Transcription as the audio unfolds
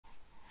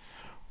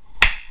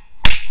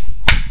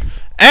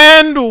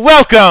And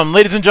welcome,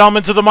 ladies and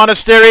gentlemen, to the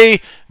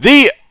monastery,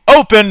 the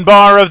open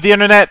bar of the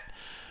internet,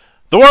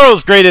 the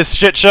world's greatest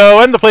shit show,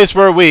 and the place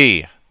where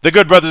we, the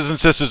good brothers and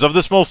sisters of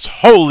this most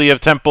holy of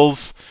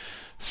temples,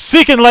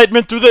 seek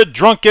enlightenment through the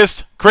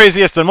drunkest,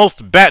 craziest, and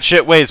most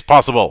batshit ways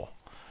possible.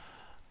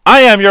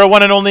 I am your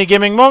one and only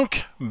gaming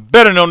monk,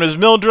 better known as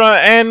Mildra,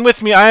 and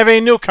with me I have a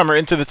newcomer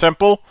into the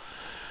temple.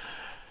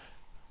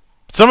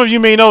 Some of you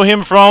may know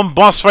him from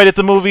Bossfight at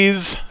the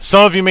movies,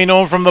 some of you may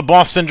know him from the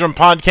Boss Syndrome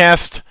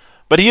podcast,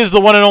 but he is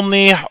the one and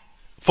only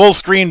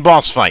Fullscreen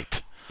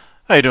Bossfight.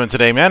 How you doing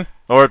today, man?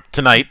 Or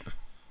tonight?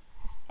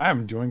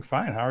 I'm doing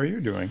fine. How are you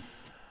doing?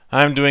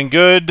 I'm doing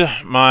good.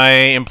 My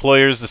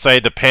employers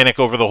decided to panic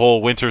over the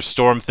whole winter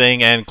storm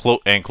thing and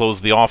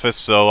close the office,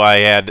 so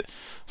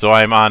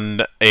I'm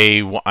on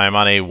a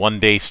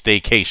 1-day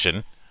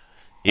staycation.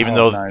 Even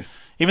though nice.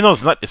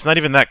 it's not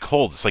even that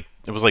cold.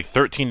 It was like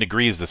 13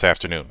 degrees this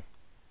afternoon.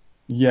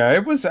 Yeah,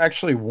 it was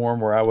actually warm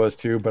where I was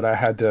too, but I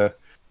had to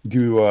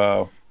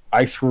do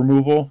ice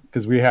removal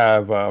because we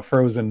have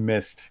frozen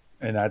mist,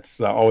 and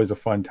that's always a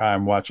fun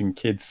time watching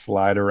kids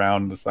slide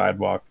around the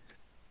sidewalk.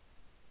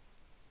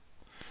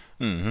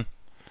 Mm-hmm.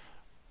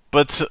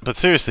 But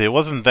seriously, it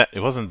wasn't that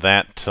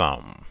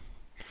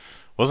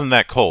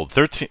cold.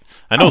 13.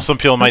 I know some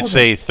people might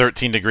say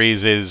 13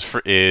 degrees is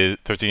 13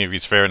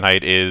 degrees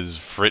Fahrenheit is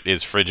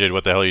frigid.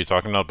 What the hell are you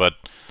talking about? But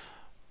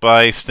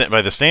by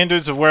the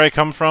standards of where I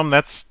come from,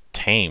 that's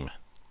tame.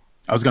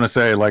 I was gonna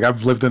say, like,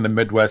 I've lived in the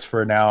Midwest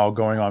for now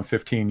going on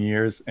 15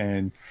 years,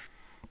 and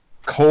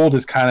cold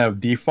is kind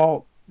of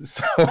default.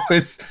 So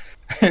it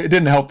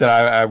didn't help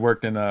that I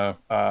worked in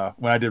when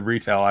I did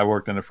retail, I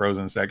worked in the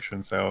frozen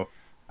section, so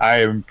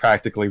I am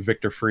practically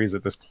Victor Freeze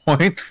at this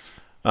point.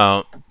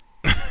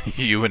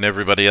 You and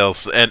everybody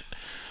else. And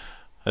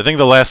I think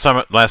the last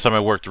time I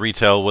worked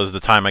retail was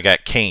the time I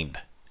got caned.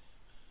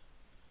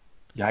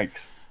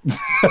 Yikes.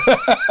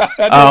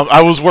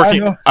 I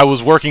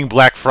was working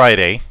Black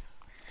Friday.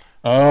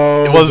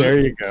 Oh, there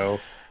you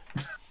go.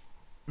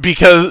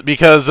 Because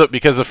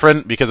a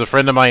friend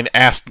of mine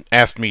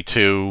asked me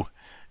to,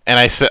 and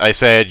I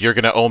said you're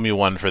gonna owe me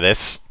one for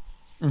this.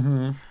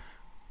 Mm-hmm.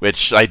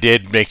 Which I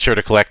did make sure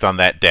to collect on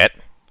that debt.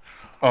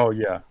 Oh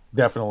yeah,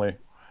 definitely.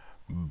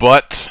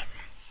 But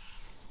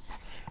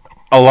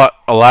a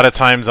lot of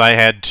times I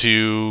had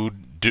to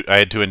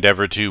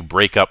endeavor to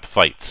break up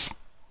fights.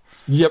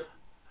 Yep.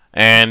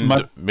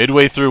 And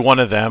midway through one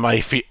of them, I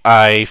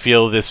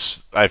feel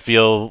this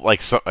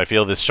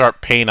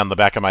sharp pain on the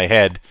back of my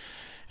head,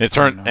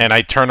 and and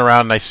I turn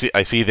around and I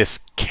see this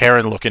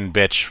Karen-looking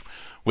bitch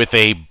with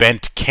a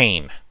bent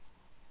cane.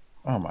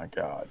 Oh my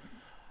god!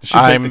 Did she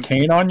bent the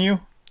cane on you?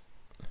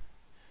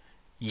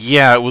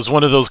 Yeah, it was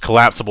one of those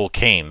collapsible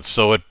canes,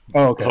 so it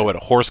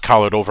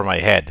horse-collared over my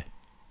head.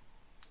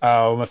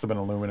 Oh, it must have been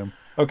aluminum.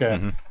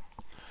 Okay.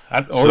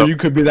 Mm-hmm. Or you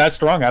could be that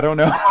strong. I don't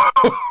know.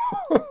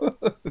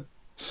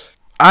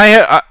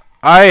 I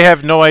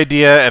have no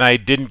idea, and I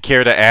didn't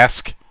care to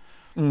ask.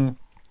 Mm.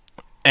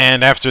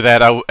 And after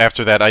that,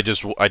 I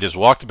just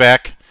walked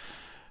back,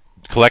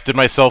 collected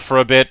myself for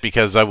a bit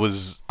because I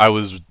was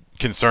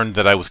concerned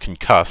that I was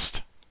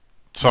concussed.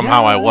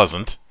 Somehow I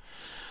wasn't.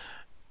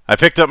 I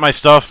picked up my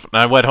stuff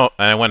and I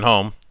went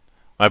home.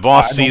 My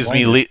boss sees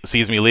me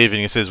leaving.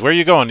 He says, "Where are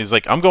you going?" He's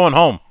like, "I'm going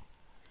home."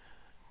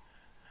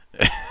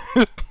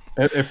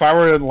 If I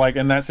were like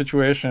in that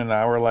situation and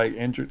I were like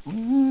injured,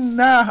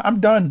 nah, I'm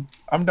done.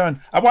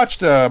 I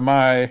watched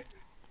my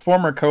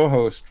former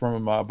co-host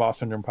from Boss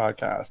Syndrome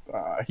podcast.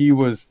 He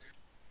was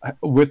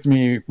with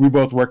me. We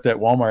both worked at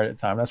Walmart at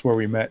the time. That's where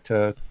we met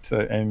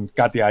and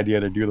got the idea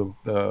to do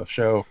the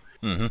show.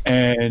 Mm-hmm.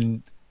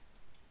 And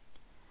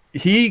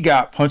he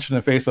got punched in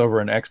the face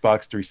over an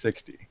Xbox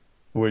 360,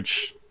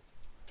 which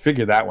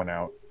figure that one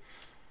out.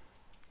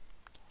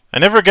 I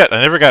never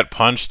got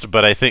punched,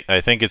 but I think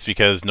it's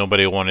because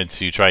nobody wanted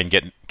to try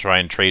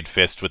and trade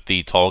fist with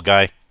the tall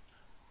guy.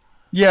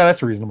 Yeah,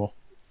 that's reasonable.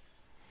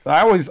 So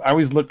I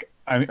always look.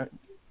 I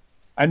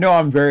know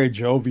I'm very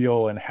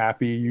jovial and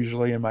happy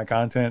usually in my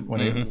content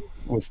when it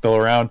was still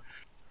around,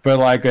 but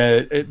like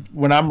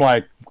when I'm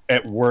like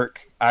at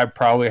work, I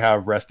probably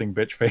have resting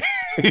bitch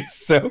face.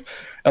 So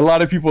a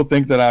lot of people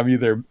think that I'm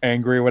either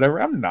angry or whatever.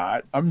 I'm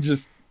not. I'm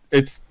just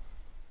it's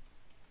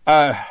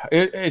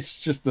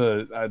just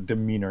a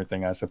demeanor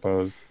thing, I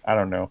suppose. I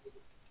don't know.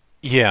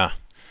 Yeah,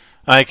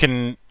 I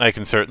can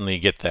certainly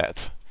get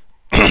that.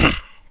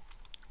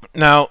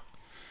 Now,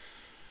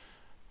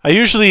 I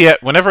usually,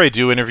 whenever I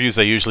do interviews,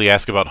 I usually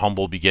ask about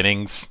humble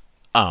beginnings.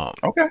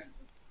 Okay.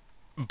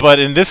 But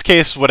in this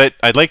case,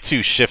 I'd like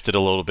to shift it a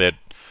little bit.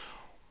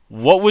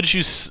 What would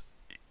you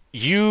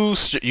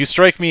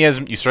strike me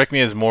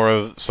as more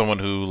of someone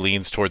who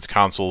leans towards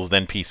consoles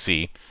than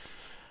PC.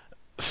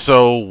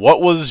 So,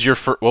 what was your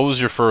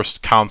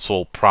first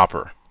console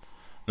proper?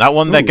 Not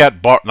one that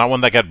got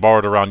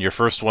borrowed around. Your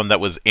first one that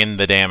was in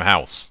the damn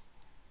house.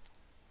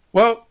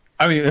 Well,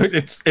 I mean,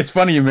 it's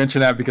funny you mention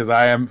that because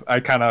I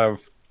kind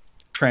of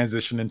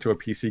transitioned into a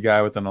PC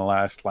guy within the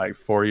last like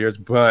 4 years.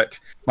 But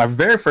my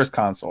very first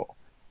console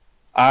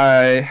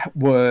I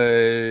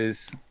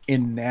was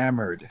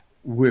enamored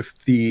with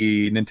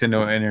the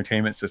Nintendo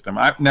Entertainment System.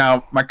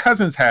 Now, my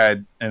cousins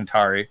had an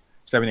Atari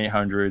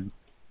 7800.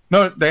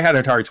 No, they had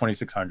an Atari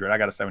 2600. I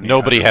got a 7800.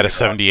 Nobody had a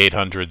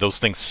 7800. Those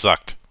things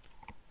sucked.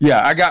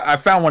 Yeah, I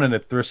found one in a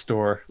thrift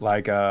store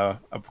like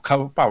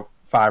about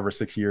 5 or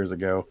 6 years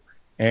ago,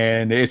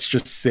 and it's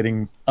just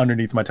sitting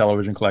underneath my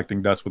television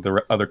collecting dust with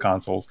the other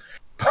consoles.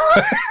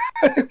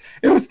 I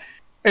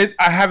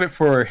have it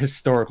for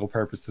historical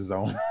purposes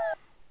only.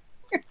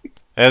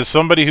 As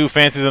somebody who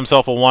fancies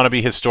himself a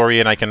wannabe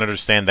historian, I can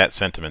understand that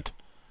sentiment.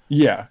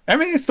 Yeah, I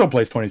mean, it still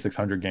plays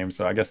 2600 games,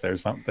 so I guess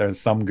there's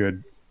some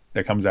good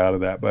that comes out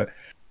of that. But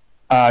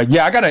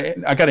yeah, I got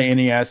an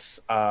NES.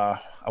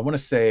 I want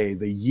to say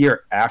the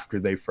year after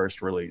they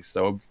first released,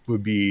 so it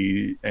would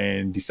be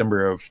in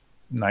December of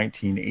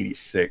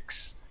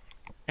 1986,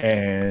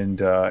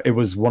 and it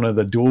was one of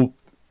the dual.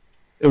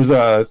 It was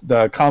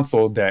the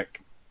console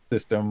deck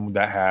system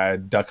that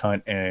had Duck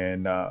Hunt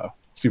and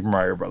Super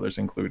Mario Brothers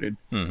included.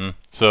 Mm-hmm.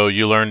 So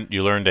you learn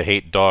to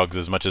hate dogs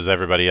as much as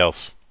everybody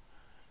else.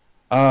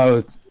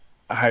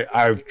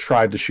 I've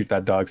tried to shoot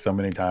that dog so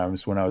many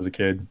times when I was a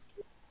kid.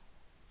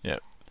 Yeah,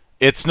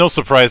 it's no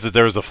surprise that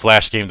there was a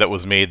Flash game that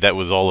was made that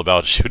was all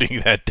about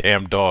shooting that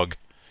damn dog.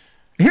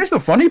 Here's the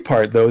funny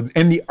part, though.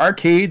 In the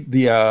arcade,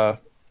 the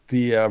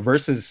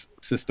Versus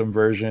system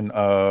version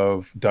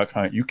of Duck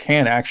Hunt, you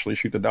can actually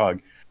shoot the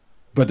dog,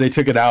 but they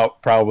took it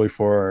out probably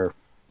for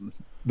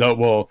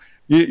the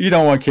you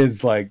don't want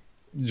kids like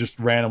just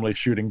randomly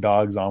shooting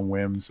dogs on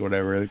whims, or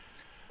whatever. It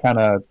kind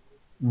of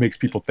makes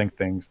people think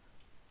things.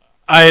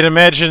 I'd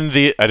imagine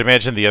the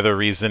other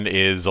reason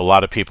is a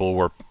lot of people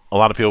were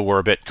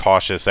a bit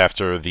cautious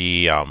after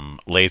the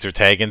laser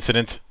tag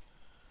incident.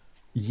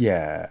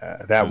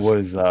 Yeah, that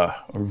was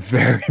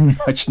very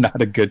much not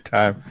a good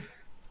time.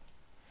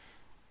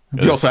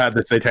 You also had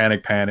the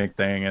Satanic Panic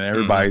thing, and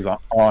everybody's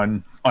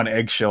on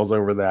eggshells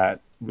over that,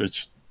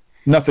 which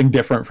nothing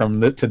different from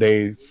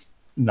today's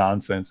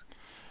nonsense.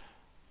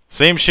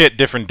 Same shit,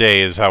 different day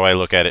is how I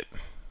look at it.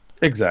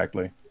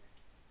 Exactly.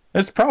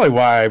 That's probably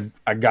why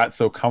I got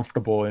so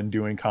comfortable in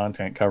doing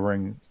content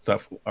covering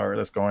stuff or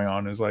that's going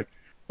on. Is like,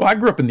 well, I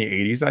grew up in the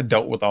 80s. I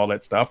dealt with all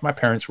that stuff. My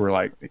parents were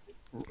like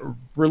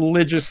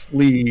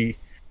religiously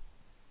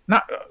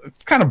not,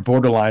 it's kind of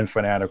borderline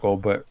fanatical,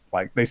 but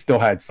like they still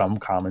had some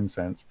common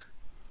sense.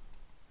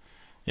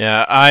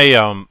 Yeah,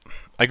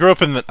 I grew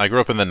up in the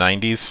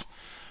 90s,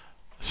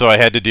 so I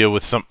had to deal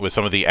with some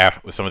of the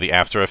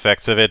after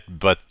effects of it.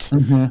 But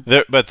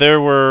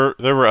there were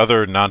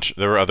other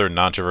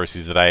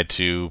controversies that I had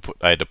to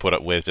put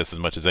up with just as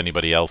much as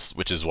anybody else,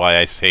 which is why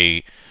I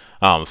say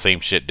same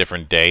shit,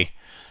 different day.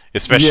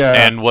 Especially,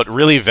 yeah. And what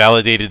really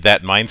validated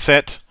that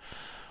mindset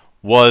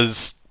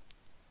was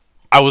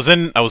I was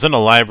in a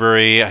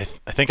library. I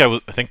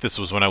think this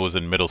was when I was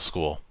in middle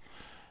school,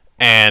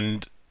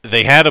 and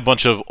they had a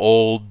bunch of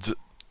old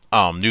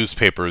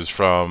newspapers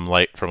from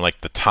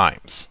the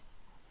Times,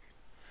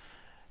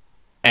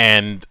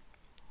 and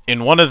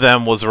in one of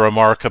them was a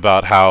remark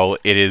about how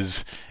it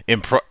is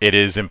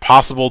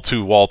impossible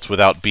to waltz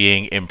without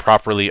being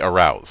improperly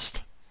aroused.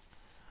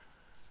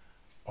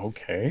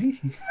 Okay.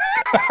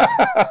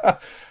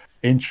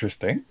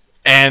 Interesting.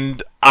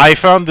 And I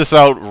found this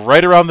out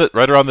right around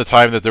the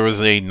time that there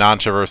was a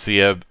controversy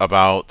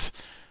about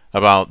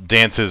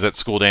dances at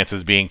school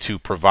dances being too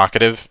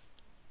provocative.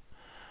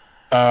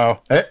 Why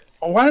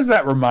does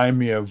that remind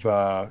me of?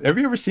 Have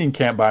you ever seen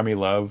Can't Buy Me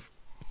Love?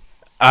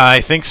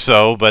 I think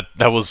so, but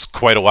that was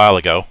quite a while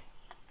ago.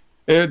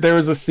 There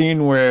was a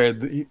scene where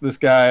this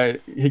guy,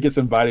 he gets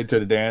invited to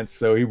the dance,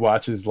 so he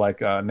watches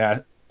like a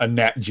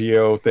Nat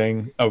Geo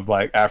thing of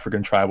like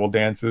African tribal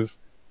dances,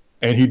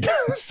 and he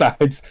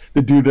decides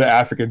to do the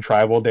African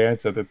tribal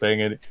dance at the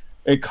thing, and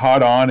it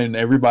caught on, and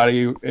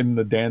everybody in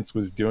the dance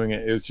was doing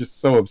it. It was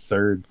just so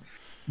absurd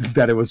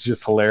that it was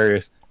just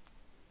hilarious.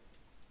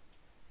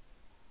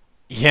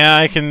 Yeah,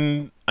 I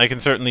can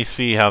certainly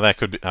see how that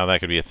could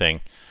be a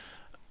thing.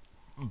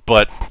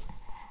 But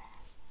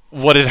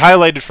what it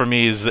highlighted for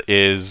me is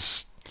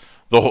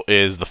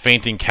the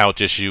fainting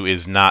couch issue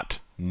is not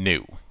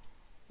new.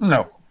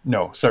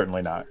 No,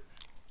 certainly not.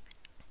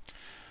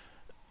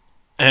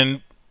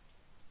 And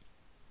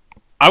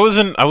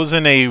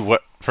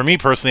for me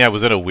personally, I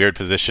was in a weird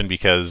position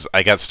because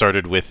I got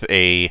started with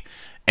a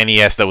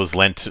NES that was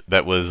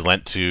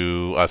lent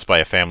to us by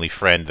a family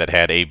friend that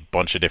had a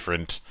bunch of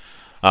different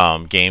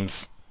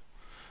games.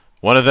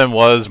 One of them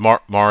was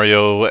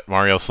Mario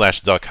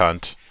 / Duck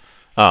Hunt.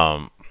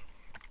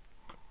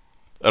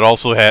 It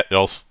also had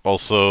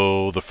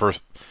the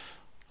first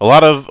a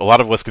lot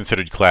of what's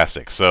considered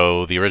classics.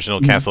 So the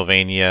original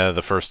Castlevania,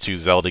 the first 2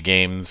 Zelda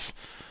games.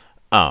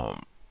 I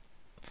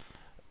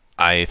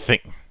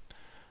think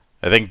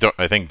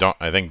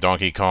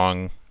Donkey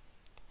Kong.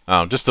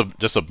 Just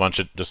a bunch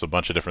of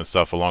different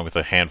stuff, along with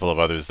a handful of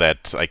others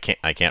that I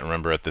can't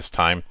remember at this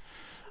time.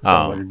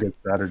 Sounds like a good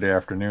Saturday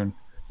afternoon.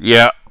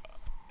 Yeah.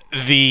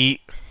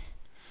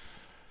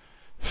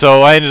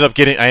 So I ended up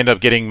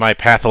getting my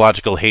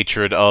pathological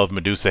hatred of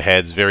Medusa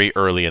heads very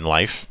early in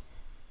life.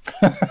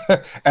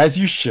 As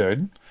you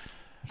should.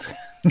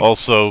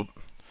 Also,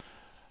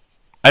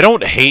 I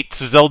don't hate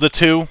Zelda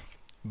 2,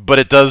 but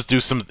it does do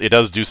some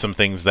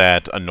things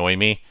that annoy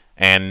me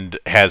and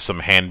has some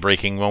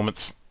hand-braking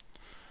moments.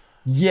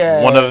 One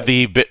Yeah, of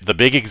the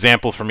big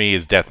example for me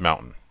is Death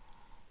Mountain.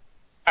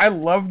 I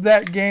loved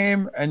that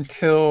game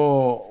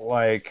until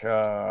like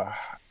I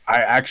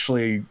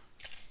actually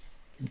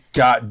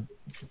got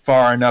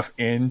far enough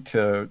in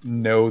to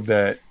know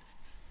that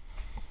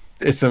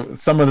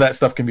some of that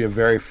stuff can be a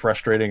very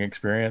frustrating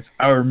experience.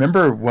 I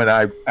remember when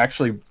I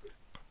actually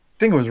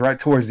think it was right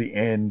towards the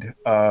end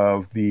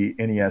of the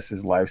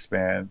NES's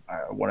lifespan.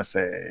 I want to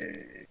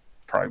say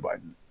probably by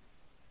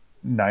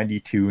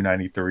 92,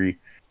 93.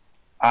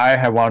 I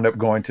had wound up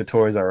going to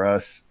Toys R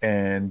Us,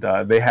 and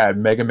they had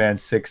Mega Man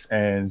 6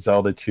 and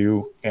Zelda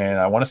 2, and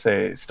I want to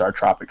say Star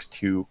Tropics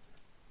 2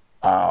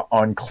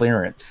 on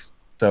clearance.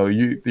 So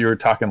you were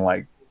talking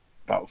like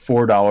about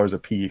 $4 a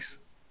piece.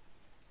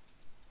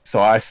 So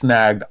I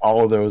snagged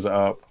all of those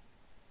up.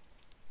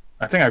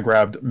 I think I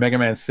grabbed Mega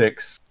Man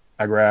 6.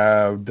 I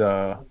grabbed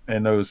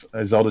and those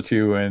Zelda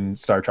 2 and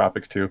Star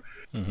Tropics 2.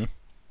 Mm-hmm.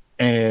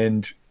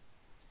 And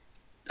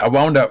I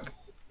wound up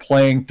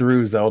playing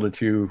through Zelda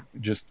 2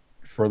 just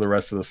for the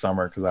rest of the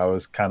summer because I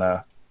was kind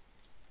of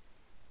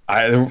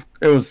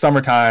it was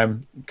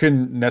summertime,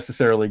 couldn't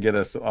necessarily get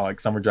a like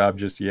summer job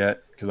just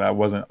yet because I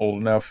wasn't old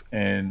enough,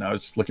 and I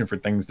was just looking for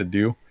things to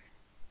do.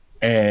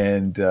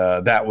 And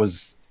that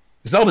was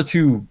Zelda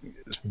 2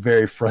 is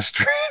very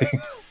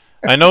frustrating.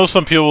 I know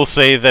some people will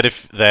say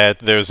that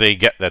there's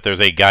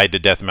a guide to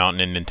Death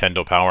Mountain in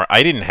Nintendo Power.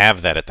 I didn't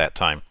have that at that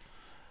time.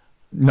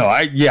 No,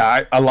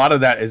 a lot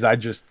of that is I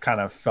just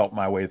kind of felt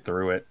my way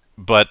through it.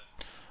 But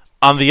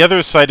on the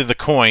other side of the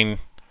coin,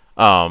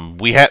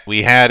 we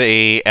had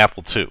a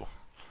Apple II.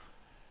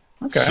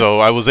 Okay. So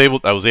I was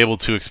able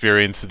to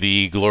experience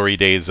the glory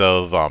days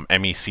of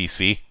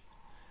MECC.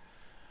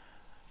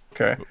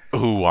 Okay.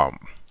 Who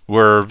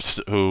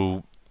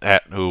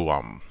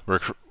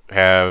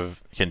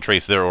can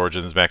trace their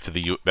origins back to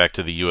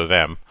the U of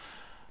M,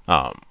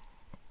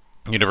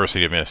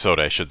 University of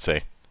Minnesota, I should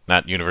say,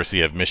 not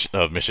University of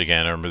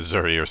Michigan or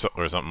Missouri or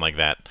something like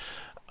that.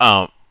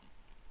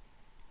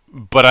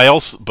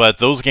 But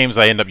those games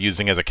I end up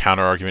using as a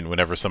counter argument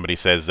whenever somebody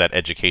says that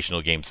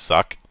educational games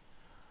suck.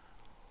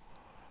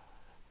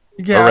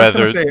 Yeah, I was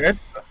gonna say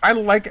I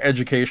like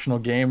educational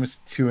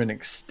games to an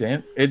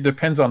extent. It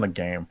depends on the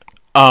game.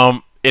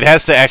 It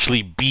has to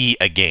actually be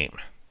a game.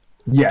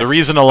 Yes. The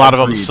reason a lot of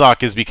them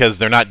suck is because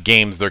they're not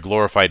games; they're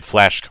glorified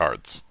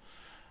flashcards.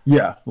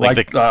 Yeah,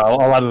 like a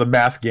lot of the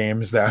math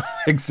games that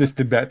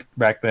existed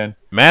back then.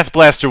 Math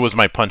Blaster was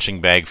my punching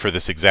bag for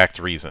this exact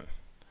reason.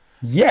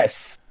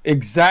 Yes,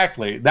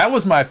 exactly. That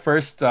was my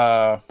first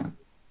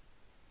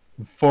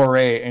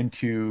foray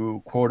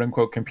into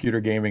quote-unquote computer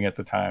gaming at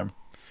the time.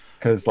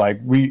 Because like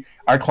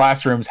our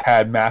classrooms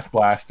had Math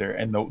Blaster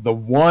and the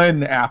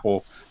one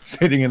Apple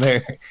sitting in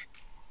there.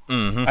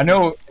 Mm-hmm. I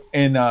know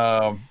in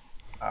I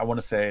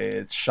want to say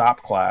it's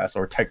shop class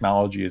or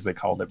technology as they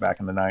called it back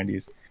in the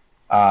 90s.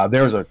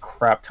 There was a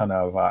crap ton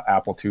of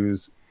Apple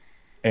IIs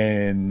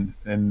in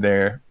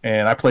there,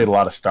 and I played a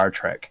lot of Star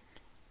Trek.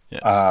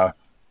 Yeah.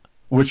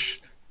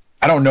 Which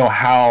I don't know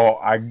how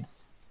I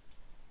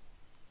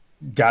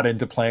got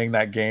into playing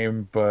that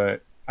game,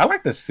 but I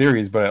like the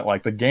series, but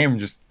like the game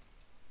just,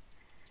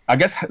 I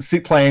guess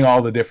playing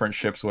all the different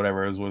ships,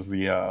 whatever, was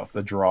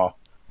the draw.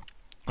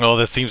 Well,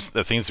 that seems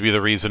to be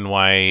the reason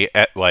why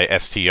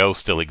STO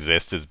still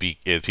exists is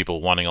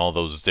people wanting all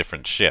those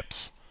different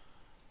ships.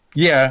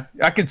 Yeah,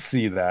 I could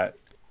see that.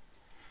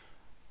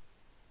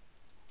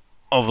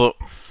 Although,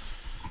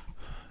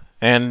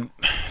 and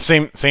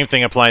same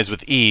thing applies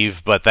with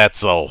Eve, but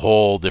that's a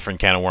whole different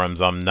can of worms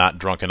I'm not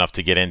drunk enough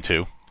to get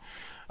into.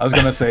 I was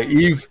gonna say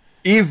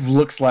Eve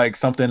looks like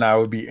something I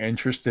would be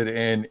interested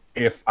in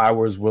if I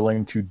was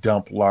willing to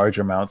dump large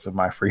amounts of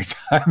my free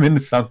time into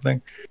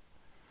something.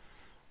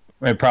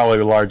 And probably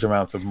large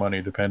amounts of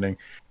money, depending.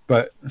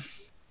 But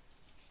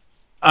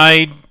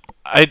I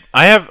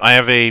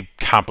have a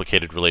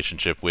complicated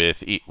relationship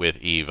with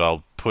Eve.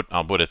 I'll put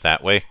it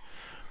that way.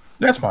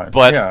 That's fine.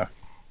 But yeah.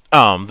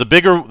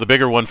 The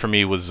bigger one for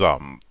me was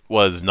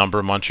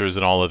Number Munchers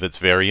and all of its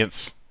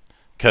variants,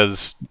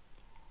 because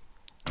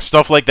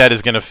stuff like that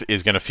is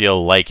gonna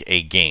feel like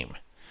a game.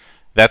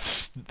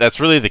 That's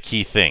really the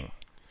key thing.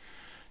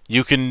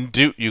 You can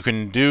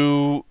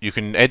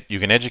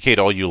educate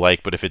all you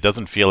like, but if it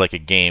doesn't feel like a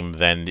game,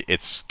 then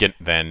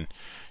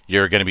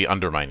you're going to be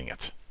undermining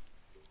it.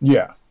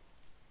 Yeah.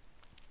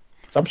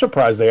 So I'm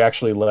surprised they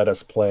actually let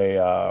us play.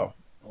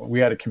 We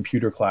had a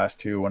computer class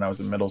too when I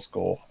was in middle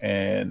school,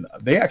 and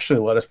they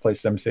actually let us play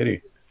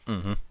SimCity.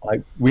 Mm-hmm.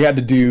 Like we had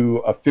to do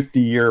a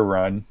 50-year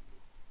run,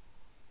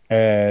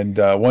 and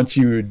once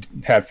you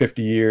have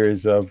 50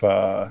 years of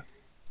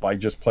like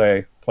just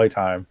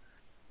playtime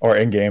or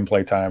in-game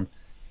playtime,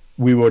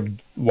 we'd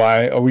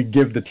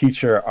give the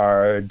teacher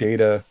our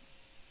data,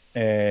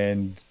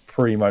 and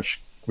pretty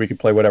much we could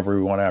play whatever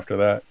we want after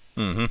that.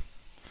 Mm-hmm.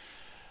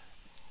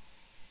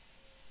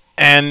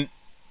 And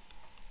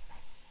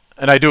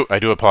And I do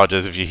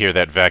apologize if you hear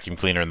that vacuum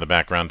cleaner in the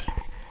background.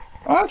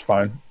 Oh, that's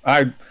fine.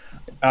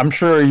 I'm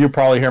sure you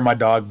probably hear my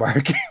dog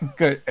barking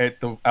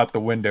out the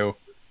window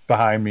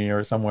behind me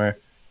or somewhere.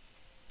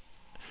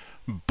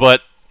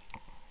 But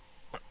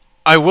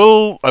I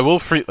will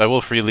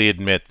freely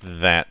admit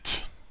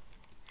that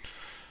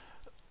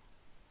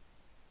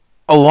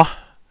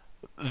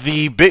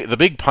the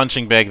big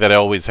punching bag that I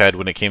always had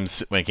when it came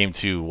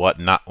to what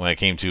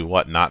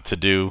not to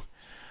do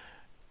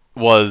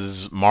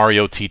was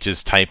Mario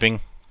teaches typing.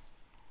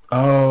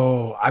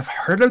 Oh, I've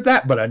heard of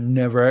that, but I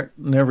never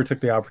took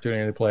the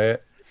opportunity to play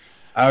it.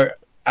 I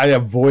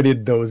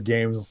avoided those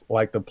games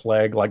like the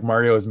plague, like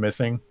Mario is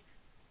Missing.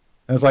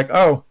 And it's like,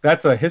 oh,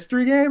 that's a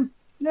history game?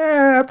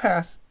 Nah,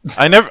 pass.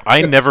 I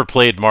never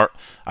played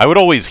I would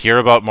always hear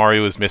about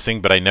Mario is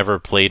Missing, but I never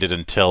played it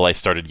until I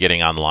started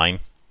getting online.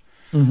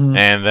 Mm-hmm.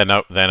 And then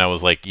I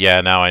was like,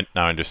 yeah, now I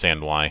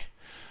understand why.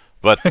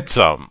 But I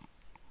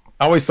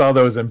always saw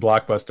those in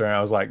Blockbuster, and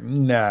I was like,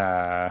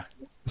 nah.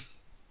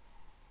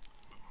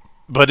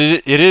 But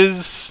it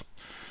is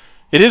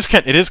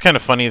kind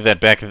of funny that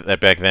back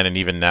then and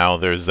even now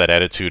there's that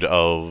attitude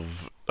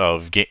of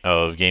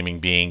gaming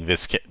being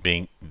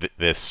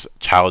this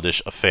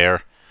childish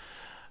affair,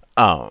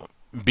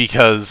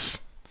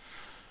 because,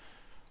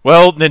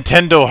 well,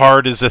 Nintendo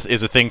Hard is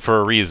a thing for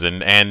a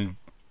reason, and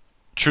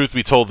truth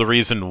be told, the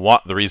reason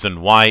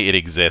why it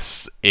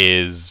exists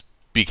is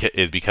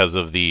because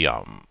of the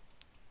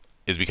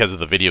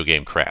video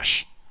game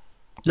crash.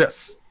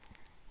 Yes.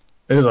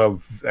 It is a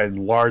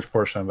large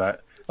portion of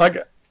that. Like,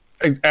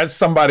 as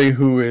somebody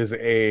who is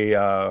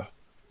a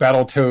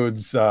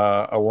Battletoads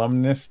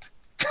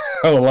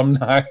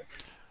alumni.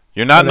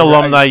 You're not an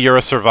alumni, you're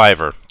a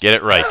survivor. Get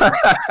it right.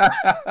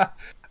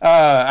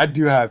 I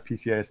do have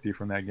PTSD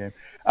from that game.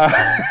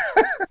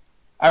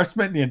 I've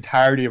spent the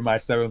entirety of my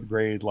 7th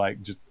grade,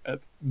 like, just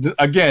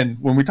again,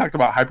 when we talked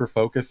about hyper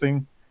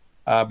focusing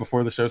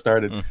before the show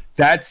started,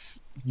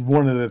 that's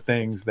one of the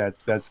things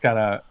that's kind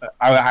of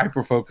I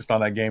hyper focused on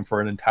that game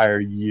for an entire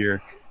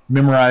year,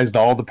 memorized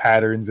all the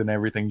patterns and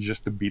everything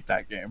just to beat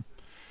that game.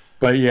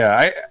 But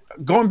yeah,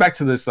 going back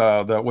to this,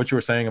 what you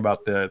were saying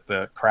about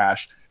the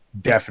crash,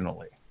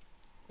 definitely.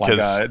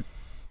 Because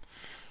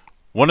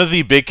one of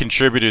the big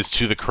contributors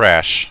to the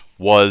crash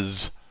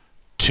was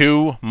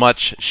too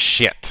much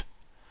shit.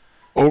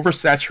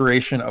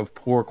 Oversaturation of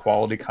poor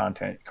quality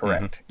content.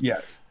 Correct. Mm-hmm.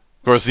 Yes.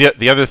 Of course,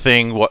 the other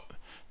thing,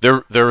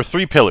 there were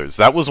 3 pillars.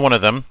 That was one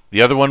of them.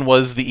 The other one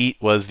was the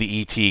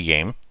ET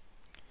game.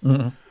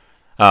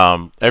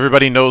 Mm-hmm.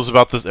 Everybody knows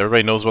about this.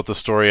 Everybody knows about the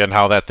story and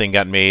how that thing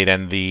got made,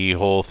 and the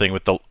whole thing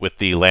with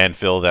the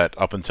landfill that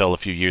up until a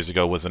few years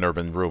ago was an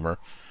urban rumor.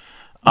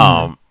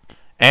 Mm-hmm.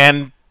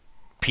 And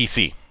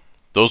PC.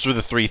 Those were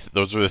the three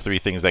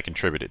things that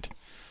contributed.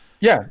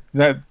 Yeah,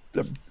 that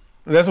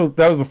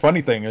was the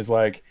funny thing is,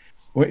 like,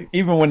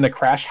 even when the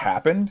crash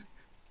happened,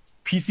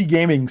 PC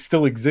gaming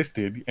still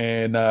existed,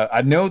 and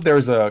I know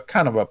there's a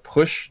kind of a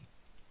push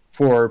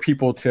for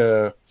people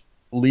to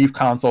leave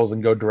consoles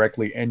and go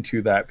directly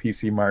into that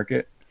PC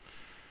market.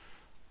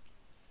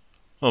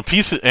 Well,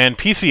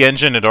 PC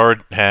Engine had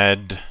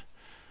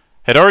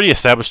already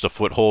established a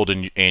foothold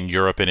in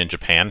Europe and in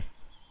Japan.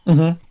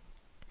 Mm-hmm.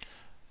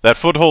 That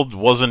foothold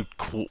wasn't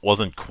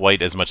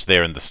quite as much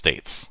there in the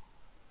States.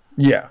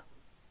 Yeah.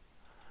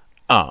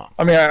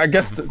 I mean, I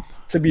guess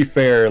to be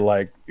fair,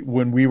 like,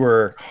 when we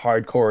were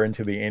hardcore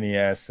into the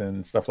NES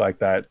and stuff like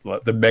that,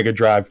 the Mega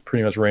Drive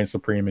pretty much reigned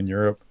supreme in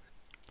Europe.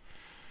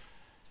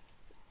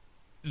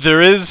 There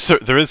is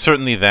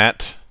certainly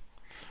that,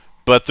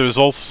 but there's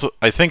also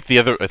I think the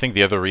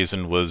other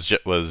reason was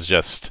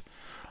just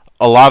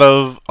a lot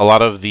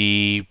of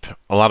the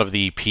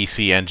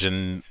PC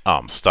Engine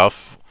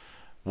stuff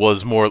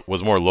was more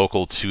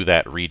local to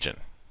that region.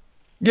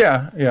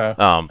 Yeah.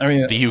 I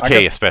mean, the UK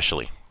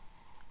especially.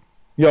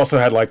 You also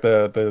had, like,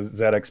 the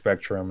ZX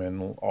Spectrum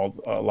and a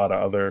lot of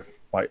other,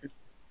 like,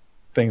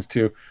 things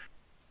too.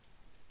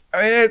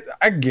 I mean,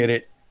 I get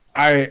it.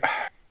 I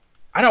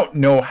don't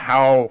know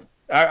how.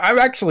 I've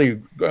actually,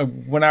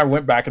 when I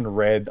went back and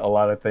read a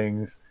lot of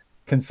things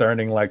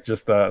concerning, like,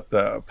 just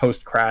the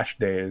post crash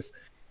days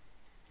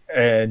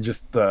and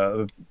just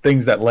the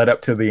things that led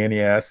up to the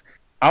NES,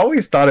 I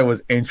always thought it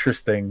was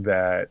interesting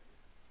that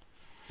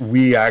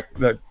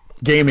that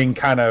gaming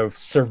kind of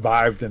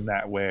survived in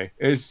that way.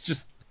 It's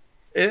just.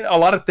 A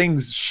lot of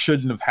things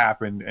shouldn't have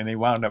happened, and they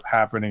wound up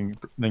happening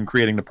and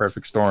creating the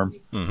perfect storm.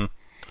 Mm-hmm.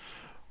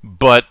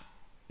 But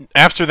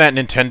after that,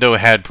 Nintendo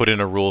had put in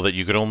a rule that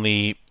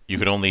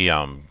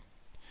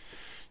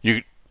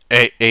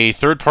a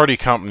third-party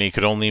company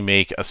could only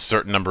make a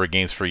certain number of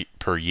games per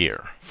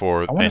year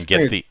I want to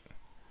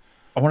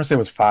say it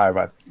was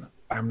 5.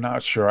 I'm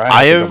not sure.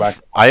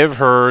 I have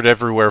heard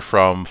everywhere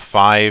from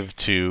 5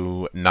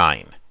 to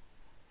 9.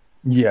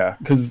 Yeah,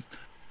 because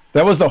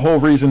that was the whole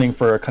reasoning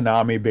for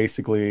Konami,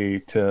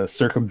 basically, to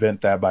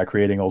circumvent that by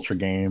creating Ultra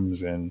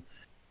Games and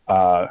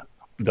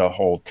the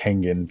whole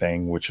Tengen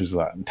thing, which is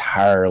an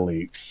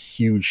entirely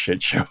huge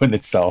shit show in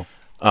itself.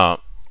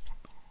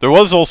 There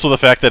was also the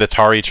fact that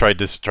Atari tried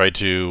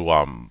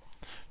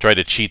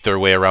cheat their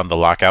way around the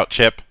lockout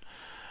chip,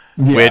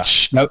 Yeah,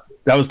 which that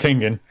was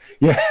Tengen.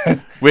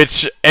 Yeah,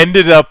 which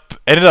ended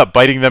up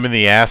biting them in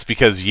the ass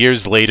because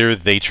years later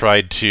they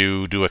tried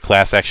to do a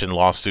class action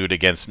lawsuit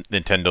against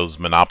Nintendo's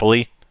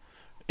monopoly,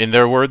 in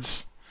their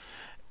words.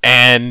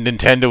 And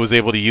Nintendo was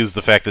able to use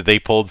the fact that they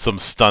pulled some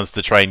stunts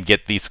to try and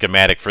get the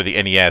schematic for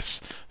the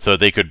NES so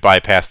they could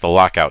bypass the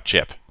lockout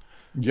chip,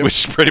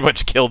 which pretty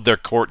much killed their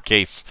court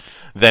case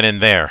then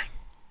and there.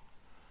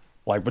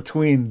 Like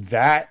between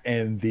that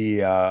and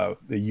the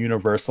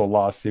Universal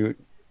lawsuit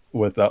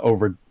with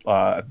over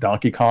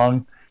Donkey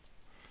Kong,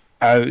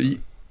 I've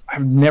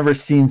never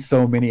seen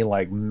so many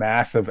like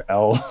massive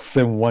L's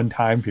in one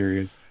time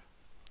period.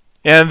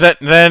 And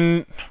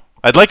then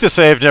I'd like to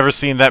say I've never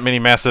seen that many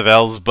massive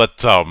L's,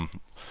 but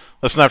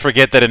let's not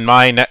forget that in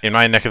my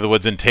neck of the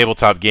woods in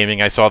tabletop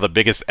gaming, I saw the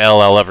biggest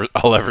L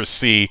I'll ever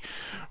see,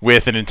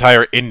 with an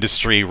entire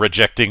industry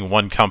rejecting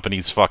one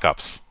company's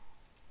fuck-ups.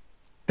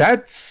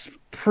 That's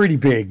pretty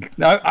big.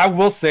 I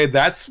will say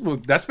that's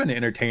been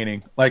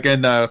entertaining. Like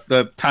in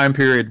the time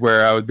period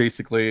where I was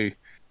basically,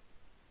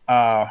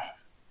 I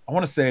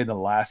want to say in the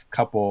last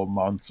couple of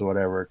months or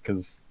whatever,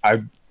 because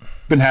I've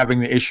been having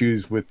the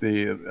issues with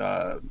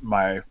the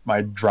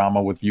my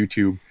drama with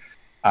YouTube.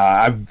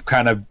 I've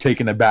kind of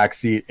taken a back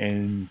seat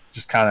and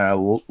just kind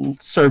of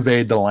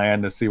surveyed the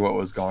land to see what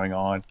was going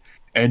on,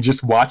 and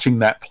just watching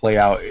that play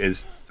out is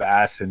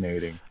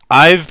fascinating.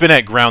 I've been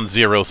at ground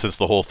zero since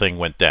the whole thing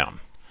went down.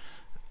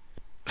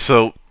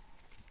 So,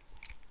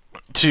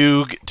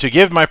 to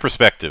give my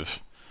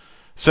perspective,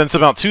 since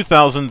about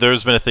 2000,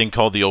 there's been a thing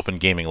called the Open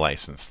Gaming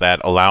License that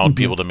allowed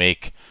people to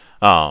make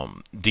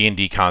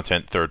D&D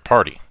content third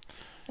party.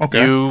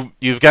 Okay.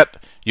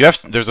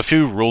 There's a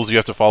few rules you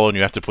have to follow, and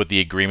you have to put the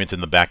agreement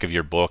in the back of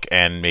your book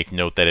and make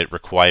note that it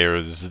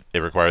requires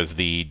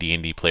the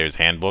D&D player's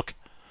handbook,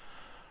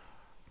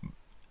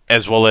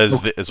 as well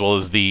as the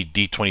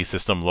D20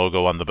 system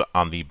logo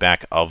on the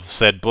back of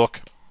said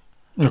book.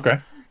 Okay.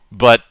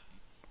 But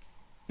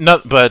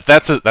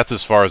that's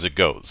as far as it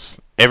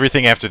goes.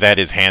 Everything after that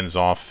is hands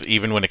off.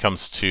 Even when it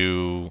comes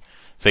to,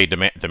 say,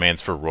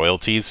 demands for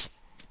royalties,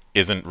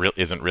 isn't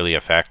really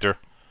a factor.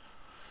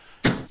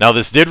 Now,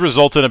 this did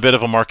result in a bit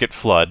of a market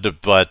flood,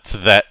 but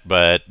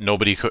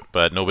nobody could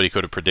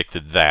have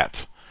predicted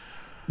that.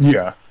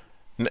 Yeah.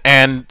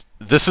 And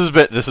this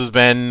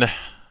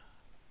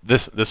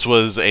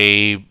was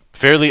a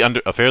fairly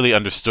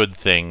understood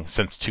thing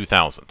since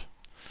 2000.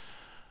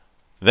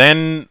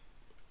 Then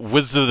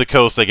Wizards of the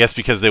Coast, I guess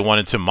because they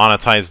wanted to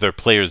monetize their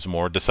players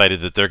more,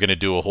 decided that they're going to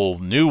do a whole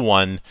new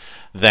one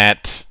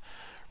that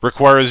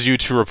requires you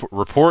to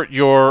report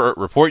your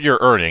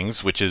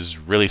earnings, which is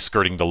really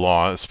skirting the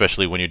law,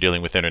 especially when you're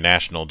dealing with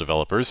international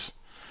developers.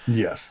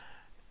 Yes.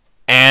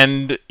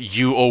 And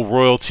you owe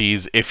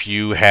royalties if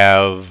you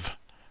have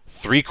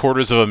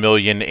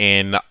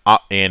 $750,000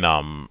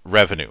 in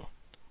revenue,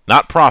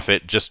 not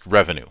profit, just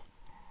revenue.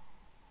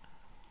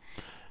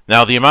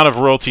 Now, the amount of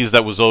royalties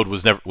that was owed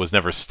was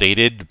never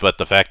stated, but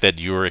the fact that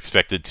you were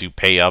expected to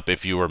pay up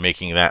if you were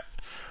making that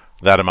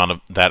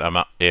amount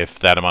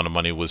of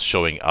money was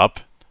showing up.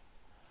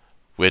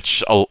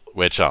 Which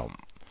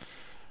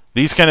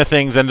these kind of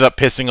things ended up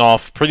pissing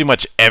off pretty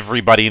much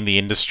everybody in the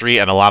industry,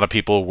 and a lot of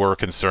people were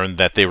concerned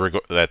that they were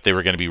going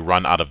to be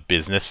run out of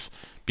business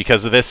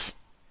because of this.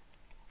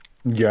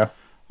 Yeah,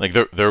 like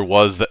there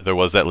was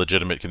that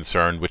legitimate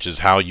concern, which is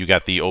how you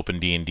got the Open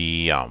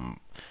D&D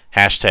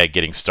hashtag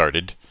getting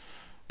started,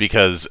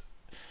 because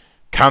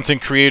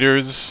content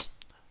creators,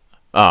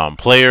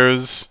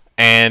 players,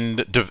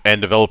 and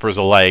developers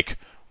alike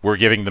were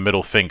giving the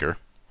middle finger.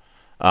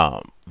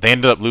 They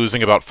ended up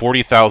losing about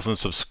 40,000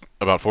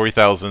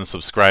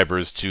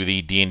 subscribers to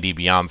the D&D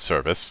Beyond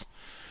service.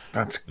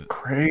 That's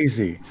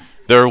crazy.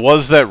 There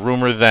was that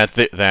rumor that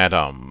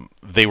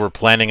they were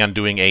planning on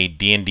doing a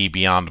D&D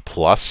Beyond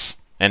Plus,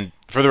 and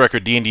for the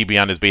record, D&D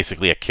Beyond is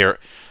basically a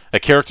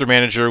character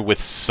manager with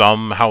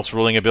some house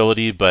ruling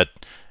ability, but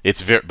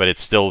it's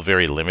still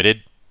very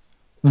limited.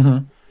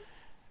 Mm-hmm.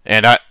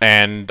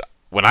 And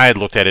when I had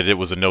looked at it, it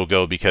was a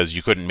no-go because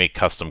you couldn't make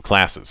custom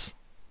classes.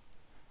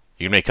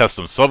 You can make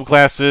custom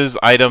subclasses,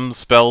 items,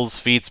 spells,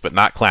 feats, but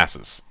not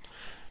classes.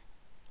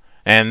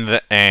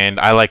 And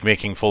I like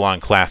making full-on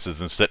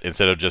classes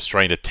instead of just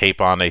trying to tape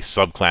on a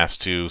subclass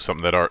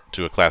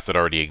to a class that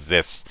already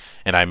exists,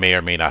 and I may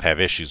or may not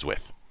have issues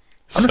with.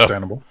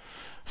 Understandable.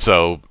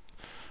 So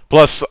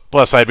plus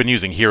I'd been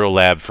using Hero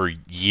Lab for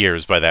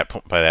years by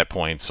that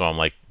point, so I'm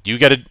like,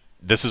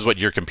 this is what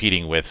you're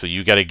competing with, so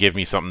you got to give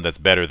me something that's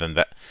better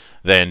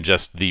than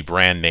just the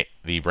brand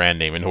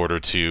name in order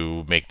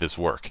to make this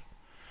work.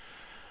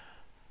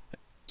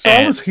 So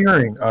I was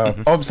hearing. Oh,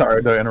 I'm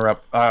sorry to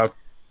interrupt.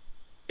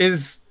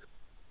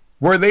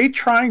 Were they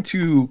trying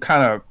to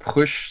kind of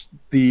push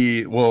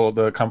the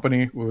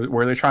company?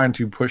 Were they trying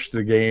to push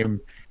the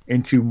game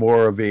into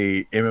more of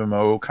a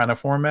MMO kind of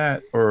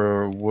format,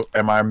 or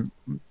am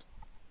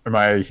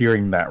I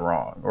hearing that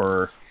wrong?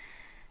 Or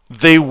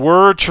they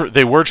were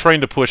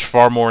trying to push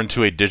far more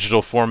into a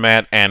digital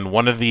format, and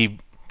one of the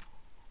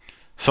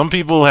Some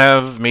people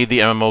have made the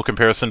MMO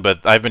comparison,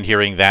 but I've been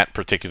hearing that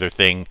particular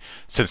thing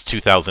since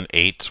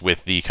 2008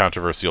 with the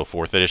controversial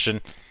 4th edition,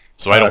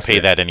 so I don't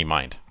pay that any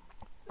mind.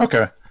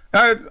 Okay.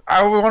 I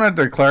wanted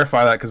to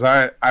clarify that because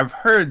I've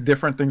heard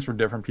different things from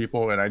different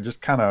people, and I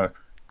just kind of...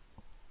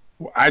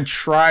 I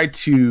try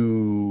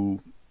to...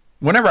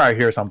 Whenever I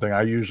hear something,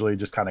 I usually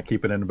just kind of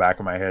keep it in the back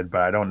of my head,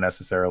 but I don't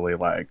necessarily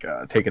like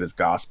take it as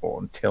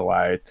gospel until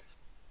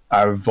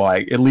I've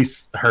like at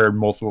least heard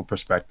multiple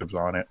perspectives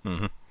on it.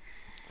 Mm-hmm.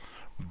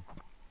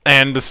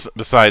 And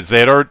besides,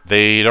 they'd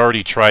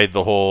already tried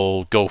the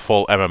whole go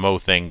full MMO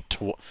thing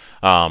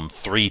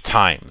 3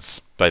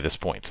 times by this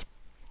point.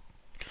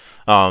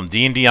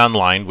 D&D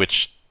Online,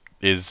 which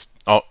was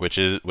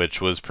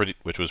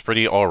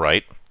pretty all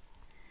right.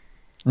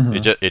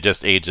 Mm-hmm. It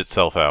just aged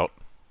itself out.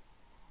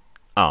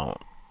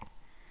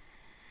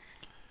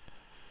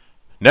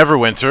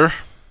 Neverwinter,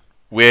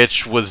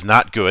 which was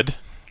not good,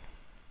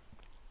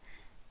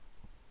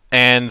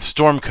 and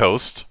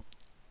Stormcoast,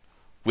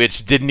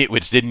 which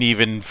didn't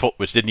even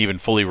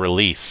fully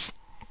release.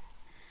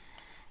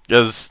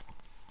 Because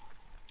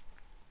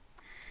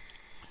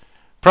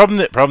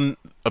a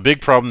big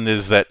problem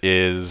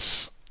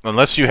is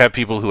unless you have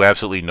people who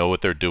absolutely know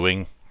what they're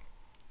doing,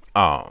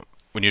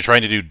 when you're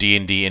trying to do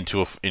D&D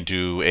into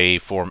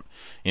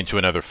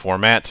another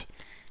format,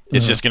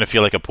 it's just going to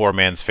feel like a poor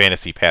man's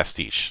fantasy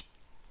pastiche.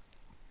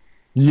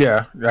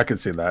 Yeah, I can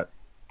see that.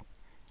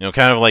 You know,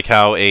 kind of like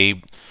how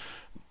a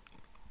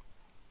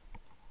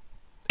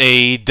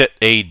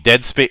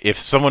Dead Space. If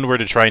someone were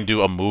to try and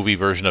do a movie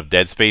version of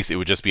Dead Space, it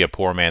would just be a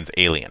poor man's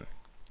Alien.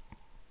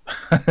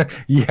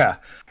 Yeah,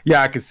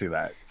 I can see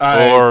that.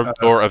 Or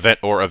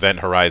Event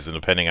Horizon,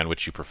 depending on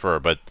which you prefer.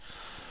 But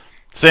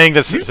saying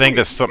that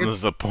something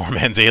is a poor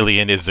man's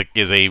Alien is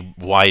a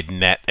wide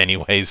net,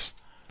 anyways.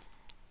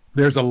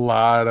 There's a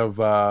lot of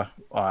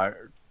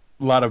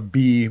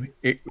B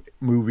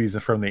movies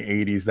from the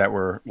 80s that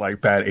were like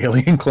bad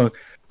Alien clones.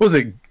 What was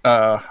it?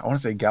 I want to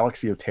say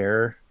Galaxy of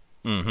Terror.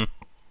 Mm-hmm.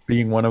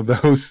 Being one of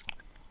those.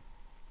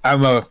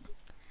 I'm a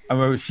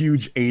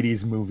huge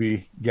 80s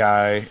movie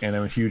guy, and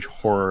I'm a huge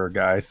horror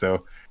guy,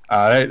 so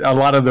a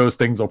lot of those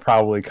things will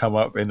probably come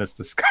up in this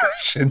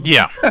discussion.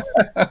 Yeah.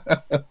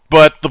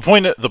 But the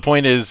point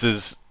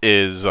is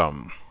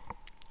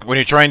when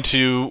you're trying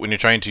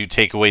to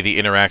take away the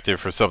interactive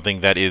for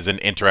something that is an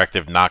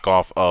interactive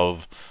knockoff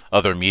of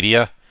other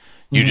media,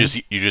 you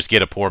just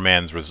get a poor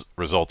man's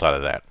result out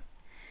of that.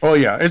 Oh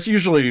yeah, it's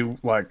usually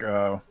like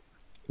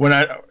when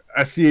I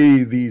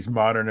see these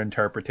modern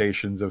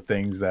interpretations of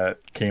things that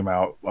came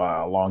out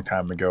a long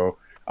time ago,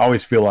 I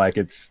always feel like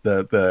it's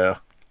the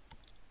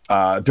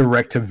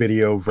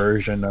direct-to-video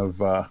version of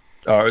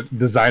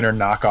designer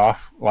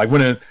knockoff. Like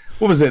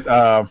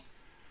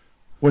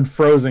when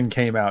Frozen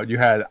came out, you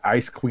had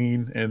Ice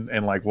Queen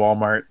in like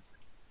Walmart.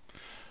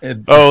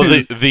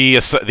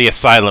 The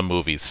Asylum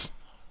movies.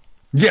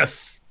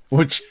 Yes,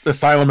 which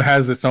Asylum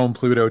has its own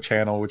Pluto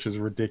channel, which is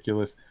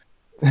ridiculous.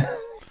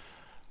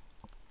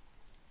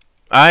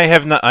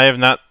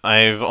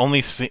 I've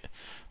only seen.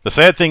 The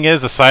sad thing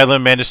is,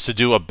 Asylum managed to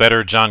do a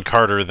better John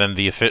Carter than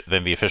the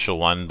official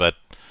one, but.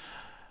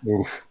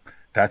 Oof,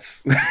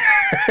 that's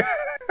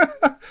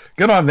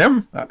good on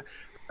them.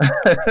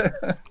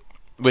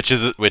 Which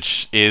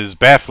is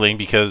baffling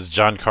because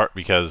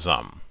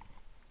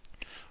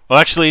well,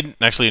 actually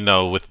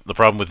no. With the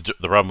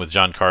problem with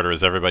John Carter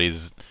is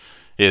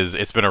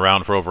it's been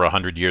around for over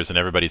 100 years and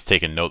everybody's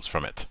taken notes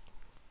from it.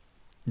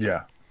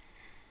 Yeah.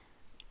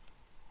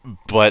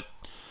 But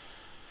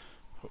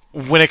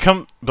when it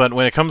came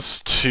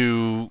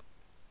to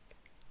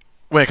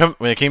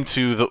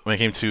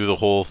the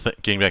whole thing,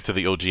 getting back to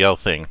the OGL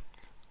thing,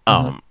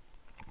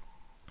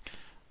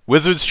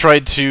 Wizards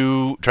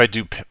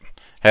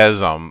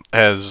has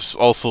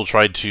also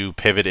tried to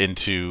pivot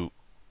into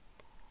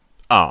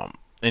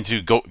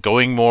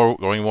going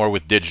more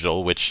with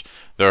digital, which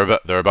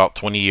they're about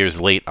 20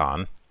 years late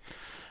on.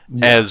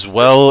 Yeah. As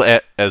well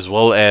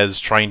as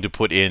trying to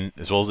put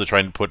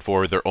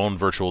forward their own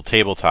virtual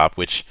tabletop,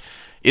 which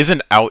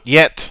isn't out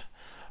yet,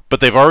 but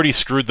they've already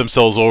screwed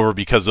themselves over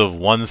because of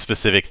one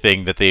specific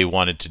thing that they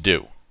wanted to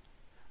do,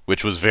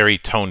 which was very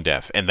tone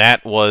deaf, and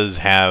that was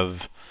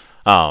have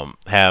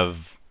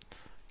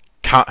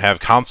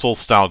console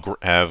style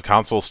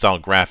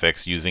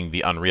graphics using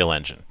the Unreal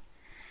Engine.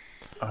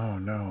 Oh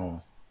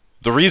no!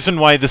 The reason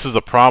why this is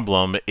a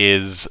problem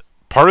is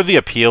part of the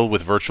appeal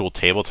with virtual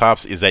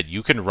tabletops is that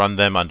you can run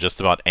them on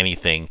just about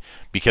anything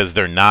because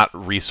they're not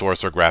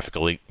resource or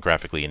graphically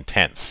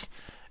intense,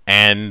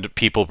 and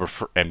people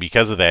prefer. And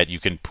because of that, you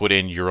can put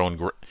in your own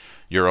graphics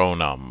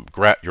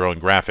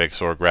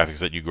or graphics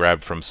that you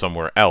grabbed from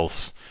somewhere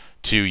else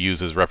to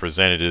use as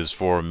representatives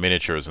for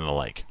miniatures and the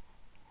like.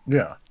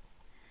 Yeah.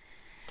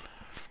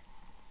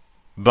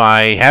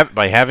 By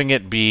having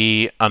it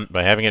be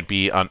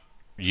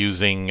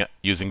using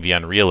the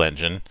Unreal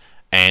Engine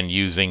and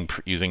using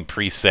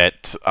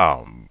preset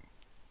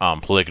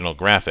polygonal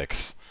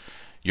graphics,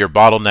 you're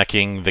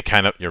bottlenecking the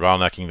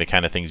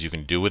kind of things you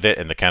can do with it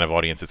and the kind of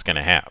audience it's going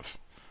to have.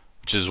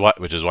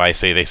 which is why I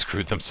say they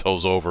screwed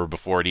themselves over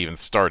before it even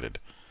started.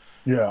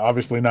 Yeah,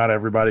 obviously not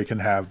everybody can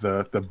have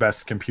the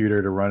best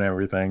computer to run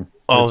everything.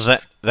 Oh,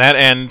 that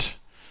and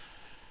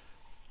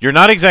you're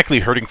not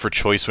exactly hurting for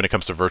choice when it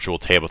comes to virtual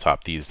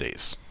tabletop these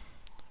days.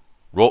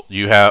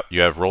 You have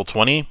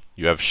Roll20,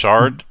 you have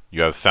Shard,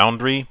 you have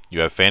Foundry,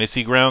 you have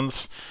Fantasy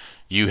Grounds,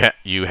 you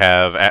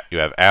have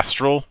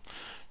Astral,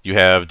 you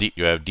have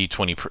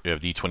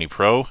D20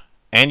 Pro,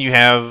 and you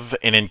have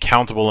an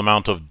incountable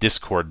amount of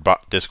Discord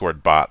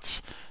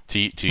bots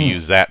to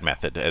use that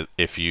method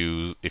if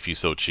you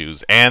so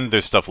choose. And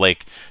there's stuff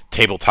like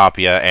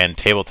Tabletopia and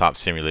Tabletop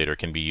Simulator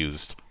can be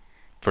used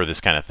for this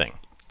kind of thing.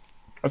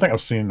 I think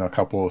I've seen a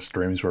couple of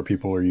streams where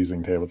people are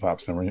using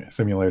Tabletop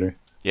Simulator.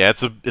 Yeah,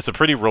 it's a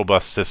pretty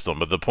robust system,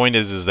 but the point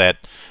is that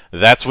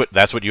that's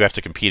what you have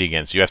to compete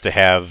against. You have to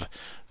have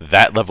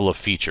that level of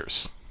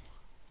features,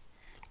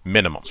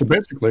 minimum. So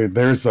basically,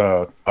 there's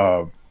a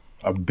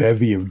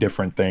bevy of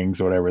different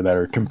things, or whatever, that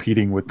are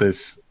competing with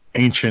this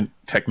ancient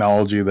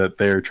technology that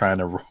they're trying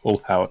to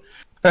roll out.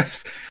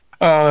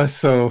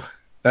 So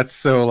that's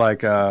so like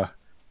that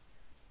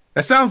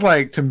sounds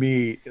like to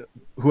me,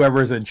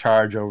 whoever's in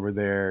charge over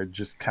there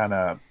just kind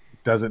of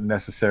doesn't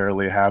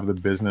necessarily have the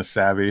business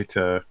savvy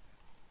to.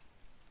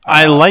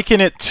 I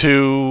liken it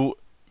to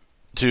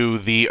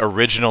the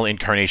original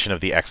incarnation of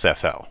the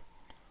XFL.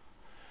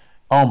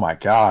 Oh my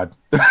god,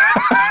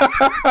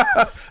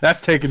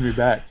 that's taking me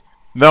back.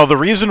 No, the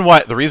reason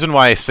why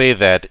I say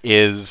that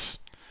is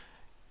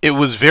it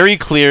was very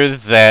clear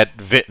that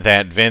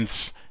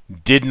Vince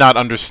did not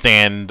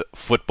understand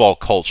football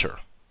culture.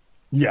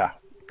 Yeah,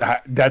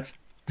 that's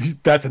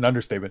an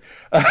understatement.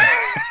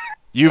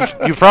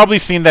 You've probably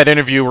seen that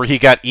interview where he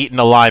got eaten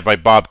alive by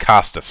Bob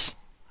Costas.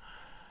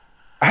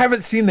 I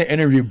haven't seen the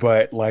interview,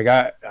 but like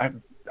I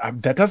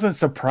that doesn't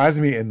surprise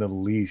me in the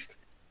least.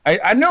 I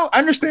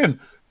understand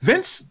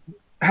Vince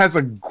has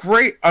a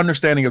great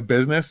understanding of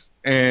business,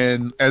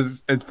 and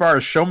as far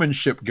as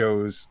showmanship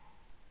goes,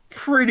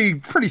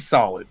 pretty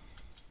solid.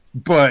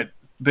 But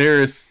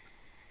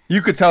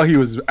you could tell he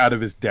was out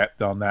of his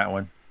depth on that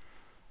one.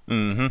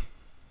 Mm-hmm.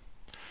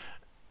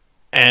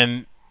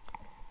 And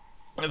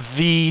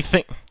the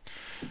thing,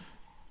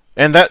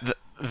 and that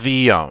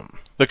the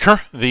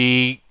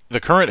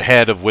current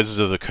head of Wizards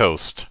of the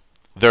Coast,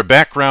 their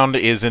background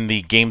is in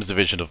the games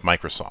division of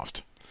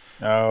Microsoft.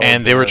 Oh,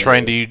 and they were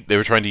trying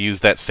to use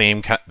those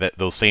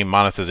same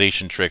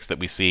monetization tricks that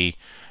we see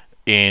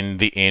in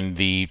the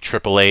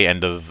AAA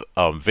end of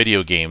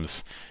video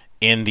games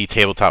in the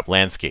tabletop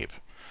landscape.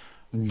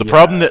 The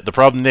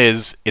problem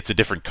is it's a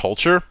different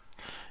culture,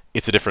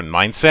 it's a different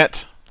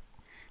mindset,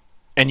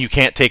 and you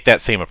can't take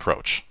that same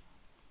approach.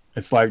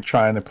 It's like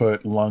trying to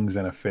put lungs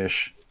in a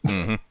fish.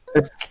 Mm-hmm.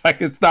 It's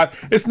like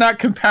it's not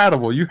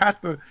compatible. You have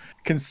to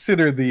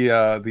consider the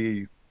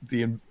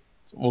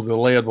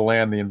lay of the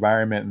land, the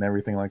environment, and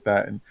everything like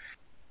that. And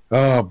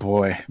oh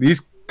boy,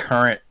 these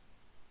current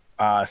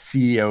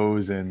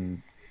CEOs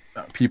and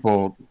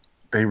people,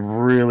 they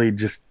really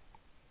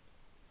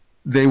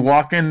they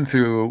walk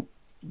into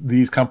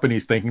these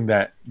companies thinking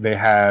that they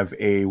have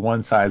a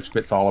one size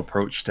fits all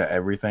approach to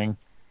everything,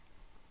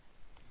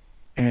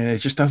 and it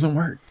just doesn't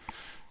work.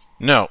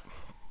 No.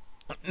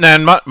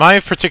 And my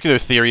particular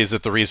theory is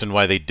that the reason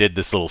why they did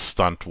this little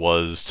stunt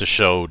was to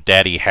show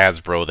Daddy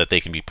Hasbro that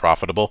they can be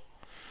profitable.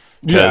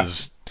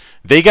 Because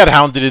they got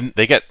hounded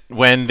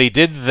when they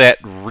did that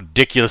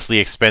ridiculously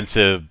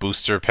expensive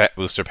booster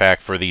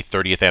pack for the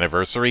 30th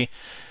anniversary.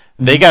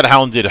 They got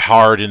hounded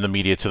hard in the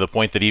media to the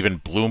point that even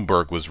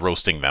Bloomberg was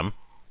roasting them.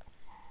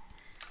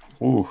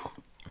 Ooh.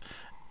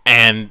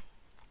 And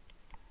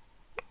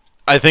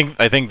I think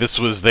this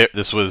was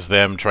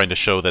them trying to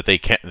show that they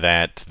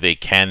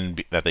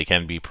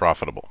can be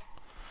profitable.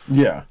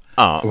 Yeah.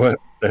 But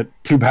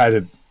too bad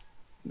it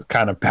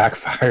kind of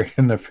backfired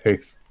in the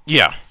face.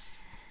 Yeah.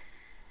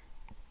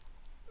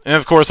 And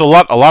of course, a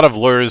lot of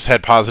lawyers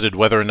had posited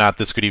whether or not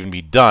this could even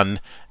be done,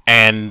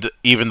 and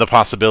even the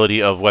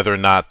possibility of whether or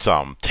not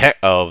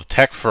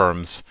tech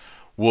firms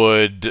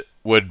would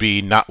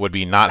be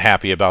not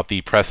happy about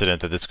the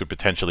precedent that this could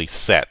potentially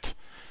set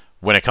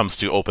when it comes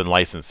to open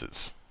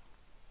licenses.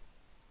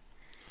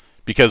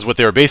 Because what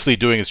they were basically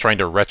doing is trying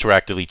to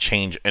retroactively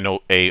change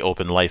a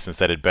open license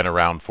that had been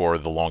around for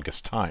the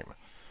longest time.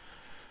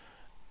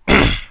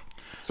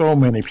 So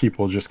many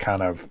people just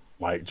kind of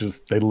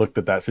they looked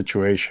at that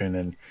situation,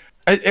 and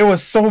it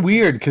was so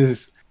weird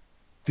because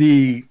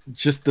the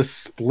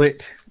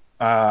split.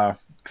 Because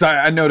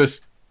I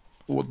noticed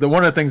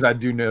one of the things I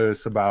do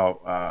notice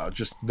about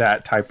just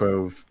that type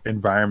of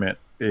environment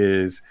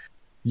is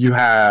you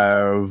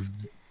have.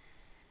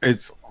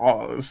 It's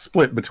all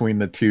split between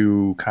the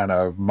two kind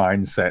of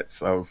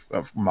mindsets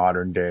of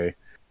modern day,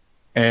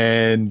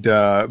 and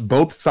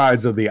both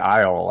sides of the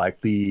aisle,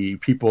 like the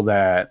people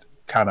that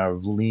kind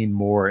of lean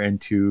more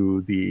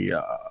into the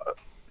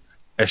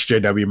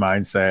SJW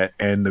mindset,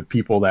 and the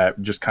people that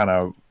just kind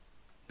of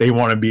they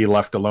want to be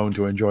left alone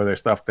to enjoy their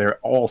stuff. They're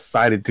all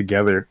sided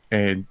together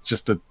and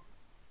just to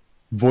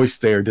voice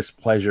their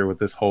displeasure with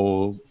this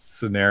whole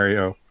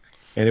scenario,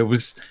 and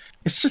it's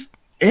just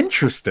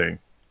interesting.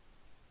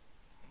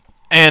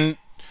 And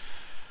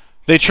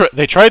they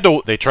tried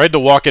to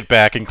walk it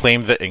back and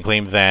claim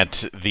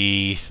that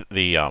the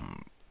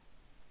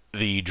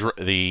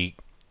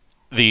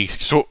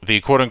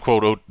quote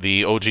unquote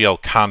the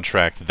OGL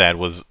contract that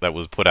was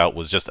put out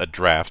was just a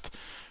draft.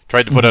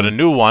 Tried to put out a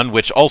new one,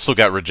 which also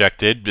got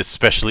rejected,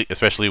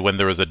 especially when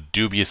there was a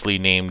dubiously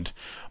named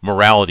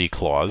morality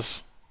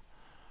clause,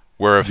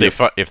 where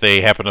if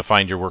they happen to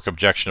find your work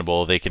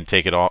objectionable, they can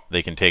take it off.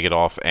 They can take it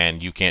off,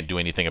 and you can't do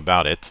anything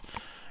about it.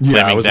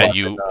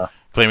 Yeah,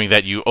 Claiming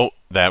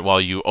that while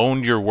you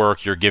own your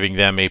work, you're giving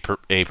them a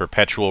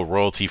perpetual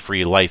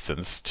royalty-free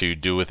license to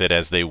do with it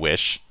as they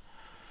wish.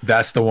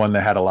 That's the one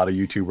that had a lot of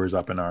YouTubers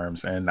up in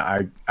arms, and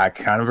I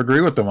kind of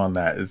agree with them on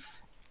that.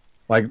 It's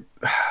like,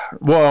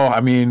 well,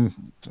 I mean,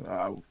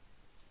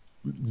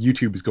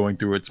 YouTube is going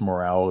through its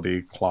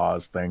morality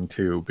clause thing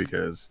too,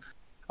 because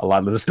a lot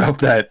of the stuff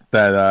that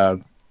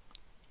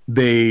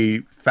they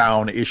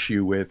found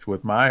issue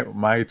with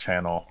my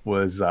channel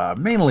was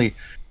mainly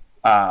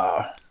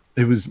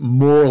it was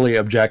morally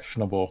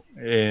objectionable.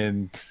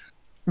 And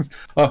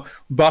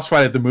Boss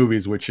Fight at the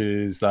Movies, which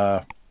is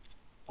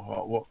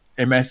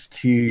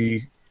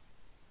MST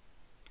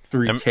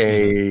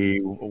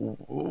 3K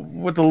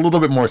with a little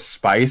bit more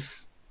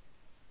spice.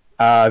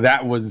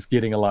 That was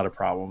getting a lot of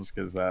problems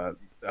because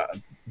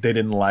they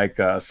didn't like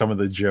some of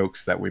the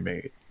jokes that we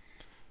made.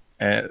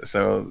 And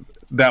so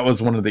that was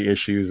one of the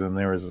issues. And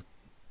there was,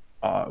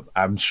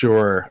 I'm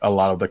sure, a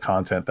lot of the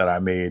content that I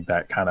made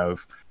that kind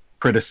of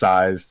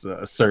criticized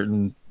a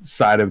certain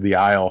side of the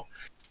aisle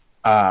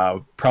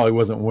probably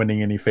wasn't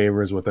winning any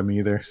favors with them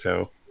either.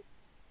 So.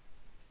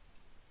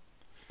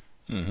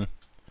 Mm-hmm.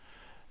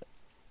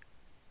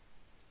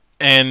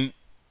 And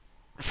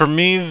for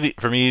me,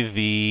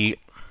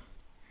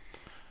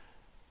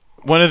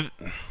 one of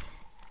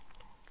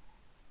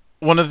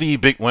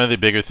the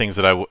bigger things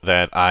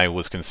that I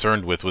was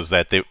concerned with was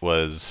that they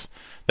were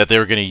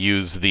going to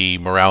use the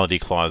morality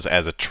clause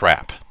as a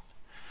trap.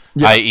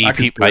 Yeah,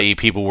 i.e.,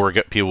 people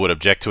would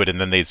object to it, and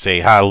then they'd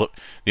say, "Ha, look,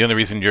 the only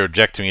reason you're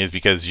objecting is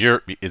because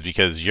you're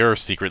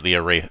secretly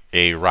a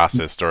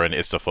racist or an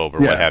istophobe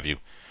or what have you.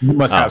 You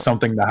must have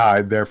something to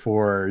hide,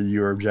 therefore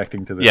you're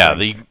objecting to this." Yeah,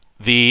 the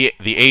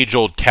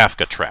age-old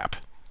Kafka trap.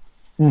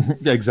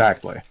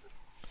 Exactly.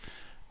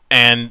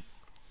 And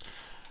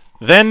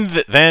then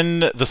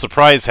the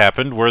surprise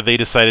happened, where they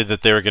decided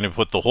that they were going to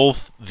put the whole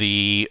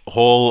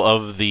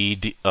of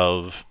the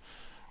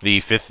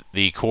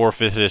core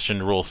 5th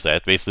edition rule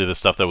set, basically the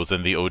stuff that was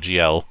in the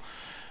OGL,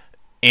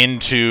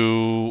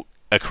 into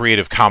a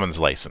Creative Commons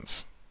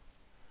license.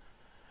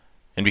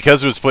 And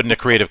because it was put in a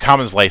Creative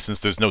Commons license,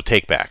 there's no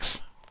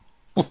takebacks.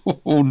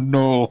 Oh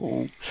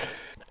no!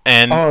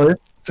 And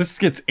this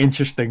gets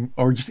interesting,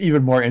 or just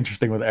even more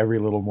interesting with every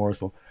little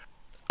morsel.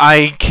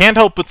 I can't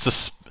help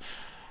but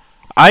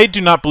I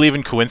do not believe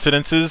in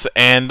coincidences,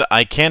 and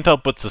I can't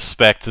help but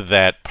suspect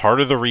that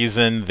part of the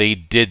reason they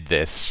did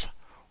this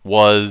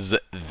was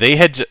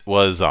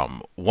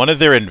one of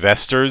their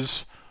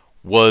investors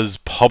was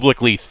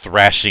publicly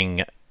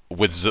thrashing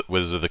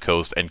Wizards of the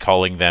Coast and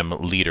calling them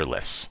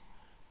leaderless.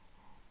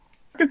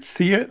 I could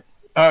see it.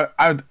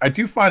 I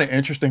do find it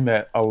interesting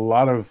that a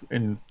lot of,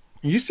 and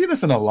you see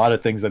this in a lot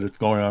of things that it's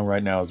going on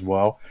right now as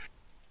well.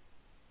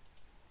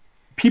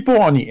 People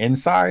on the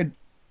inside,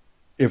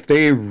 if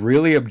they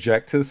really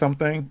object to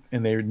something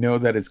and they know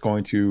that it's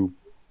going to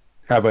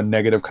have a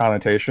negative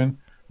connotation,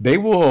 they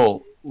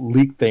will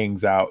leak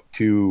things out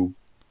to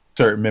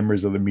certain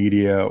members of the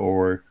media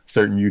or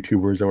certain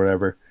YouTubers or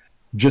whatever,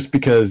 just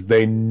because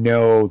they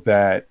know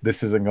that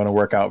this isn't going to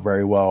work out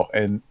very well,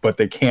 but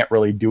they can't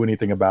really do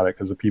anything about it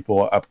because the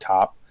people up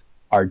top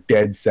are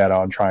dead set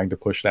on trying to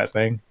push that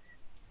thing.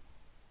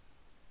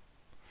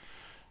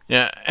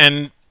 Yeah,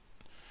 and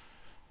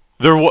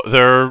there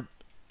were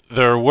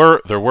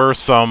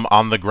some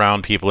on the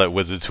ground people at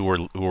Wizards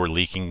who were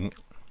leaking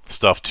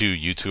stuff to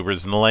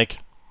YouTubers and the like.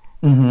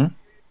 Mm-hmm.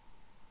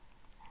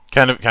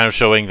 Kind of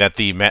showing that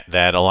the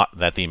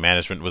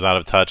management was out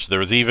of touch. There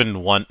was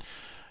even one,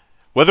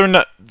 whether or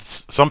not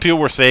some people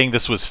were saying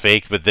this was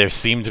fake, but there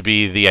seemed to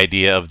be the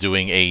idea of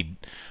doing a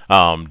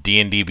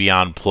D&D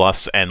Beyond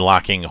Plus and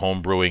locking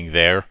homebrewing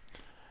there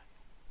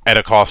at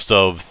a cost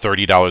of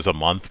 $30 a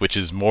month, which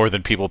is more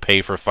than people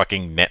pay for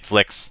fucking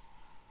Netflix.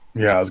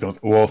 Yeah, I was going.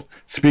 Well,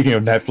 speaking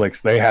of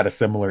Netflix, they had a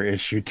similar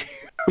issue too.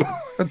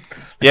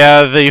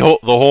 Yeah, the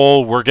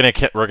whole we're gonna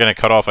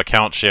cut off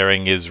account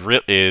sharing was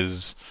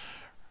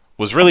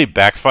really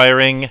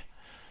backfiring,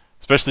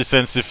 especially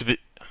since if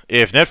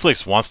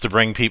Netflix wants to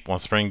bring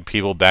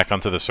people back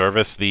onto the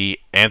service, the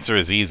answer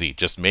is easy: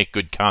 just make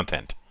good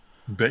content.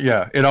 But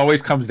yeah, it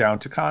always comes down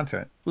to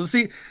content. Well,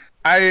 see,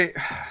 I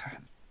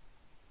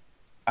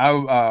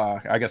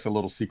guess a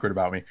little secret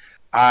about me.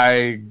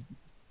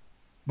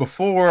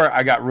 Before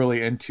I got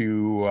really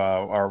into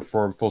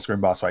for Fullscreen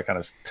Bossfight kind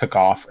of took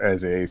off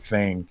as a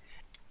thing,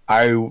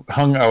 I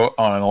hung out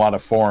on a lot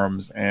of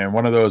forums, and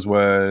one of those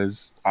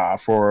was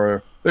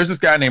there's this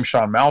guy named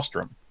Sean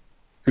Malmstrom,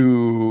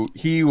 who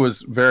he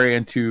was very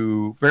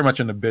much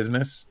into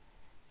business,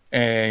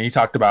 and he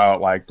talked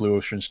about like blue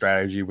ocean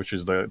strategy, which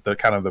is the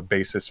kind of the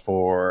basis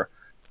for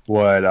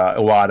what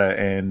Iwata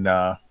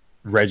and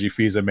Reggie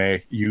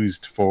Fils-Aimé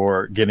used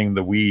for getting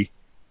the Wii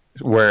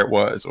where it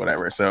was,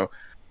 whatever. So,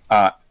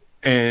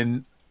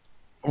 and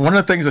one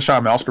of the things that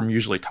Sean Maelstrom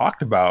usually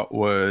talked about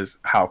was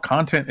how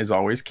content is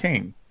always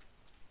king.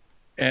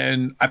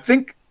 And I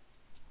think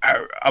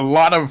a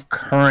lot of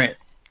current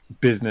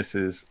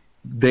businesses,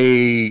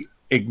 they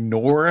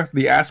ignore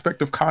the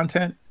aspect of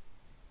content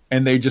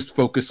and they just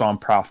focus on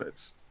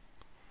profits.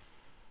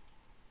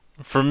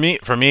 For me,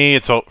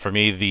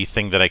 the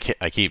thing that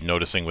I keep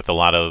noticing with a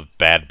lot of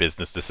bad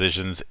business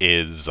decisions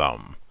is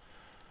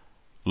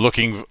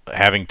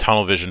having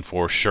tunnel vision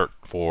for short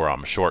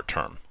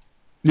term.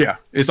 Yeah,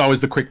 it's always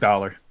the quick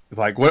dollar. It's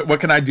like,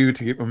 what can I do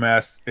to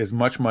amass as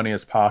much money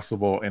as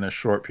possible in a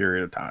short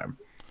period of time?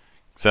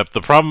 Except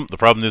the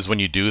problem is when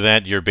you do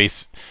that,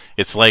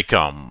 it's like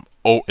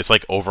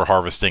over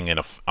harvesting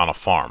on a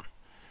farm.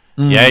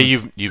 Yeah,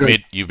 you've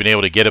been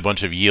able to get a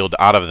bunch of yield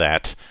out of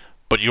that,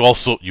 but you've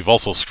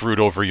also screwed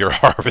over your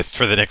harvest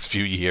for the next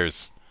few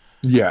years.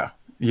 Yeah,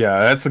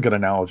 that's a good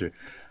analogy.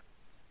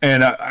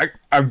 And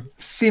I've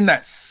seen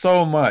that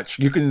so much.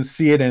 You can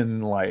see it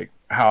in like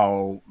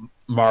how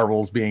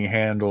Marvel's being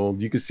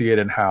handled. You can see it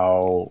in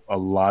how a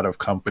lot of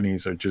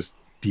companies are just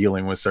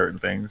dealing with certain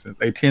things.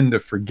 They tend to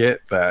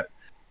forget that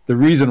the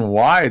reason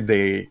why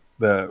the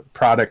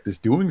product is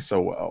doing so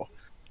well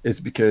is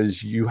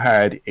because you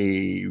had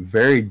a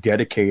very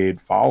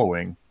dedicated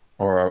following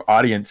or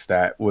audience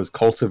that was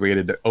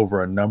cultivated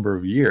over a number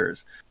of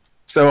years.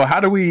 So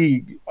how do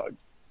we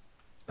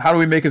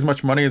make as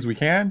much money as we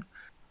can?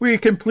 We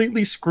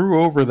completely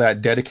screw over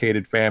that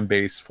dedicated fan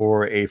base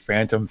for a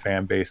phantom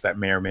fan base that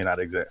may or may not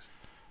exist.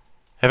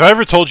 Have I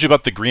ever told you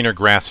about the greener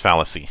grass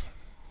fallacy?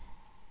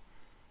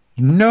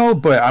 No,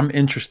 but I'm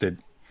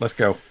interested. Let's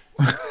go.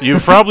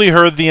 You've probably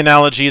heard the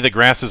analogy, the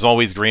grass is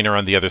always greener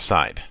on the other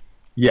side.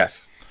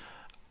 Yes.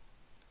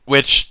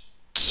 Which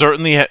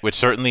certainly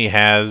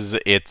has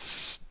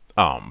its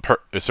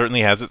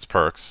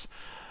perks.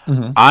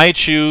 Mm-hmm. I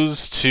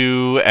choose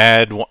to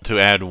add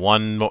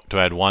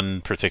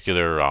one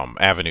particular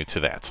avenue to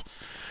that.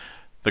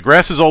 The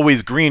grass is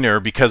always greener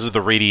because of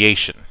the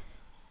radiation.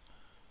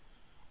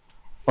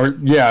 Or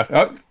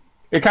yeah,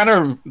 it kind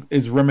of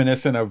is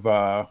reminiscent of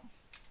what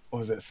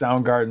was it,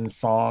 Soundgarden's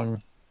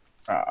song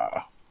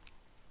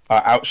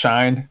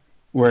 "Outshined,"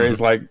 where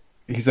it's like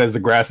he says the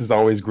grass is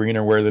always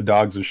greener where the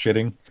dogs are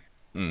shitting.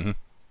 Mm-hmm.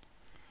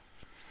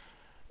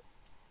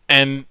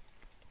 And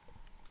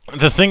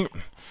the thing,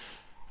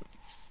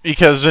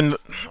 because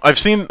I've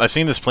seen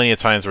this plenty of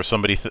times where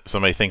somebody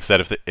thinks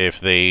that if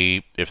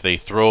they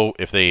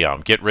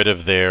get rid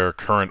of their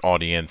current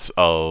audience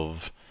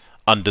of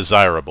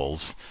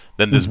undesirables,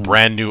 then this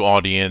brand new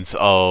audience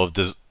of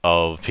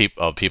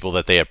people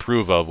that they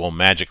approve of will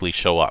magically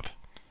show up.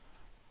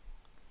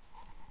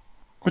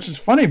 Which is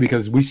funny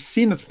because we've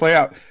seen this play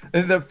out.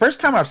 The first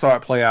time I saw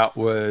it play out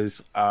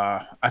was,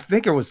 I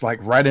think it was like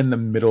right in the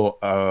middle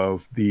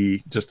of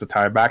just to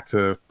tie back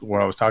to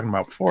what I was talking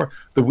about before,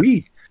 the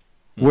Wii,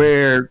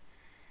 where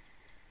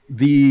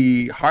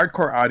the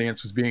hardcore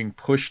audience was being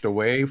pushed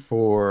away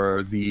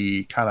for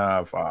the kind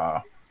of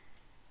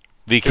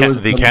casual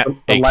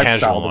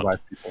device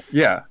people.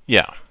 Yeah.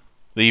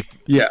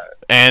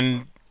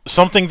 And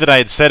something that I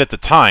had said at the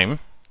time,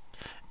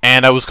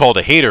 and I was called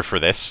a hater for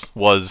this,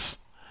 was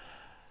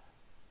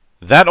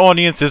that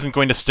audience isn't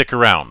going to stick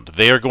around.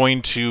 They're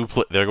going to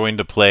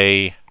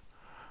play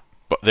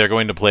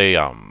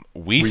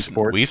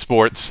Wii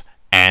Sports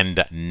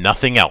and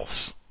nothing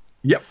else.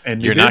 Yep,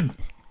 and you're not.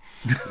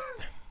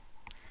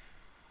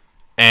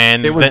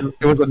 And it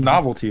was a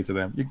novelty to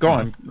them. You go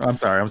on. I'm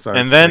sorry.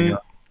 And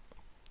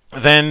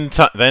then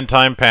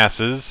time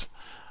passes.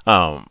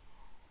 A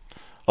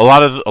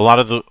lot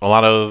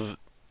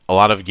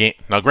of game.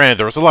 Now, granted,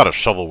 there was a lot of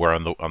shovelware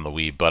on the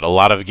Wii, but a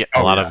lot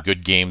of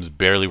good games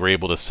barely were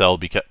able to sell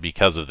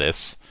because of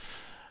this.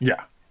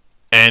 Yeah.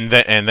 And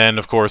then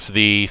of course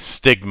the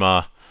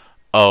stigma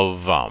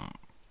of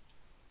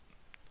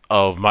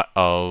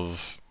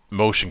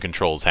motion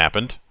controls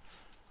happened,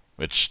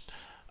 which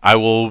I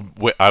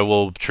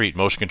will treat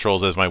motion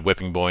controls as my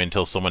whipping boy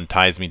until someone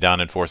ties me down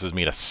and forces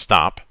me to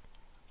stop.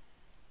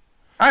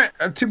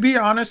 To be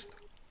honest,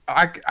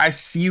 I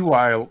see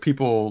why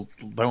people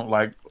don't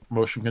like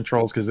motion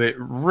controls, because they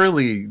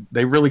really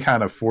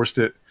kind of forced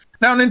it.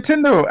 Now,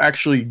 Nintendo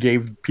actually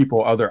gave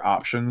people other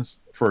options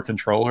for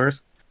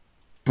controllers,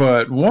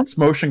 but once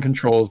motion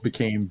controls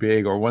became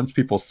big, or once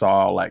people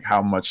saw like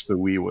how much the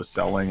Wii was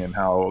selling and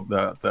how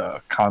the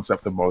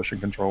concept of motion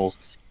controls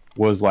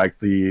was like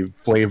the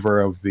flavor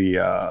of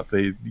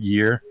the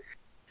year,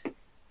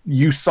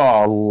 you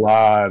saw a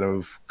lot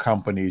of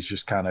companies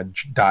just kind of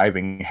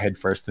diving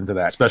headfirst into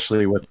that,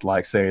 especially with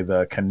like, say,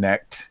 the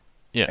Kinect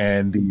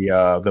and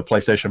the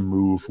PlayStation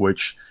Move,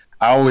 which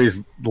I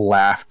always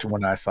laughed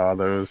when I saw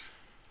those.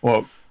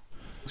 Well,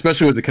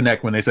 especially with the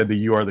Kinect when they said the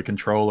 "you are the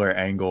controller"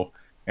 angle,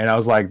 and I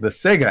was like, the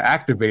Sega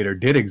Activator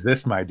did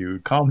exist, my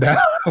dude. Calm down.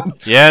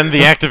 Yeah, and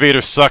the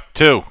Activator sucked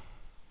too.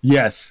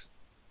 Yes,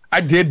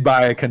 I did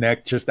buy a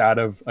Kinect just out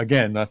of,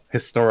 again,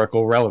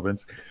 historical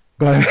relevance,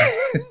 but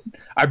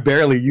I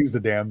barely use the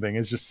damn thing.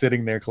 It's just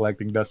sitting there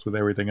collecting dust with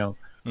everything else.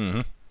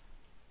 Mm-hmm.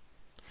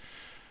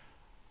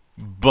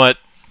 But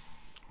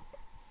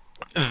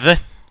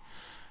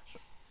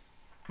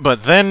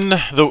then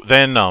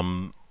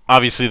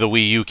obviously the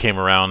Wii U came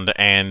around,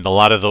 and a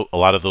lot of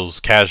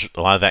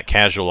that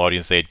casual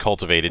audience they had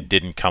cultivated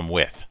didn't come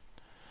with.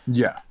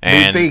 Yeah,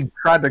 and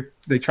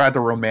they tried to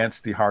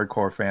romance the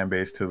hardcore fan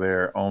base to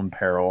their own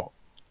peril.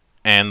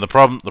 And the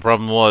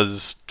problem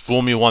was,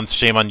 fool me once,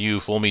 shame on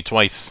you; fool me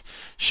twice,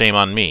 shame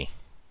on me.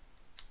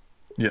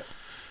 Yeah,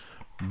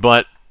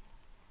 but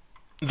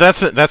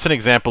that's an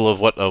example of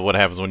what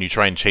happens when you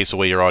try and chase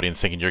away your audience,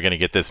 thinking you're going to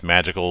get this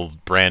magical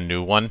brand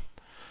new one.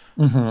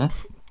 Mm-hmm.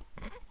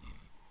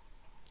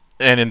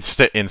 And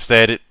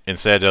instead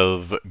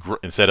of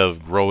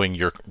growing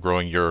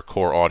your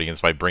core audience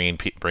by bringing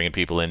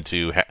people in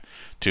to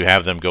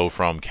have them go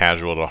from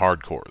casual to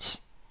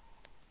hardcores.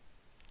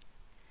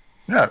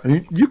 Yeah,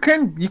 you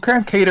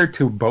can cater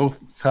to both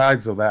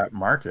sides of that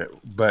market,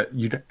 but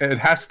it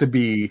has to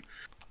be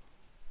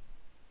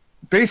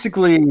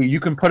basically you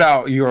can put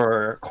out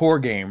your core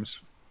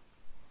games,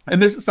 and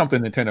this is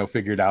something Nintendo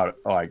figured out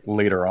like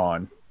later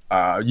on.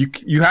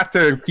 You have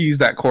to appease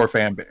that core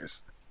fan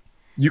base.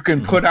 You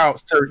can put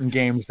out certain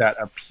games that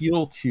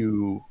appeal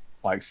to,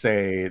 like,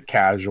 say,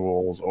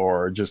 casuals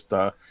or just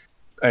a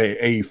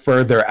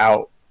further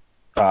out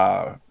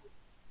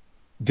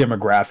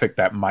demographic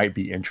that might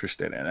be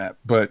interested in it.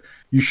 But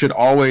you should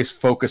always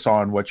focus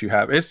on what you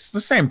have. It's the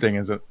same thing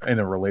as in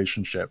a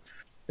relationship.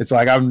 It's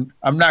like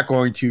I'm not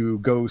going to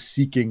go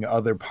seeking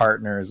other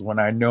partners when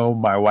I know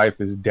my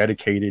wife is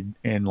dedicated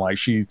and like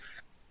she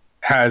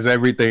has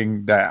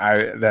everything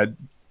that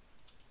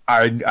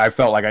I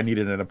felt like I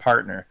needed in a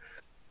partner.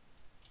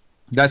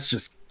 That's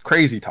just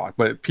crazy talk,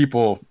 but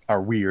people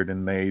are weird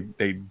and they're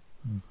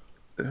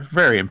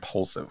very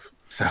impulsive.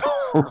 So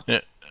yeah.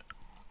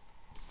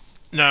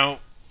 Now,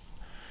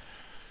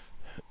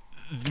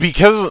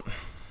 because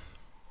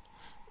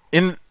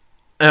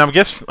I'm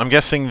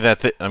guessing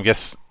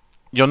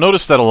you'll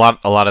notice that a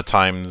lot of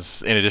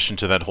times, in addition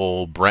to that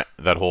whole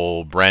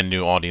brand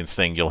new audience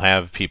thing, you'll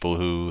have people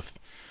who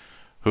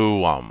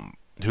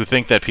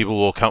think that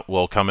people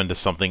will come into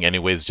something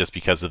anyways just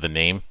because of the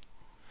name.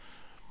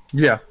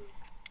 Yeah.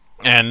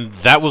 And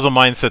that was a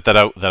mindset that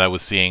I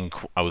was seeing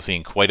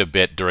quite a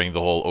bit during the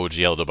whole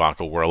OGL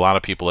debacle, where a lot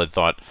of people had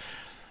thought,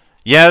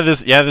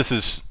 this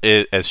is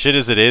as shit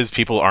as it is.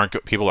 People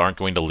aren't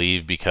going to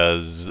leave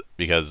because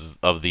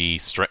of the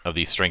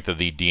strength of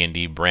the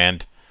D&D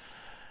brand.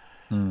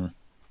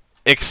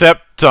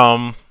 Except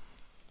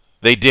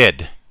they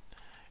did,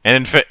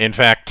 and in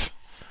fact,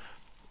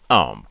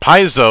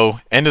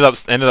 Paizo ended up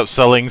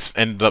selling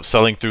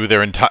through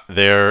their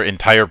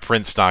entire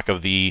print stock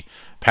of the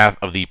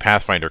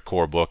Pathfinder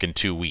core book in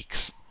 2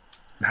 weeks.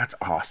 That's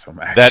awesome,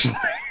 actually.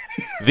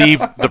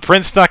 The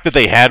print stock that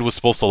they had was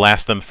supposed to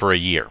last them for a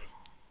year.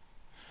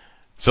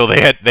 So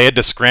they had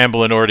to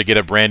scramble in order to get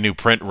a brand new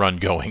print run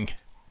going.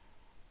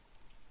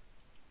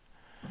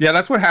 Yeah,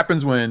 that's what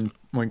happens when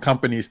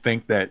companies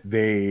think that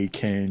they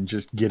can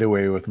just get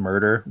away with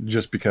murder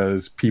just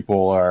because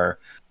people are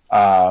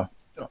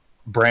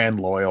brand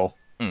loyal.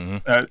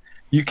 Mm-hmm.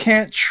 You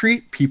can't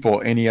treat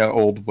people any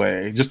old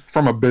way, just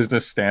from a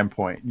business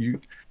standpoint.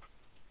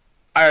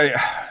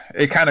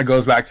 It kind of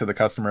goes back to the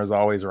customer is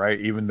always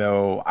right, even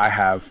though I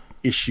have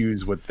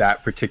issues with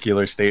that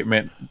particular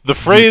statement. The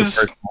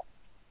phrase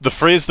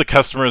 "the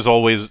customer is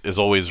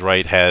always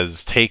right"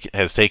 has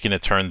taken a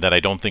turn that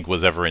I don't think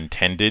was ever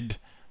intended,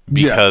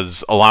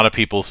 because a lot of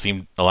people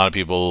have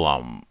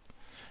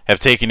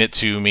taken it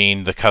to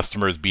mean the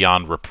customer is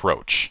beyond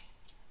reproach.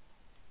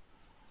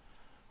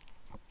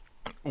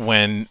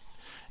 When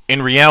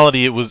in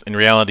reality,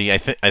 I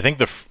think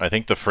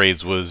the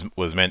phrase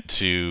was meant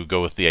to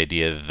go with the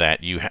idea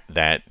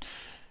that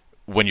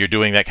when you're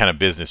doing that kind of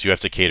business, you have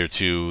to cater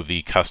to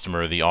the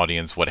customer, the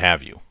audience, what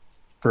have you.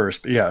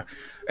 First, yeah,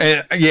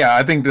 and yeah,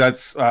 I think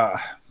that's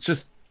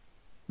just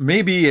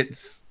maybe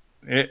it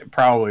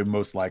probably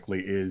most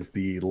likely is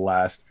the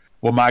last.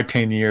 Well, my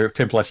 10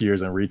 plus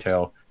years in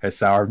retail has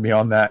soured me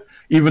on that.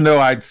 Even though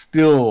I'd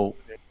still,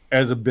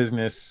 as a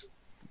business.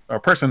 Or a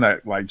person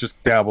that like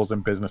just dabbles in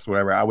business, or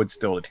whatever, I would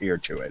still adhere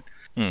to it.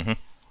 Mm-hmm.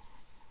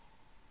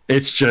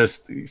 It's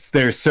just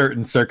there's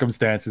certain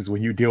circumstances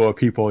when you deal with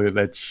people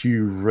that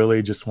you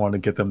really just want to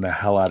get them the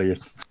hell out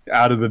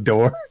of the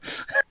door.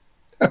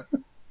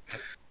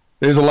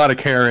 There's a lot of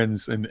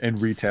Karens in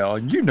retail,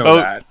 and you know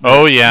that.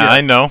 Oh yeah,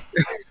 I know.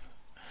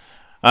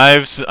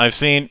 I've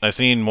seen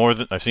more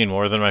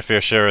than my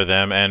fair share of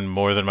them, and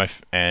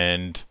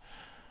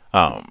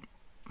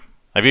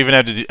I've even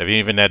had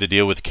to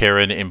deal with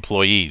Karen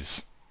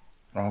employees.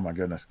 Oh my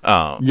goodness.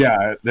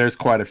 Yeah, there's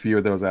quite a few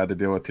of those I had to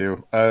deal with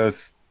too. I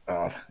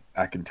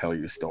can tell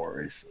you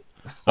stories.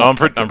 I'm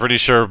pretty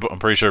sure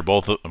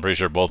both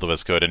of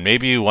us could, and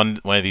maybe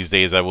one of these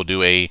days I will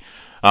do a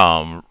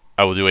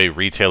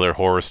retailer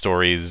horror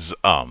stories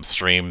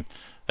stream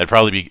that'd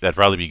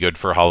probably be good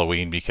for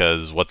Halloween,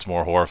 because what's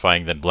more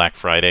horrifying than Black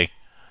Friday?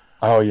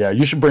 Oh yeah,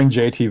 you should bring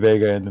JT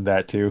Vega into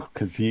that too,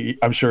 because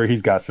I'm sure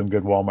he's got some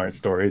good Walmart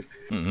stories.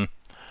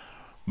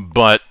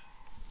 But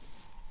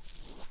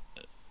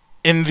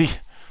in the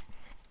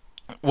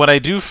what I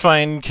do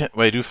find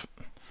what I do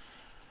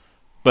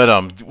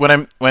but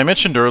when I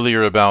mentioned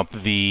earlier about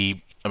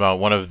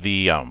one of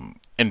the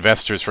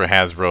investors for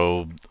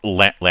Hasbro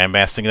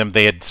lambasting them,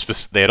 they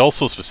had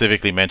also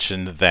specifically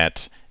mentioned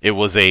that it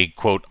was a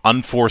quote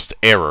unforced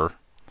error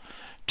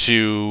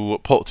to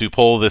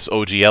pull this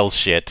OGL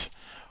shit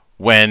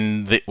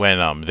when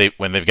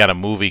they've got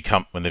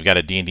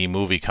a D&D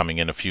movie coming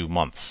in a few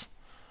months.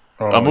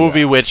 Oh, A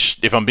movie which,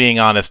 if I'm being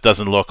honest,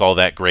 doesn't look all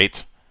that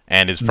great,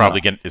 and is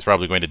probably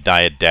going to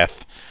die a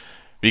death,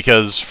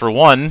 because for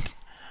one,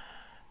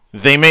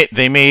 they made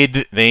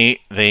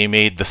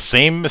the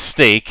same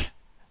mistake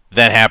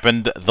that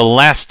happened the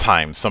last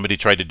time somebody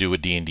tried to do a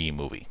D&D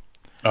movie.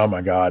 Oh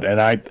my god! And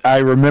I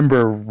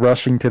remember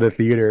rushing to the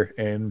theater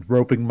and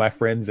roping my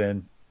friends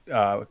in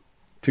to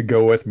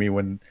go with me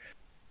because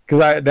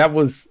that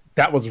was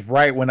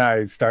right when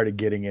I started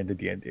getting into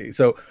D&D.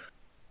 So,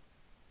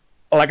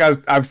 like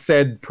I've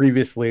said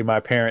previously, my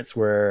parents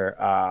were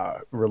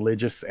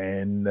religious,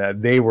 and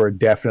they were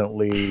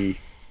definitely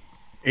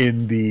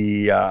in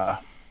the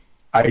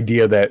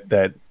idea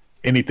that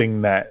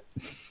anything that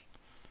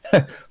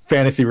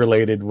fantasy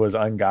related was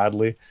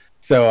ungodly.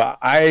 So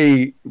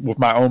with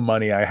my own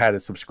money, I had a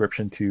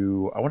subscription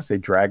to, I want to say,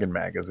 Dragon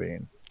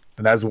Magazine,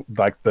 and that's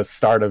like the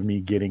start of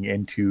me getting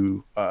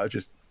into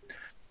just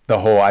the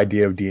whole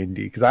idea of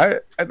D&D. Because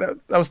I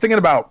was thinking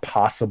about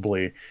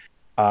possibly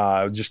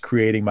just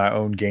creating my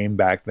own game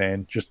back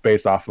then, just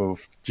based off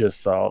of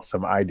just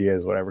some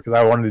ideas, whatever. Because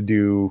I wanted to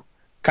do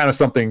kind of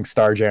something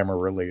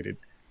Starjammer related.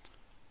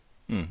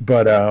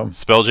 But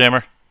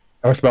Spelljammer?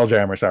 Oh,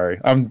 Spelljammer. Sorry,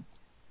 I'm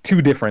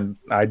two different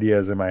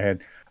ideas in my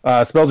head.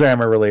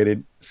 Spelljammer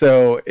related.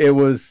 So I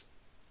was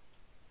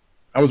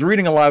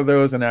reading a lot of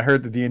those, and I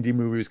heard the D&D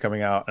movie was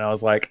coming out, and I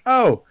was like,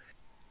 oh,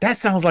 that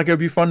sounds like it'd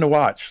be fun to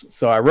watch.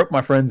 So I roped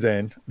my friends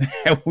in,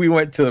 and we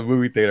went to the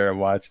movie theater and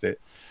watched it.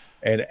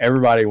 And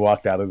everybody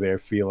walked out of there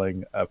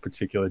feeling a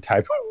particular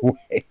type of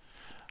way.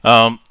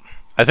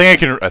 I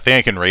think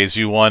I can raise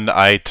you one.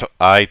 I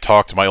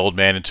talked my old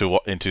man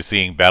into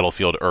seeing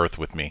Battlefield Earth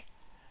with me.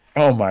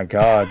 Oh my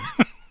god!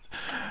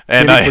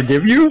 And Did he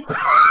forgive you?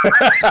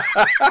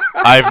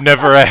 I've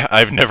never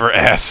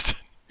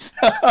asked.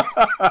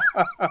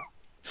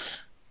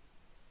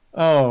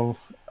 Oh,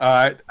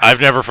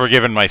 I've never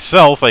forgiven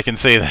myself. I can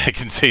say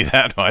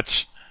that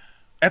much.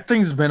 That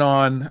thing's been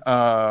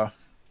on.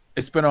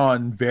 It's been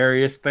on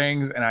various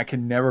things, and I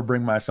can never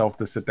bring myself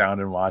to sit down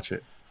and watch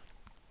it.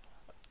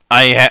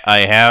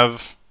 I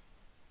have.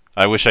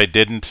 I wish I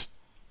didn't.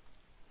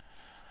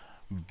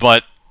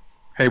 But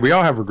hey, we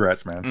all have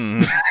regrets,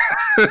 man.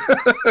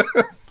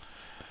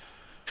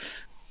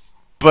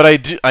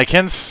 But I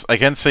can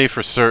say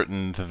for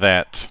certain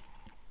that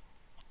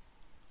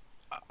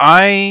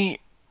I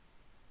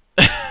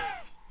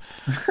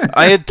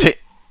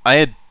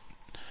had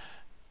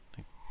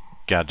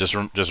God,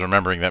 just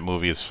remembering that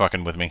movie is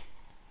fucking with me.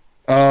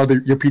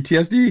 Your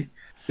PTSD.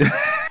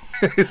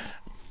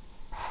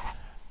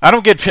 I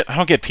don't get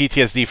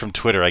PTSD from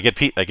Twitter. I get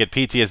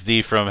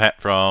PTSD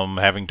from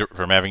having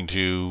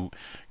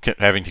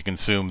to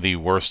consume the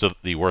worst of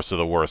the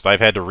worst. I've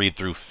had to read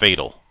through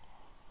Fatal.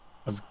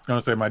 I was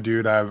gonna say, my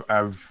dude, I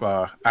have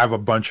a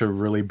bunch of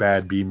really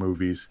bad B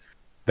movies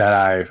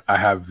that I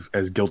have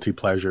as guilty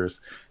pleasures.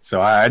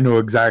 So I know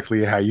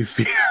exactly how you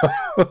feel.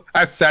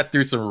 I've sat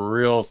through some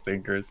real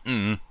stinkers.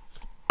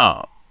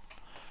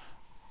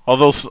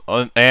 Although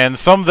and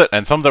some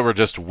that were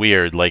just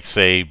weird, like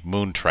say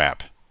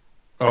Moontrap.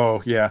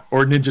 Oh yeah,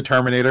 or Ninja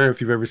Terminator, if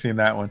you've ever seen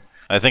that one.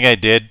 I think I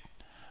did.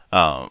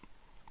 I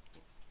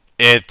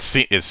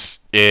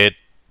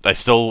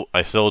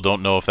still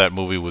don't know if that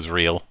movie was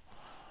real.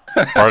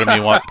 Part of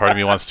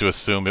me wants to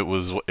assume it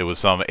was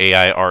some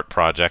AI art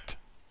project.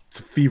 It's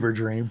a fever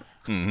dream.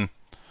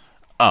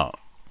 Oh.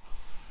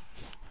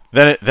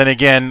 Then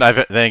again,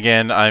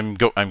 I'm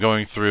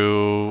going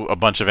through a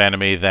bunch of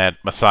anime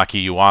that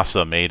Masaki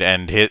Yuasa made,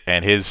 and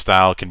his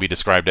style can be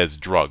described as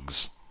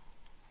drugs.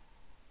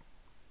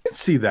 I can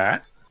see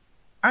that.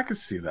 I could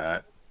see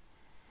that.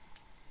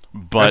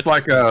 But it's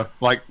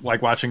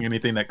like watching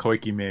anything that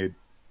Koike made.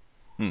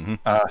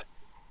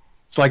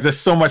 It's like there's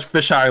so much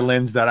fisheye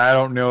lens that I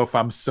don't know if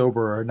I'm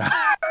sober or not.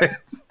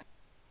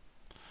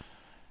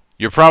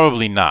 You're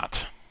probably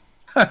not.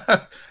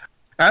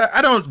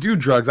 I don't do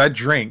drugs. I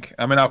drink.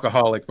 I'm an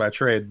alcoholic by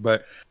trade,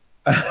 but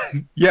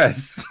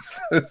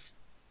yes.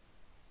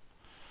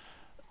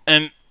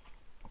 And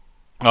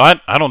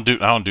I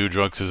don't do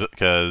drugs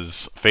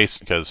because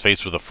Face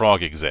with a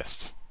Frog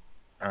exists.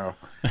 Oh,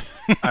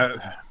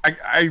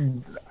 I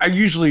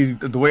usually,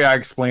 the way I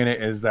explain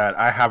it is that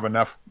I have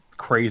enough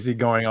crazy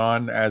going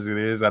on as it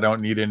is. I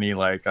don't need any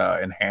like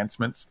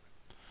enhancements.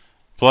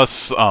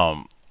 Plus,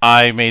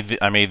 I made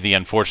the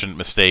unfortunate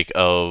mistake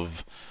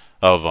of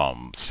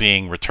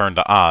seeing Return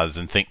to Oz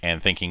and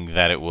thinking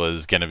that it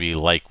was gonna be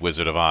like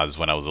Wizard of Oz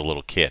when I was a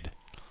little kid.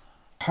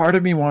 Part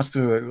of me wants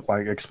to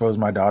like expose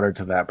my daughter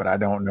to that, but I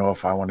don't know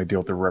if I want to deal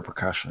with the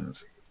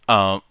repercussions.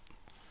 I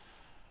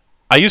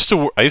used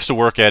to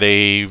work at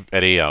a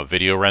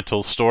video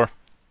rental store.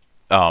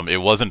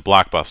 It wasn't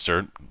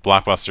Blockbuster.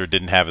 Blockbuster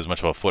didn't have as much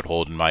of a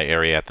foothold in my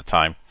area at the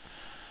time.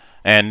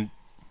 And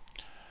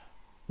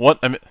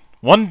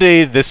one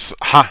day this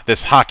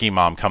hockey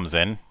mom comes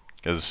in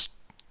because,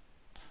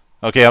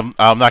 okay,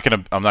 I'm not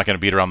gonna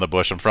beat around the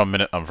bush. I'm from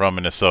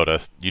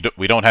Minnesota.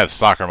 We don't have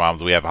soccer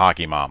moms. We have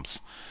hockey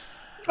moms.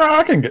 Oh,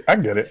 I get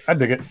it. I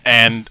dig it.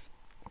 And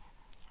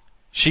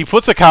she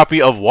puts a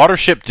copy of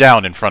Watership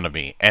Down in front of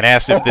me and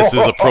asks if this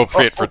is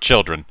appropriate for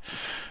children.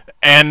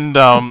 And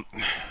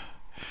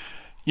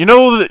you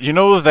know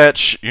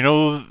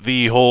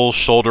the whole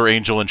shoulder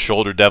angel and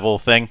shoulder devil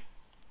thing.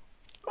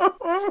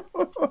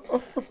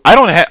 I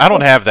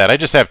don't have that. I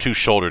just have two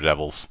shoulder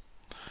devils.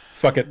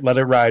 Fuck it, let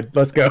it ride.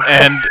 Let's go.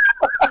 And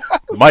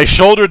my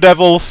shoulder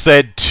devil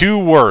said two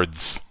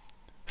words: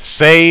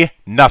 "Say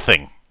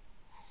nothing."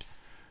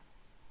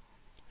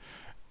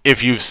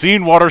 If you've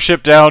seen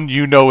Watership Down,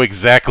 you know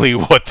exactly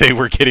what they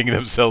were getting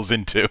themselves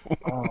into.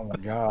 Oh my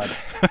god.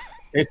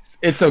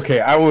 It's okay.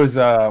 I was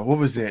what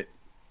was it?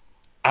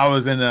 I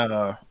was in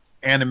a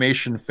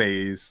animation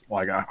phase,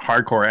 like a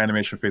hardcore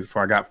animation phase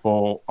before I got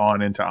full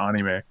on into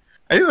anime.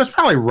 I think it was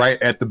probably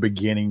right at the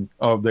beginning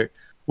of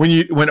when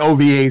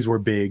OVAs were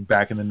big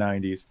back in the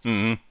 90s.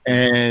 Mm-hmm.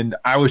 And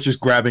I was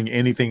just grabbing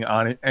anything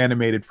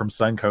animated from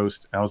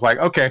Suncoast. And I was like,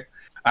 okay,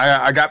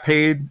 I got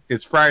paid.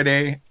 It's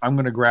Friday. I'm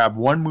gonna grab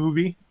one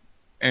movie,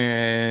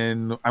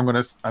 and I'm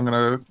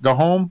gonna go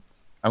home.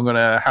 I'm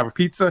gonna have a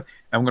pizza. And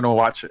I'm gonna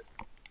watch it.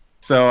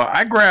 So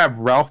I grabbed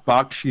Ralph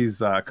Bakshi's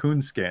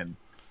Coonskin.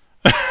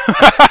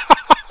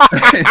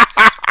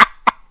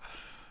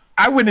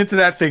 I went into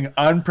that thing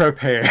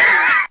unprepared.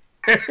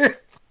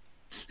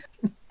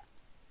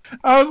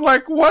 I was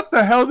like, "What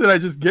the hell did I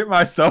just get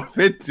myself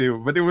into?"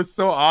 But it was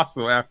so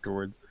awesome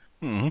afterwards.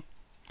 Mm-hmm.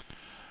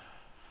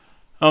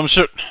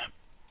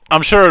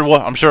 I'm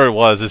sure it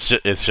was.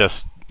 It's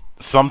just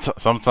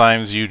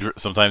sometimes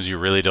you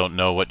really don't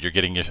know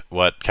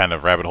what kind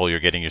of rabbit hole you're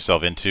getting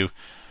yourself into.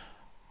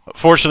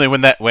 Fortunately,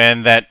 when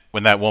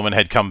that woman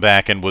had come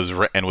back and was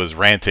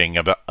ranting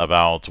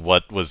about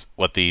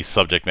what the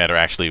subject matter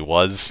actually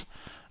was,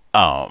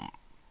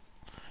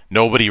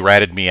 nobody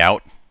ratted me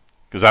out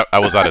because I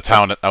was out of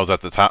town. I was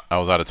out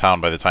of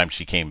town by the time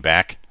she came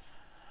back.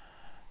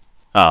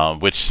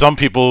 Which some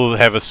people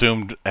have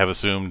assumed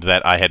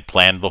that I had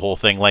planned the whole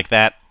thing like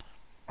that.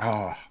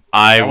 Oh,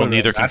 I will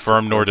neither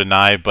confirm nor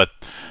deny, but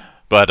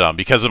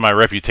because of my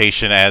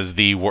reputation as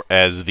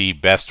the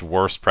best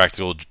worst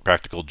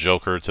practical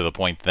joker, to the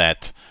point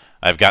that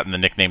I've gotten the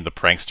nickname the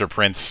Prankster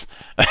Prince.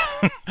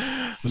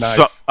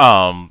 Nice.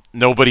 So,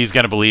 nobody's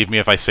gonna believe me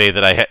if I say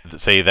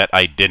that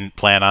I didn't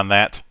plan on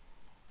that.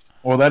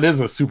 Well, that is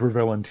a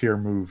supervillain tier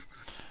move.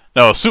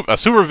 No, a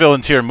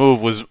supervillain tier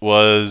move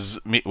was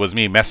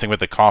me messing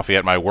with the coffee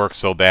at my work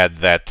so bad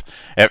that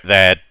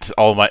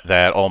all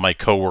my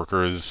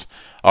coworkers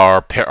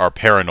are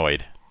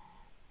paranoid.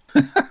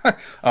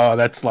 Oh,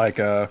 that's like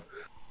so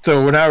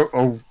when I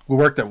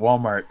worked at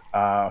Walmart,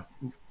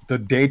 the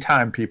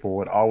daytime people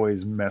would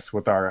always mess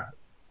with our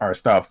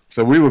stuff.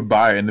 So we would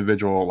buy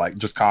individual, like,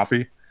 just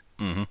coffee.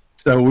 Mm-hmm.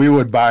 So we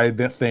would buy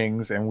the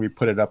things and we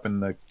put it up in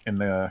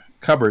the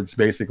cupboards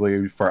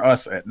basically for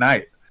us at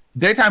night.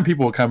 Daytime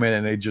people would come in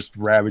and they just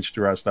ravage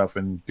through our stuff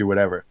and do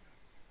whatever.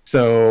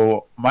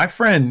 So my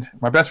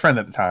best friend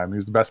at the time, he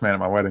was the best man at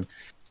my wedding.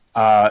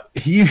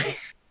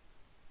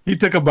 He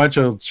took a bunch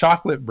of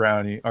chocolate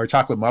brownie or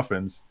chocolate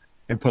muffins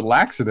and put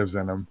laxatives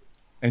in them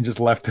and just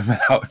left them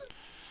out.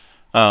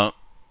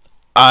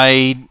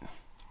 I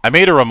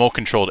made a remote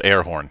controlled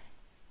air horn.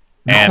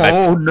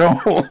 And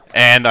no.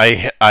 And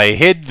I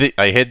hid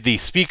the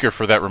speaker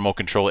for that remote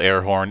control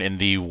air horn in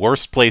the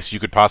worst place you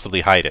could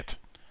possibly hide it.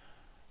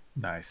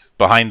 Nice.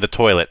 Behind the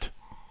toilet.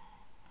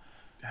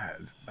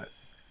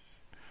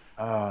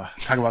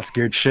 Talk about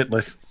scared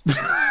shitless.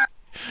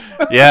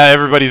 Yeah,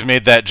 everybody's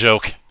made that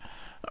joke.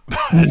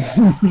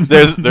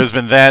 There's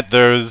been that.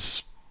 There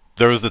was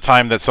the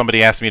time that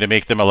somebody asked me to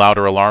make them a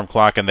louder alarm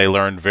clock, and they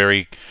learned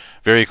very,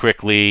 very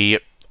quickly,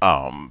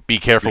 be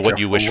careful what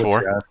you wish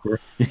for.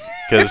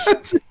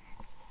 Because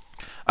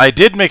I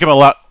did make him a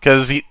lot.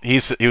 Because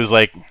he was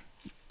like,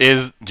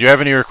 do you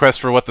have any requests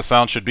for what the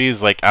sound should be?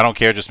 He's like, I don't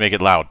care, just make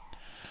it loud.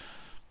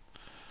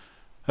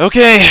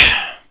 Okay.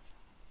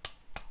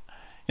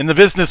 In the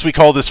business, we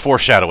call this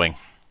foreshadowing.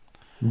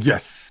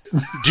 Yes.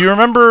 Do you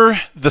remember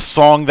the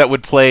song that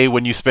would play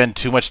when you spend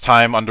too much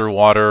time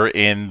underwater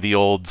in the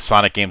old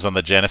Sonic games on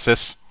the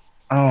Genesis?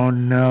 Oh,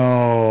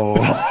 no.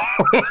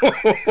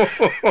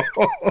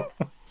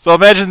 So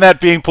imagine that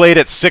being played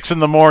at 6 in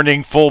the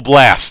morning, full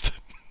blast.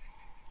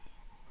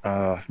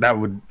 That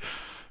would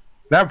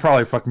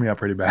probably fuck me up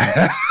pretty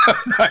bad.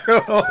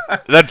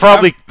 That'd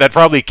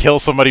probably kill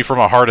somebody from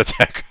a heart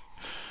attack.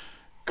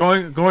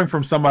 Going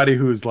from somebody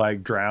who's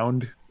like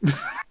drowned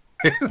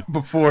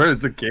before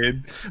as a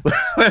kid,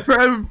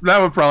 that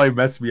would probably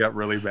mess me up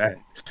really bad.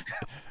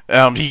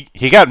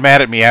 He got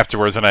mad at me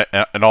afterwards,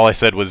 and all I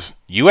said was,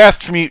 "You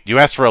asked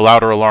for a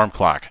louder alarm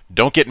clock.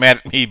 Don't get mad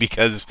at me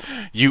because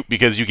you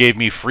gave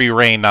me free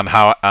reign on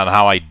how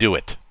I do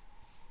it."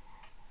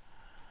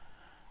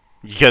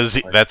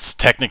 Because that's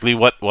technically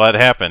what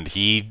happened.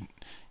 He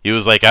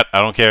was like, I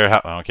don't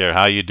care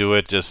how you do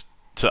it, just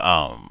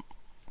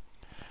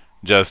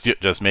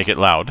make it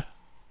loud.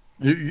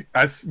 You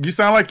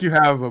sound like you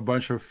have a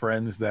bunch of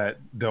friends that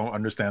don't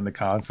understand the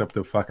concept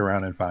of fuck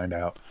around and find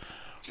out.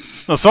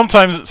 No,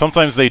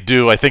 sometimes they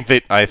do. I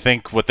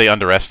think what they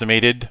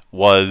underestimated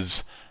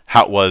was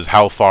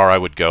how far I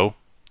would go.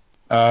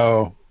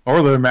 Oh,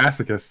 or they're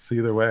masochists.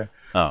 Either way.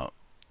 Oh,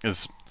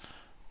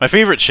 my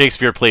favorite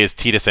Shakespeare play is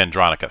Titus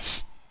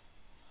Andronicus.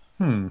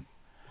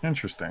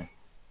 Interesting.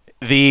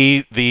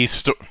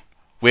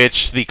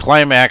 Which the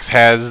climax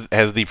has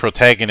the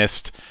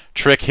protagonist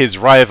trick his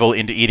rival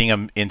into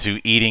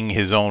eating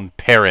his own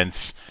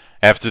parents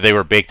after they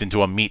were baked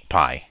into a meat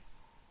pie.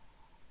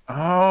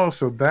 Oh,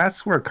 so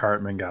that's where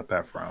Cartman got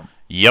that from.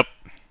 Yep.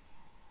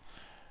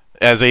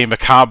 As a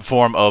macabre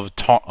form of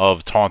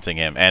taunting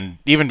him, and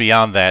even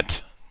beyond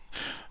that,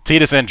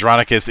 Titus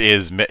Andronicus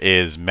is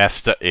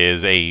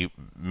a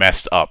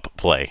messed up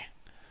play.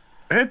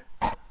 It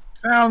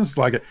sounds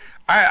like it.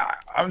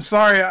 I'm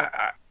sorry.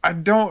 I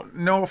don't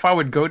know if I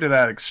would go to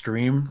that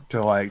extreme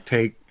to like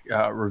take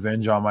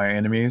revenge on my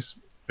enemies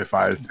if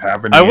I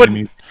have any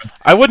enemies.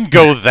 I wouldn't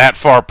go that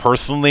far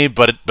personally,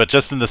 but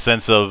just in the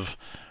sense of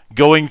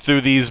going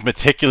through these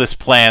meticulous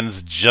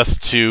plans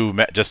just to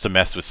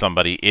mess with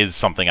somebody is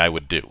something I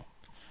would do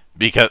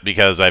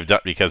because I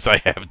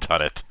have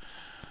done it.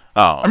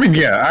 I mean,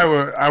 yeah,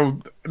 I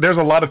would. There's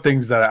a lot of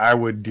things that I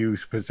would do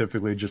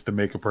specifically just to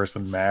make a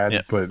person mad,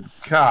 yeah. But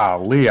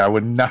golly, I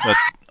would not.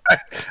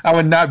 I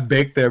would not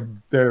bake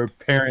their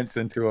parents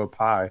into a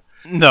pie.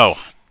 No,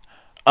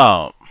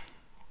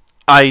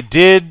 I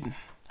did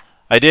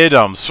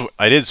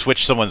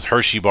switch someone's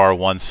Hershey bar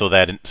once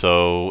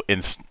so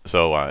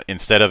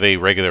instead of a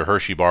regular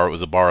Hershey bar, it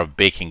was a bar of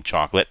baking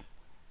chocolate.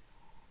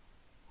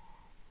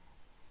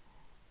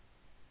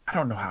 I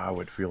don't know how I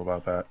would feel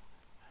about that.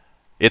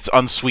 It's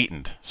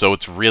unsweetened, so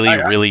it's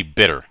really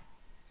bitter.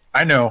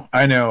 I know.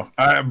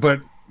 But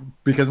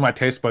because my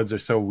taste buds are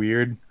so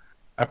weird,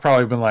 I've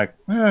probably been like,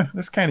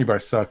 this candy bar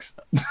sucks.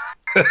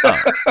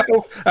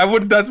 That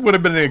would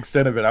have been the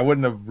extent of it. I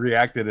wouldn't have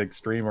reacted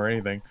extreme or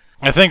anything.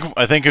 I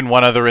think in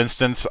one other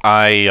instance,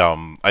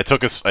 I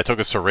took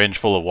a syringe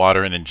full of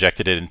water and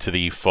injected it into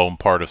the foam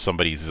part of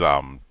somebody's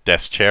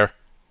desk chair.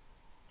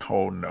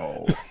 Oh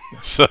no!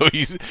 So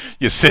you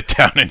sit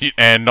down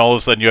and all of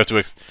a sudden you have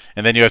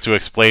to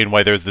explain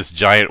why there's this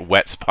giant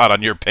wet spot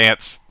on your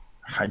pants.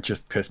 I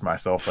just pissed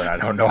myself and I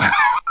don't know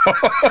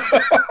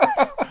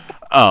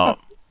how.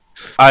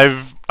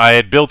 I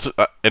had built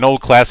an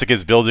old classic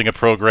is building a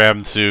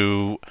program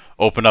to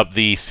open up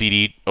the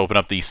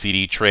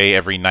CD tray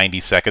every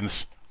 90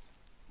 seconds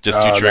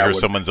just to trigger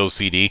someone's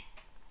OCD.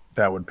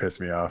 That would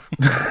piss me off.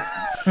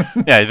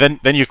 Yeah,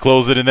 then you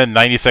close it and then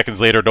 90 seconds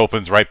later it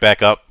opens right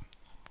back up.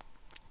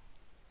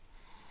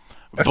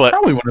 That's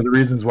probably one of the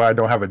reasons why I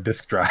don't have a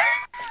disk drive.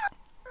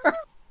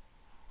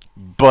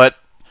 But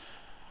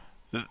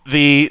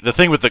the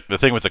thing with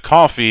the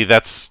coffee,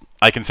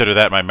 I consider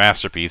that my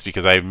masterpiece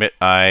because I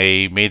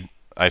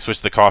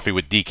switched the coffee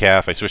with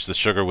decaf, I switched the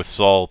sugar with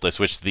salt, I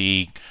switched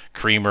the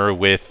creamer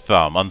with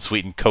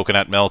unsweetened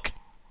coconut milk.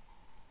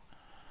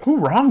 Who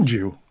wronged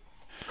you?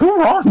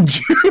 I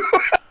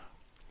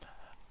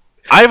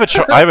have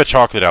a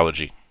chocolate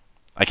allergy.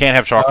 I can't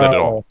have chocolate at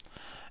all.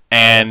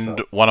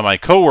 And one of my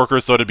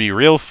coworkers thought it'd be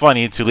real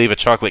funny to leave a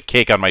chocolate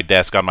cake on my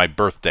desk on my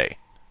birthday.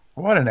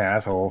 What an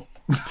asshole.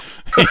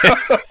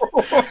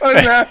 What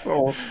an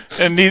asshole.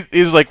 And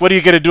he's like, what are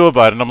you going to do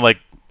about it? And I'm like,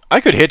 I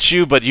could hit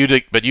you, but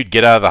you'd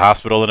get out of the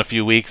hospital in a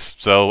few weeks,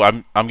 so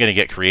I'm going to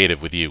get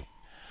creative with you.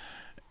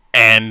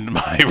 And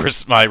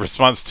my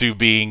response to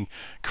being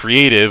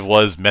creative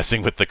was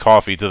messing with the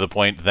coffee to the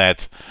point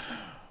that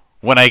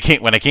when I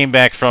came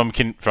back from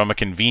a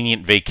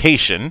convenient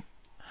vacation,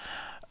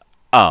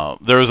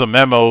 there was a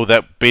memo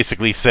that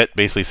basically said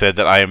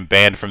that I am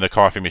banned from the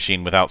coffee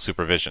machine without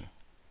supervision.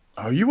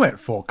 Oh, you went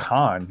full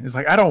con. It's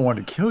like, I don't want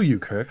to kill you,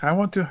 Kirk. I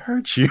want to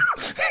hurt you.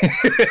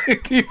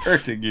 Keep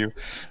hurting you.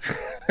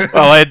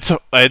 Well,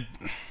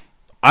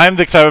 I'm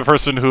the type of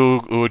person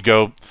who would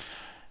go,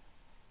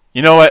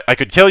 you know what, I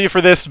could kill you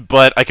for this,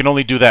 but I can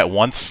only do that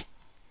once.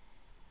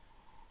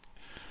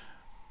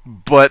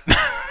 But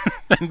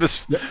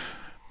this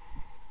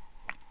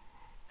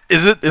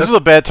is a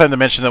bad time to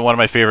mention that one of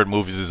my favorite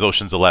movies is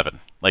Ocean's 11,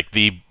 like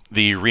the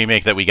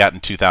remake that we got in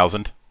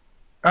 2000.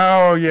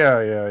 Oh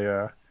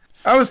yeah.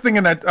 I was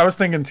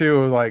thinking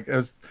too, like,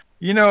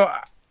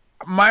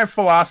 my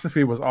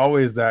philosophy was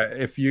always that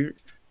if you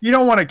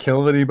don't want to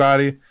kill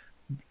anybody,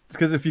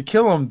 because if you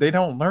kill them, they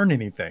don't learn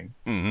anything.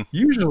 Mm-hmm.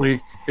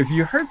 Usually, if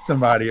you hurt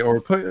somebody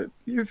or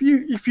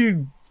if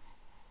you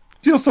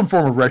deal some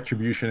form of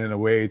retribution in a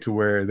way to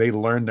where they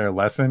learn their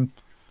lesson,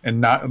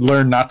 and not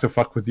learn not to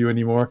fuck with you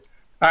anymore.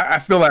 I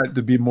feel that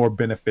to be more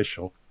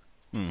beneficial.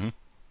 Mm-hmm.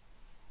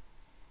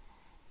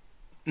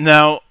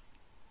 Now,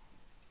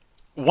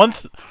 one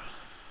thing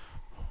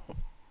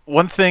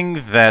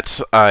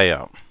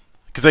that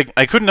because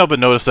I couldn't help but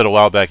notice that a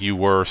while back you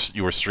were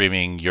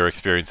streaming your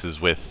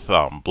experiences with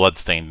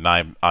Bloodstained, and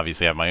I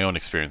obviously have my own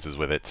experiences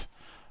with it.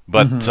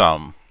 But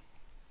I'm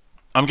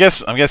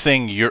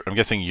guessing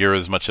you're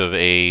as much of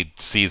a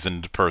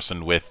seasoned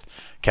person with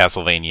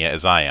Castlevania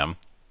as I am. I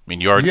mean,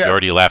 you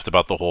already laughed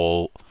about the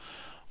whole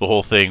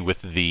thing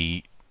with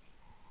the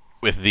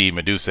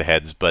Medusa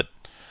heads, but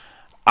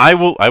I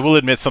will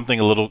admit something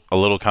a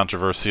little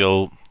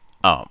controversial.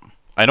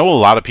 I know a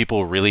lot of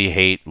people really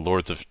hate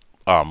Lords of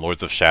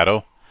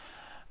Shadow.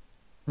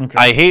 Okay.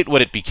 I hate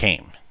what it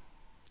became.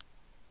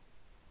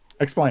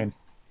 Explain.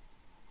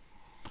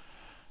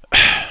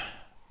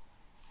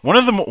 One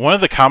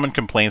of the common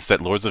complaints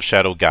that Lords of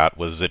Shadow got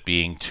was it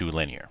being too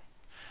linear.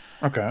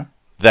 Okay.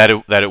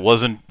 It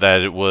wasn't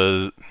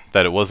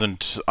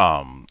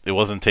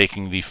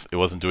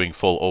doing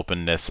full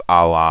openness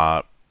a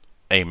la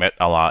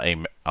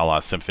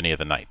Symphony of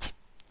the Night.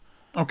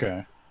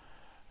 Okay.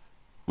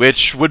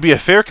 Which would be a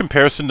fair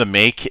comparison to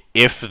make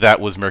if that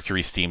was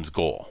Mercury Steam's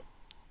goal.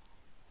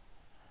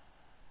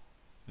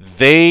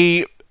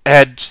 They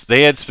had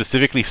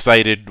specifically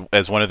cited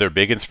as one of their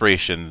big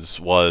inspirations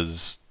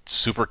was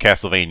Super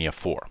Castlevania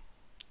 4.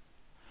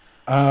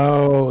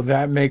 Oh,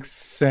 that makes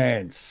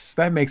sense.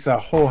 That makes a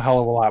whole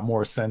hell of a lot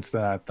more sense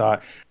than I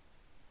thought.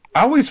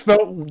 I always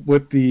felt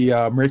with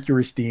the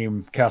Mercury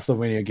Steam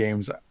Castlevania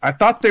games, I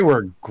thought they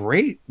were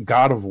great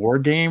God of War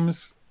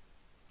games,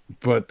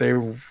 but they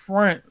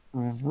weren't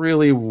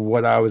really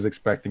what I was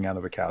expecting out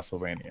of a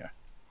Castlevania.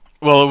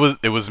 Well,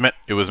 it was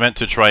meant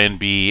to try and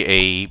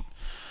be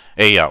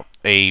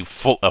a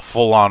full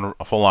on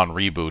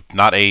reboot,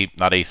 not a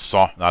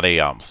soft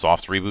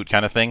reboot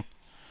kind of thing.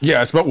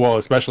 Yeah,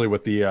 especially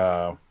with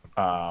the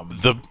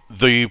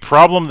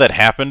problem that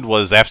happened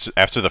was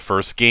after the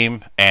first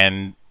game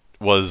and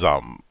was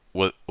when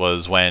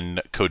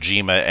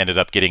Kojima ended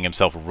up getting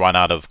himself run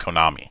out of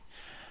Konami,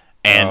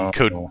 and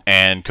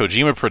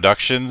Kojima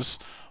Productions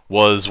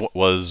was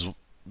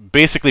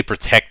basically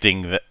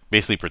protecting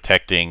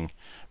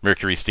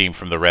Mercury Steam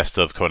from the rest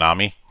of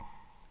Konami.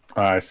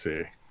 I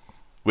see.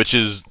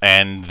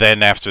 And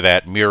then after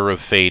that, Mirror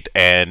of Fate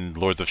and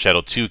Lords of Shadow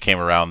 2 came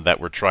around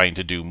that were trying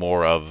to do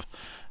more of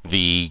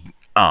the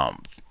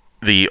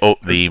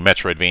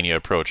Metroidvania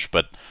approach.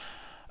 But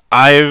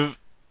I've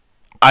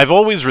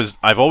always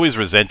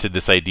resented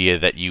this idea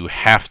that you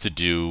have to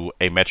do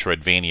a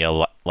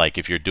Metroidvania like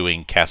if you're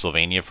doing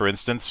Castlevania, for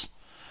instance.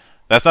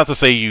 That's not to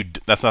say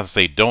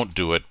don't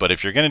do it, but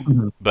if you're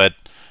gonna but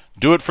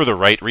do it for the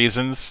right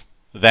reasons.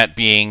 That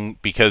being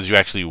because you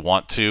actually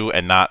want to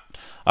and not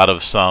out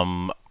of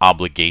some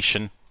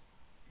obligation.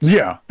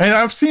 Yeah, and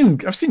I've seen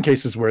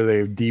cases where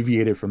they've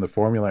deviated from the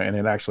formula and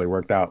it actually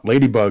worked out.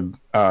 Ladybug,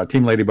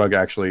 Team Ladybug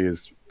actually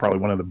is probably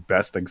one of the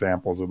best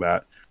examples of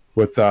that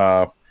with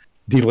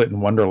D-Lit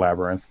and Wonder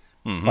Labyrinth.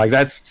 Like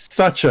that's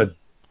such a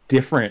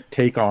different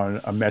take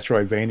on a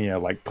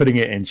Metroidvania, like putting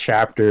it in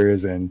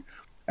chapters and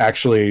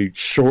actually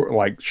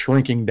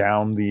shrinking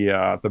down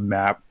the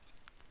map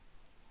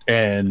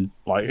and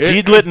like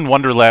D-Lit and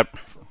Wonder Lab.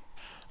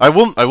 I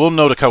will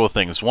note a couple of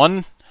things.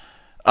 One,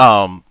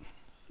 that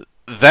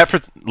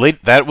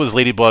was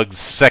Ladybug's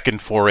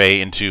second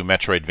foray into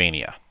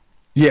Metroidvania.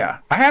 Yeah,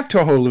 I have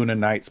Toho Luna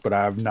Nights, but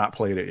I have not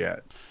played it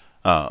yet.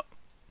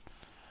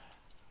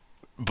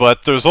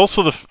 But there's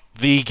also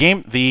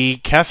the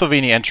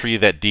Castlevania entry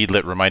that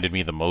D-Lit reminded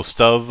me the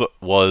most of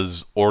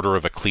was Order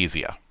of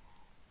Ecclesia.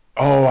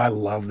 Oh, I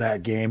love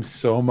that game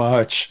so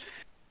much.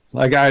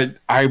 Like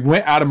I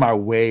went out of my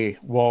way.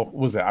 Well, what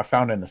was it? I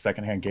found it in a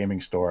secondhand gaming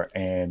store,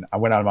 and I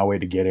went out of my way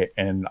to get it.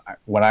 And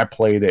when I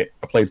played it,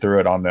 I played through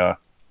it on the.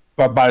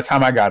 But by the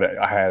time I got it,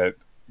 I had a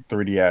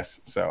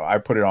 3DS, so I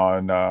put it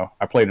on. I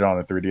played it on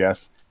a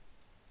 3DS,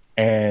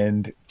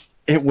 and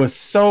it was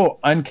so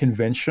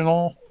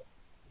unconventional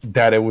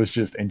that it was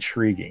just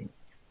intriguing.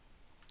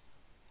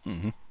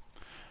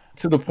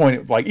 To the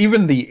point, like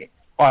even the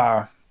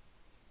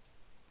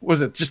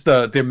was it just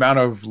the amount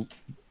of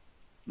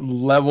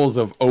levels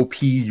of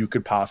OP you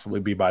could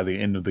possibly be by the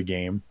end of the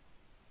game,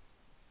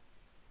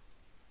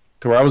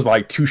 to where I was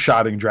like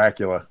two-shotting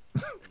Dracula.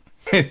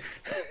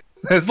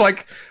 It's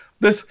like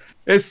this.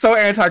 It's so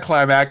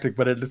anticlimactic,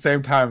 but at the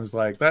same time, it's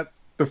like that.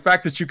 The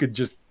fact that you could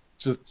just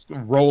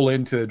roll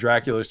into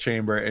Dracula's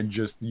chamber and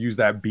just use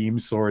that beam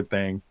sword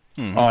thing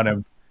on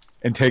him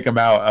and take him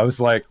out. I was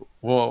like,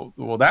 well,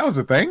 that was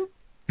a thing.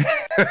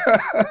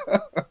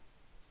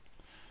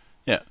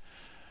 Yeah,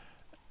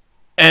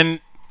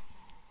 and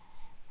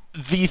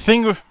the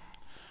thing,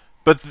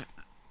 but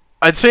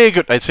I'd say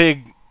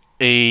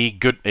a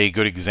good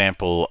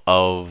example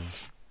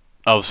of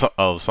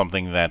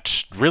something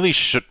that really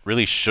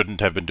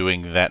shouldn't have been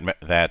doing that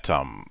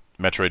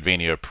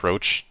Metroidvania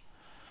approach.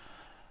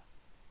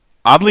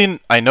 Oddly,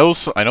 I know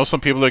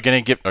some people are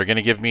gonna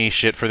give me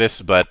shit for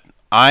this, but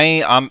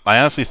I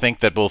honestly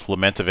think that both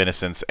Lament of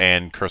Innocence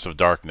and Curse of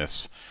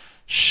Darkness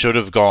should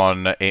have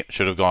gone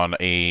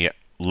a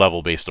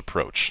level-based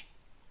approach.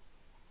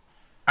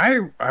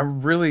 I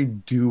really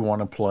do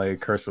want to play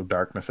Curse of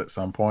Darkness at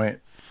some point.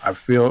 I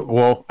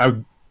feel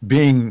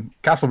being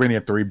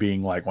Castlevania 3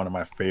 being like one of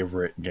my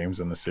favorite games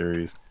in the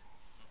series.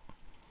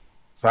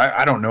 So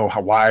I don't know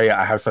why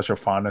I have such a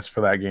fondness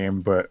for that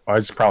game, but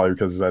it's probably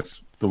because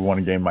that's the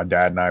one game my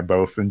dad and I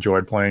both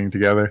enjoyed playing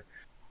together.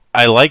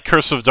 I like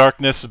Curse of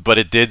Darkness, but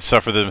it did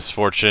suffer the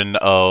misfortune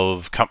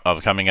of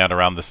coming out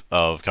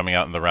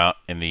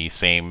in the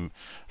same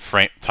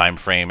time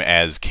frame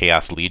as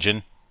Chaos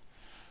Legion.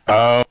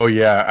 Oh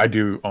yeah, I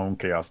do own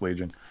Chaos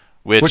Legion,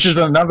 which is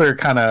another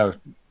kind of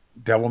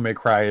Devil May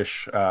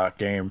Cry-ish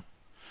game.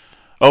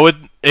 Oh,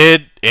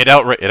 it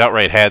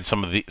outright had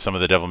some of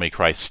the Devil May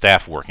Cry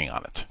staff working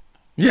on it.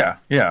 Yeah,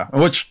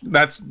 which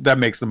that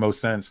makes the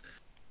most sense.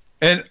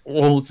 And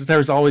well,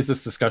 there's always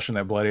this discussion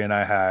that Bloody and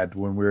I had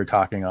when we were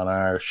talking on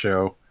our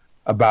show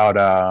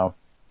about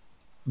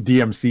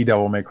DMC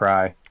Devil May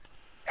Cry.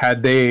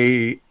 Had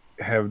they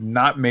have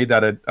not made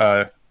that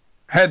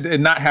had it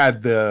not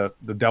had the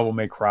Devil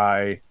May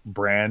Cry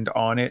brand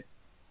on it,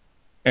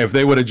 if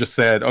they would have just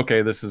said,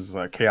 okay, this is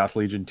Chaos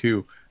Legion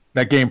 2,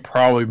 that game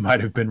probably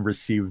might have been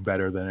received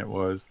better than it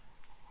was.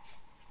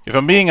 If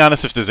I'm being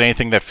honest, if there's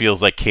anything that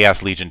feels like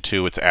Chaos Legion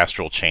 2, it's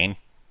Astral Chain.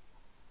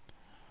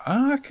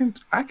 I can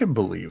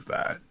believe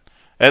that.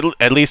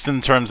 At least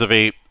in terms of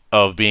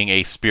being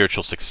a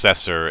spiritual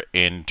successor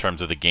in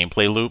terms of the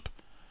gameplay loop.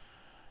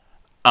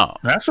 Oh,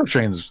 Astral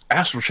Chain's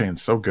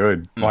so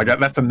good. Mm-hmm. Like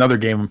that's another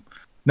game.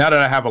 Now that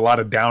I have a lot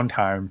of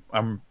downtime,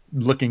 I'm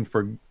looking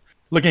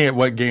at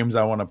what games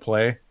I want to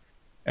play,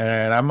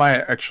 and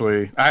I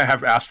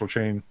have Astral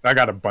Chain. I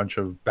got a bunch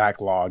of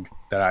backlog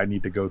that I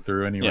need to go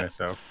through anyway. Yeah.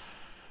 So,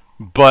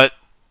 but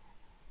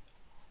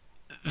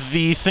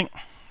the thing.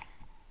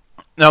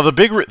 Now the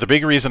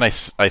big reason I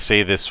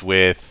say this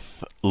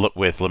with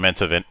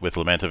Lament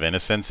of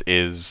Innocence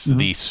is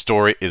the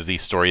story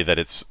that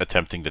it's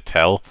attempting to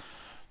tell.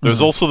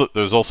 There's also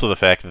the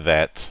fact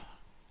that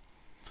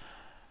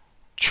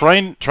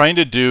trying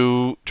to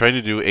do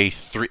a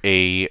full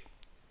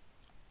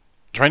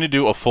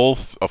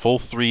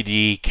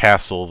 3D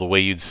castle the way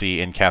you'd see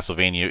in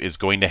Castlevania is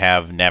going to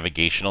have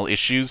navigational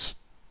issues.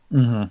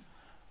 Like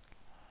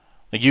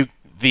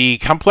the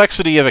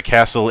complexity of a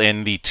castle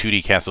in the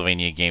 2D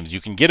Castlevania games, you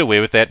can get away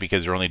with that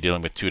because you're only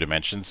dealing with 2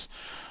 dimensions.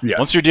 Yes.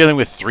 Once you're dealing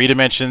with 3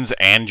 dimensions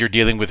and you're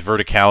dealing with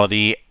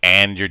verticality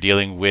and you're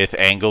dealing with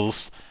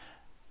angles,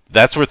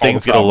 that's where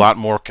things get a lot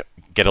more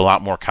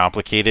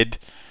complicated.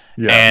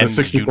 Yeah, and the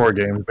 64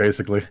 games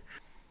basically.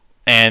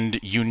 And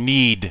you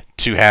need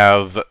to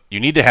have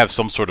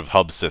some sort of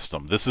hub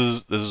system. This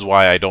is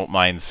why I don't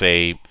mind,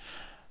 say,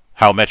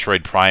 how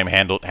Metroid Prime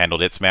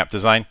handled its map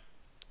design.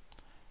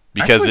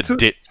 Because it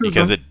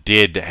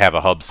did have a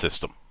hub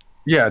system.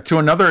 Yeah, to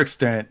another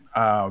extent,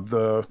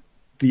 the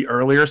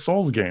earlier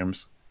Souls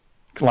games,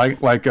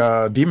 like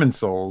Demon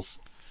Souls,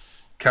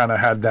 kind of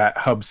had that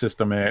hub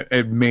system.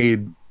 It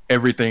made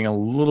everything a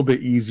little bit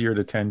easier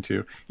to tend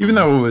to, even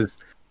though it was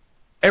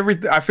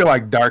I feel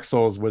like Dark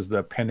Souls was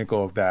the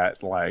pinnacle of that,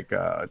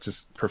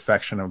 just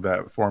perfection of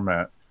that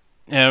format.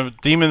 Yeah,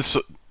 Demon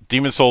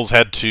Souls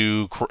had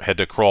to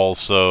crawl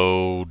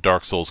so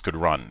Dark Souls could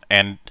run,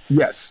 and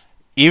yes.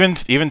 Even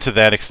to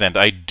that extent,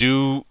 I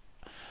do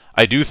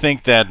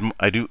think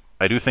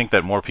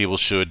that more people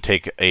should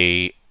take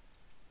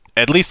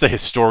at least a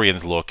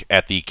historian's look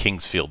at the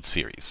Kingsfield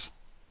series.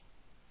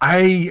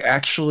 I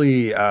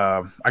actually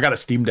I got a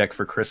Steam Deck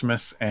for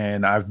Christmas,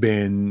 and I've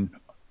been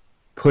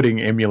putting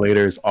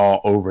emulators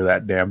all over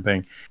that damn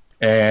thing,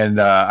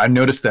 and I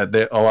noticed that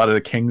a lot of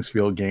the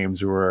Kingsfield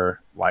games were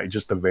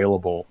just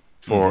available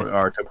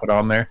for to put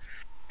on there,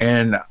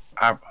 and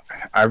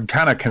I'm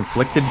kind of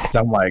conflicted because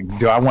I'm like,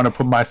 do I want to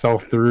put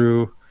myself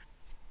through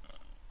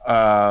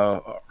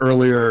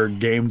earlier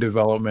game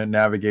development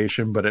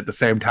navigation? But at the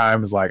same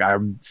time, it's like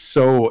I'm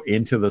so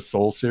into the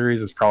Soul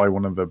series. It's probably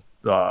one of the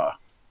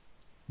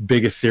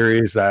biggest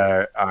series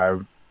that I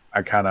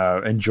kind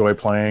of enjoy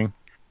playing,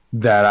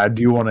 that I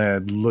do want to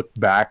look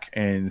back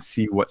and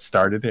see what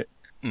started it.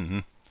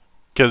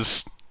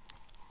 Because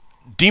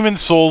Demon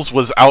Souls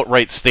was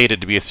outright stated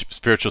to be a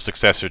spiritual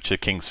successor to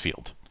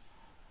Kingsfield.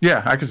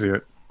 Yeah, I can see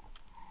it.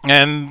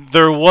 And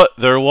there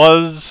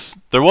was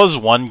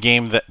one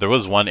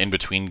in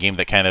between game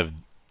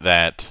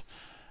that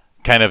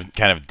kind of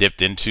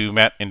dipped into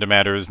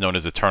matters known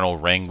as Eternal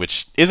Ring,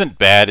 which isn't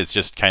bad. It's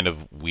just kind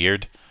of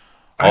weird.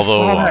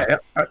 Although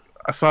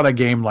I saw that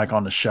game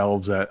on the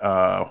shelves at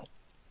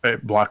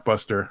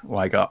Blockbuster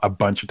a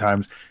bunch of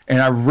times,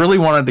 and I really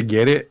wanted to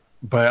get it,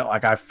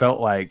 but I felt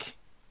like,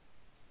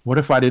 what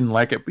if I didn't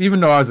like it? Even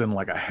though I was in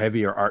a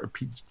heavier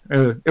RPG,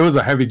 it was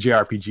a heavy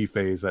JRPG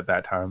phase at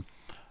that time.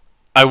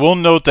 I will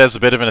note, as a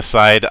bit of an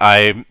aside,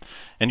 and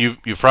you've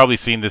probably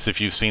seen this if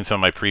you've seen some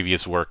of my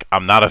previous work,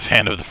 I'm not a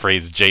fan of the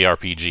phrase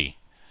JRPG.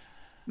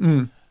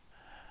 The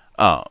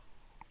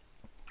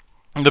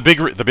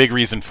big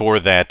reason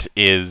for that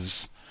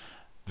is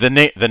the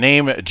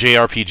name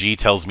JRPG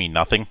tells me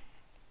nothing.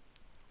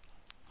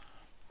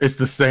 It's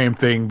the same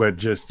thing, but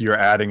just you're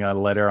adding a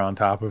letter on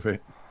top of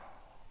it.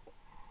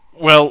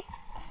 Well,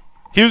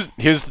 here's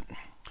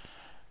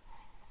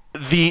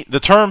the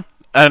term,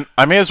 and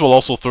I may as well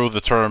also throw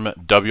the term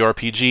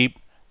WRPG.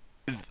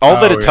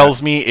 All that it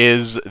tells me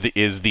is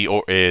the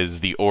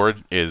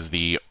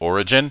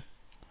origin,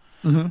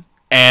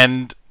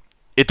 and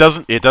it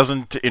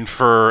doesn't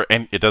infer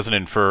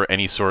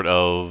any sort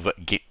of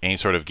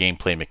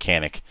gameplay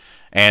mechanic.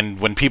 And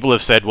when people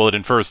have said, well, it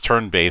infers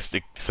turn-based,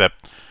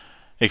 except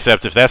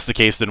if that's the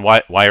case, then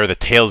why are the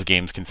Tales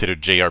games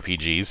considered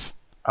JRPGs?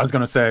 I was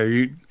gonna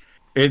say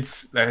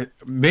it's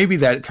maybe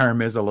that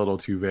term is a little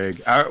too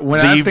vague. I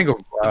think of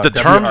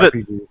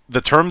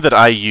the term that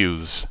I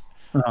use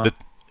I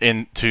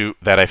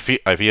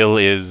feel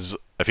is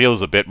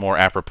a bit more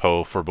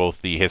apropos for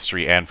both the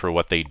history and for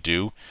what they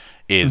do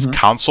is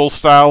console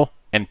style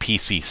and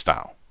PC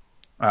style.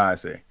 I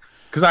see.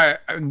 Because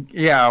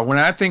when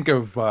I think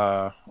of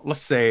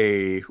let's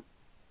say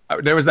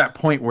there was that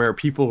point where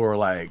people were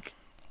like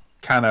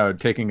kind of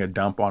taking a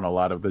dump on a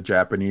lot of the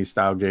Japanese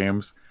style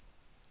games,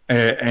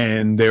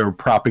 and they were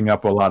propping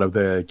up a lot of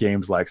the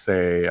games like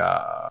say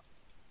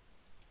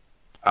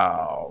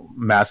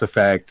Mass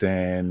Effect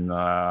and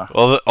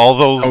all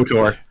those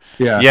KOTOR.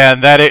 Yeah,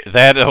 and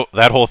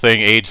that whole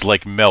thing aged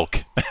like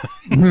milk.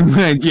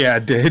 Yeah,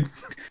 it did.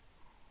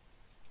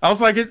 I was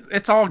like,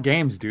 it's all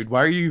games, dude.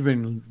 Why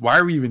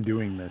are we even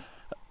doing this?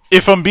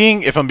 If I'm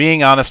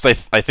being honest, I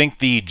think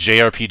the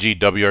JRPG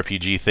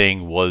WRPG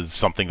thing was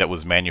something that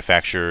was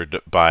manufactured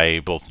by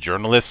both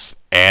journalists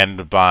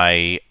and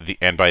by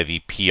the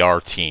PR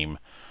team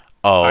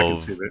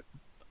of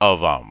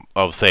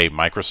say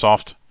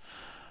Microsoft.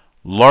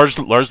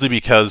 Largely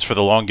because for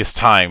the longest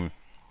time,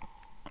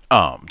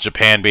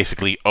 Japan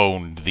basically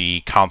owned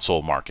the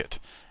console market,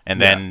 and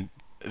then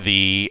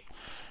the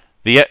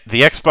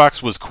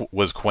Xbox was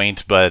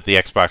quaint, but the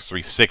Xbox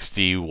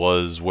 360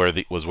 was where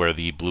the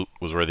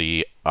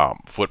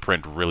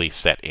footprint really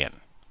set in.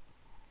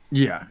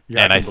 Yeah,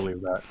 and I can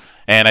believe that.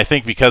 And I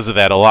think because of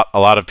that, a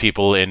lot of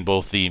people in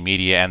both the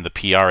media and the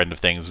PR end of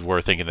things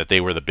were thinking that they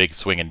were the big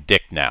swinging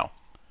dick now.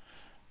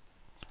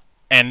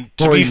 And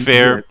to be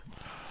fair,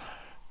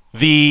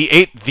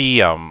 there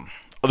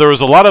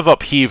was a lot of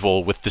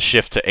upheaval with the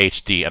shift to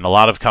HD, and a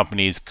lot of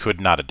companies could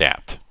not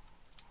adapt.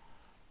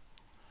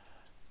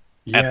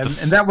 Yeah, and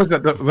that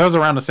was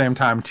around the same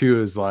time too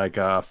as like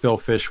Phil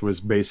Fish was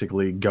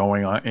basically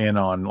going in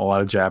on a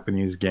lot of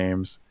Japanese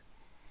games,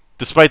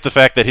 despite the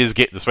fact that his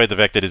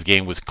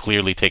game was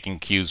clearly taking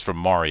cues from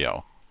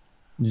Mario.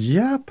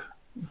 Yep,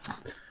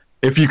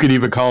 if you could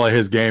even call it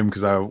his game,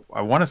 because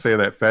I want to say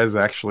that Fez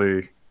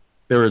actually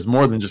there was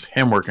more than just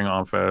him working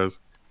on Fez,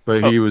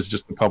 but he was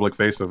just the public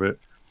face of it.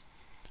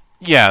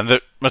 Yeah,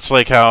 much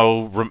like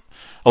how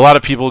a lot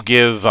of people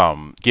give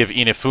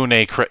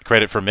Inafune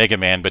credit for Mega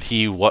Man, but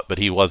he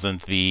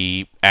wasn't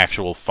the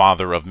actual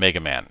father of Mega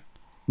Man.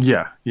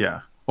 Yeah.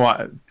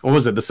 Well, what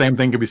was it? The same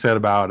thing could be said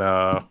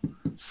about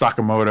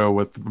Sakamoto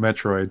with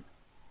Metroid.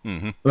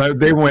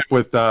 They went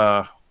with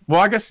well,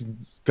 I guess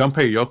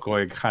Gunpei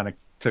Yokoi kind of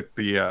took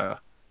the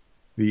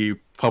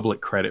public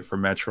credit for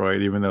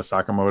Metroid, even though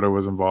Sakamoto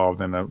was involved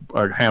in a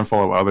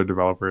handful of other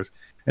developers.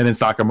 And then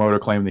Sakamoto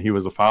claimed that he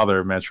was the father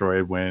of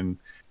Metroid, when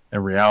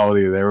in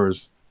reality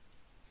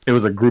it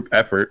was a group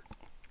effort.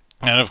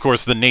 And of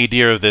course, the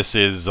nadir of this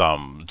is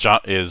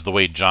the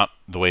way John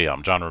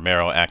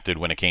Romero acted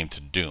when it came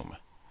to Doom.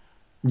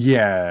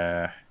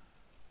 Yeah,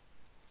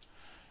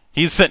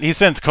 he's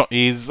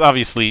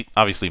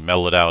obviously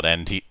mellowed out,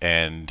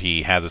 and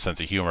he has a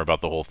sense of humor about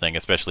the whole thing,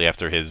 especially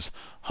after his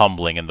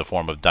humbling in the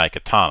form of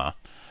Daikatana.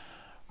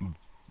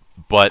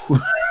 But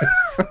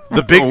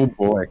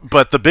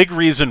the big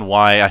reason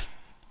why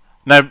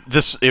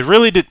it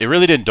really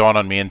didn't dawn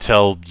on me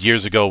until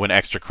years ago when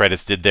Extra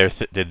Credits did their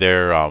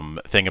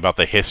thing about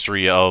the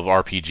history of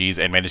RPGs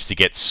and managed to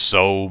get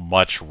so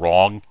much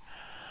wrong.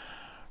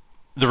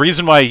 The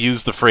reason why I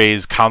use the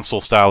phrase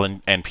console style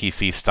and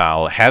PC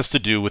style has to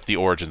do with the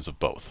origins of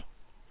both.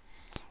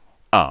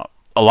 A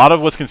lot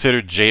of what's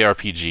considered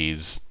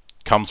JRPGs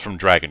comes from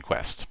Dragon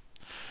Quest.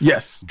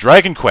 Yes,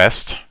 Dragon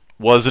Quest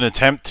was an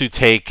attempt to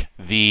take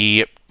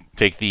the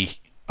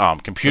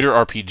computer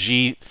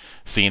RPG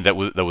scene that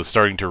was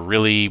starting to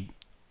really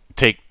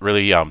take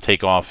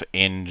off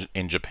in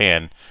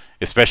Japan,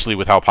 especially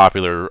with how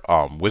popular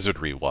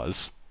wizardry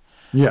was.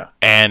 Yeah,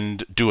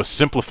 and do a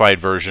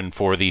simplified version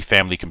for the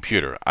family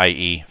computer,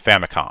 i.e.,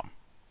 Famicom.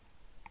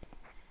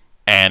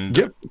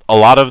 And a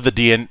lot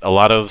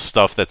of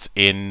stuff that's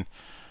in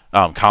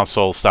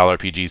console style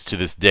RPGs to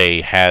this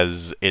day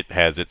has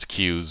its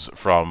cues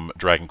from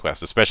Dragon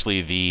Quest,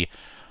 especially the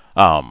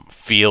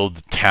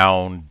field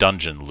town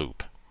dungeon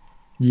loop.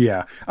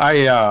 Yeah,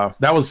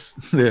 that was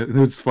it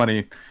was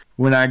funny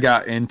when I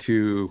got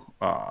into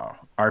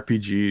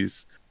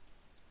RPGs.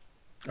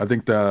 I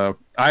think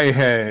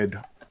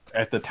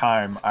at the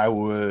time I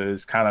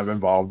was kind of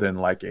involved in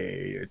like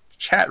a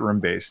chat room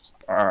based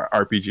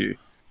RPG,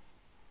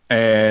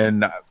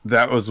 and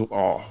that was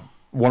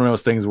one of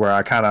those things where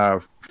I kind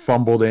of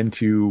fumbled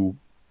into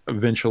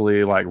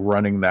eventually like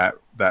running that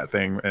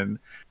thing, and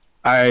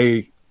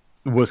I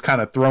was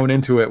kind of thrown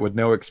into it with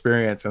no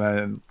experience, and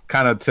then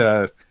kind of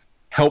to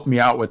help me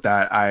out with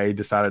that, I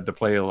decided to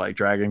play like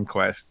Dragon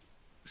Quest.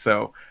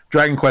 So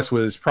Dragon Quest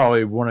was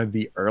probably one of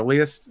the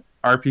earliest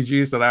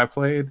RPGs that I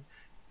played.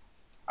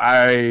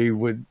 I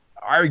would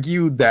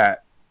argue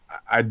that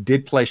I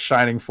did play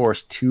Shining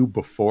Force 2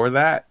 before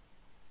that,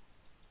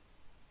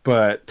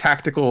 but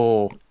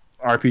tactical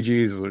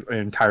RPGs is an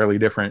entirely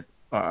different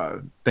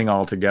thing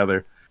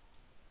altogether.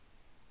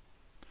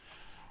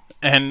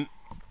 And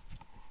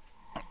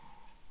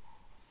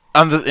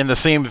in the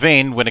same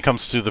vein, when it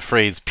comes to the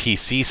phrase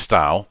PC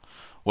style,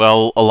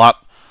 well, a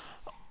lot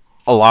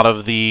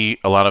of the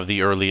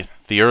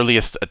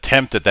earliest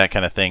attempt at that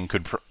kind of thing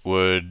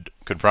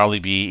could probably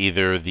be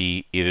either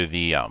the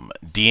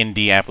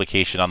D&D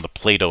application on the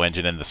Plato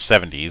engine in the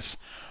 70s,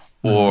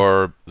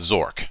 or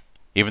Zork.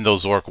 Even though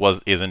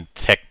Zork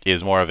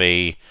is more of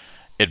a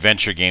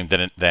adventure game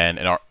than an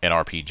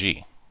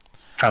RPG.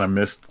 Kind of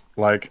missed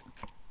like.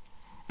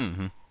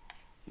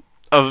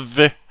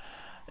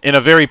 In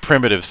a very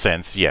primitive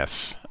sense,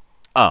 yes.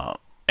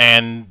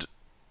 And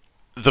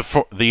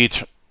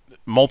the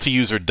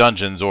multi-user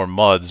dungeons, or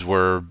MUDs,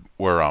 were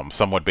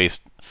somewhat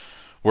based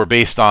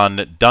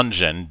on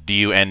Dungeon,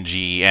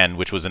 DUNGEN,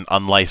 which was an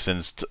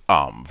unlicensed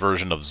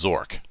version of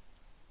Zork.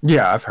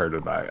 Yeah, I've heard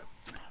of that.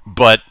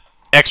 But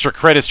Extra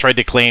Credits tried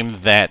to claim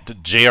that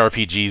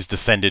JRPGs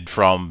descended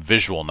from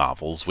visual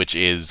novels, which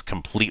is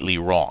completely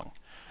wrong.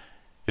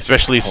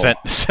 Especially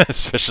since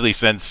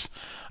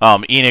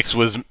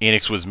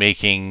Enix was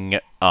making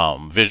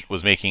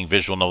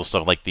visual novel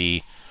stuff like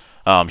the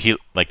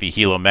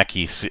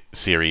Hilomeki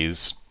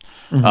series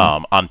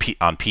on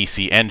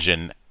PC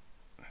Engine.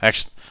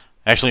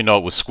 Actually, no,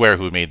 it was Square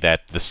who made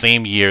that the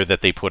same year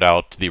that they put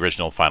out the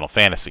original Final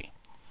Fantasy.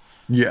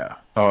 Yeah.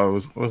 Oh,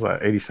 it was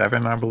that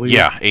 87, I believe.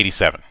 Yeah,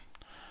 87.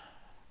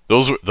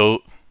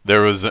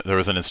 There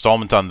was an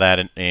installment on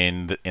that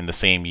in the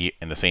same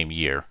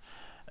year,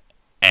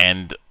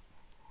 and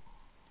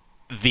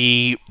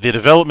the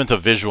development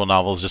of visual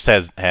novels just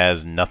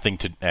has nothing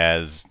to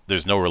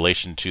there's no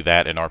relation to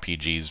that in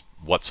RPGs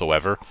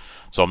whatsoever.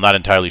 So I'm not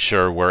entirely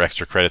sure where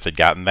Extra Credits had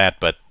gotten that,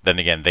 but then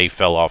again, they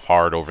fell off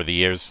hard over the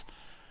years.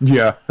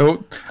 Yeah,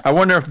 I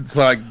wonder if it's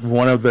like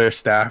one of their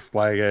staff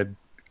like had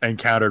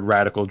encountered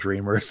Radical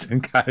Dreamers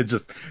and kind of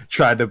just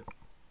tried to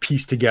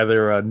piece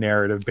together a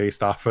narrative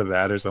based off of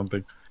that or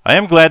something. I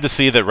am glad to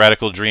see that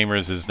Radical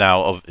Dreamers is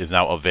now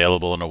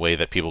available in a way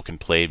that people can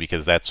play,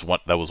 because that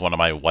was one of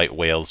my white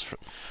whales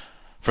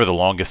for the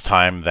longest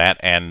time. That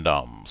and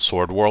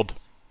Sword World.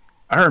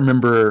 I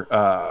remember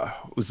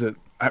was it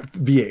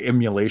via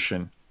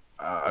emulation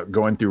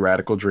going through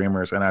Radical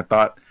Dreamers, and I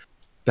thought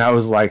that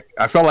was like,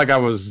 I felt like I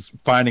was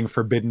finding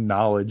forbidden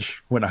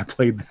knowledge when I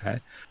played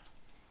that.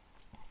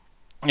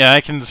 Yeah,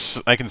 I can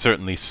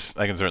certainly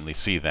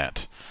see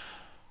that.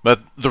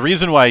 But the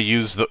reason why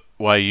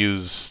I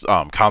use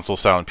console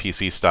style and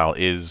PC style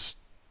is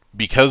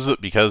because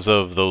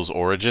of those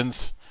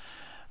origins.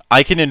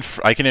 I can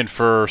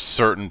infer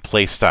certain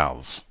play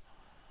styles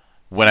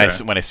when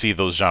I see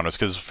those genres.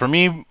 Because for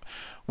me,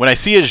 when I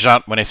see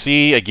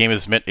a game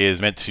is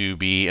meant to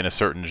be in a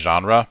certain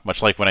genre,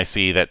 much like when I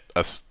see that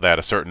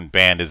a certain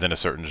band is in a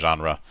certain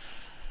genre,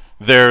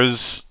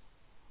 there's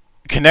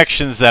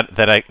connections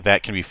that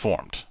can be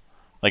formed.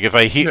 Like if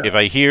I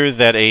hear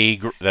that a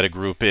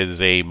group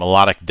is a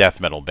melodic death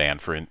metal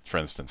band, for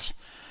instance,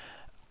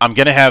 I'm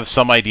gonna have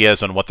some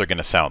ideas on what they're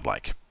gonna sound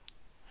like.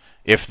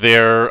 If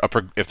they're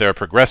a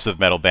progressive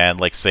metal band,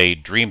 like say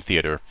Dream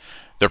Theater,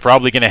 they're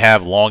probably gonna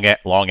have long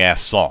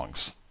ass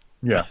songs.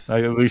 Yeah,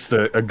 like at least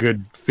a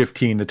good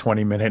 15 to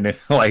 20 minute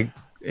like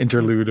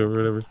interlude or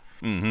whatever.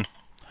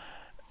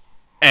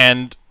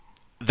 And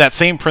that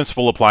same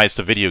principle applies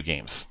to video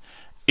games.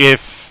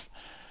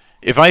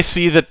 If I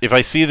see that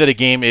a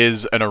game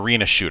is an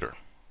arena shooter,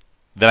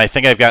 then I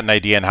think I've got an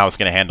idea on how it's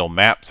going to handle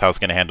maps, how it's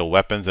going to handle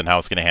weapons, and how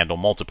it's going to handle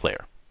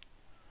multiplayer.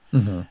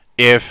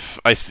 If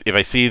I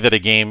see that a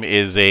game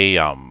is a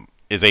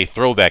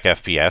throwback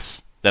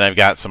FPS, then I've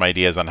got some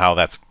ideas on how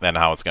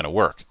it's going to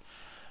work.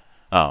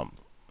 I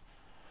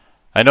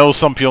know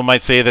some people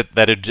might say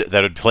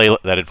that'd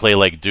play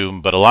like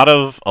Doom, but a lot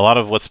of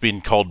what's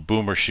being called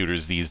boomer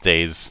shooters these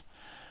days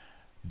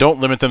don't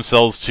limit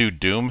themselves to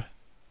Doom.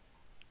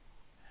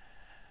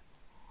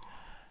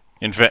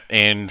 In fact,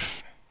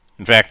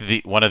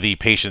 one of the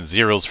patient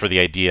zeros for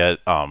the idea,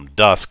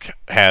 Dusk,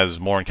 has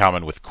more in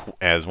common with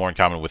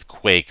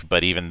Quake,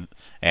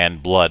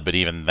 and Blood, but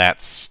even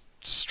that's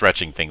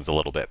stretching things a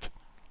little bit.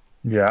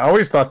 Yeah, I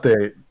always thought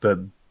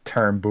the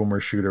term boomer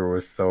shooter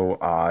was so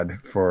odd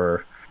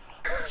for.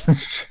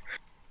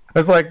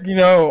 It's like,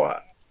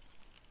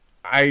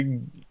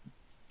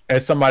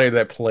 as somebody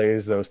that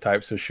plays those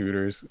types of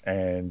shooters,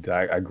 and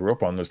I grew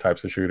up on those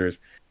types of shooters,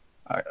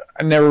 I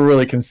never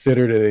really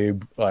considered it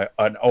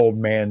an old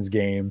man's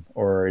game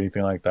or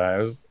anything like that.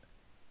 It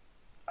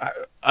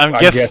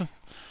was,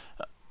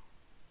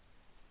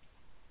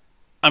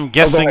 I'm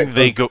guessing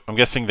I'm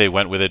guessing they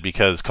went with it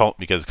because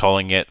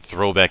calling it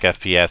throwback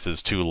FPS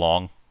is too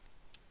long.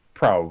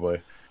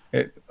 Probably.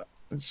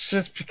 It's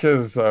just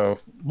because,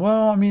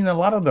 well, I mean, a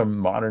lot of the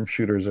modern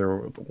shooters are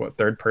what,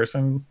 third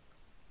person.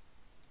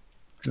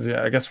 Because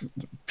yeah, I guess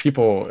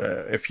people,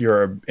 if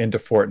you're into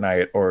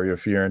Fortnite or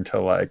if you're into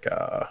like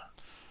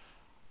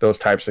those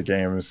types of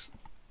games,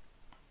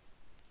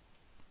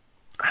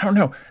 I don't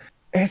know.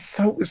 It's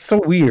so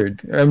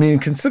weird. I mean,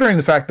 considering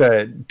the fact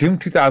that Doom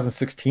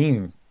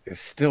 2016 is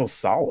still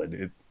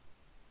solid,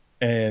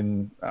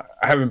 and I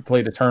haven't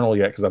played Eternal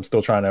yet because I'm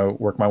still trying to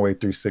work my way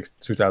through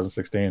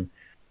 2016.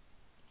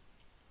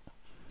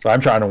 So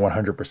I'm trying to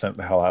 100%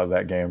 the hell out of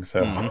that game.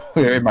 So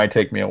it might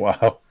take me a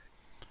while.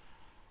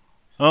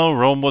 Oh,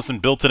 Rome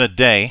wasn't built in a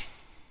day.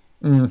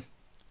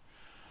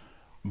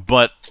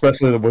 But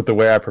especially with the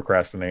way I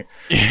procrastinate.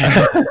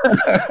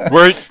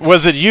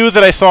 Was it you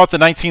that I saw at the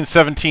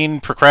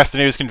 1917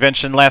 Procrastinators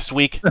Convention last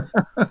week?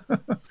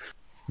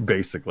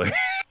 Basically.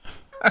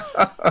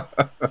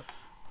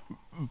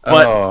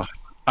 But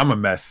I'm a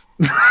mess.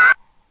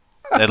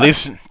 At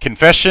least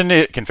confession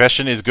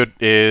is good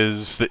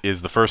is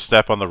the first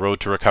step on the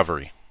road to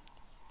recovery.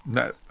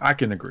 I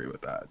can agree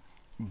with that.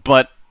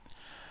 But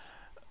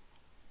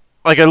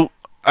like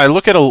I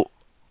look at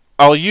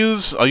I'll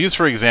use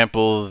for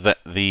example that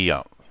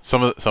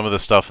some of the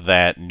stuff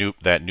that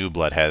New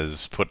Blood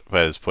has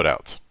put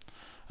out.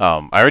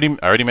 I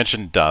already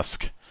mentioned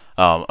Dusk.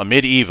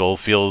 Amid Evil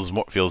feels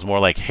more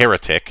like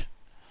Heretic.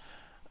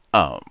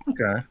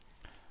 Okay.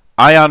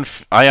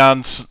 Ion's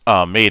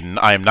Maiden.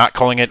 I am not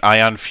calling it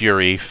Ion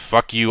Fury.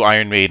 Fuck you,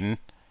 Iron Maiden.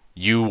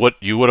 You would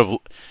have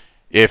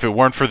if it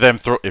weren't for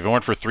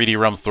 3D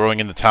Realm throwing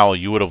in the towel,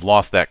 you would have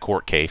lost that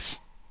court case.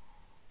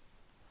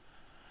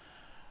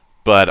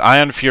 But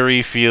Ion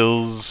Fury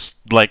feels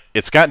like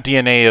it's got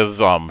DNA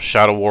of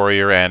Shadow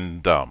Warrior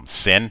and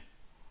Sin.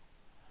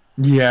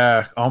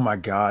 Yeah. Oh my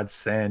God,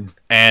 Sin.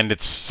 And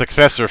its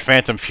successor,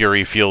 Phantom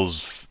Fury,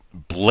 feels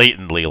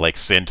blatantly like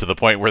Sin to the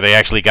point where they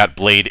actually got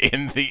Blade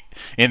in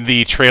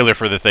the trailer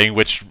for the thing,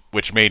 which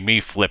made me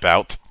flip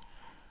out.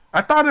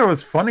 I thought it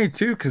was funny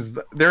too because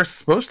there's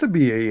supposed to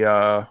be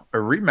a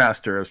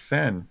remaster of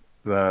Sin.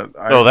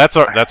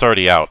 That's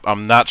already out.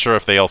 I'm not sure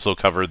if they also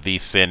covered the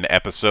Sin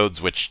episodes,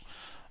 which.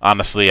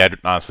 Honestly, I'm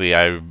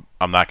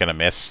not gonna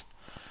miss.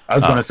 I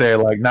was gonna say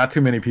like not too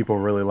many people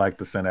really like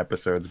the Sin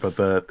episodes, but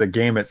the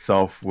game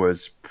itself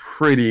was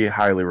pretty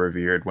highly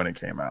revered when it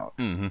came out.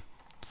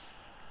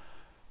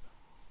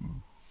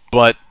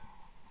 But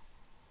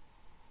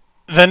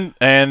then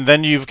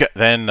you've got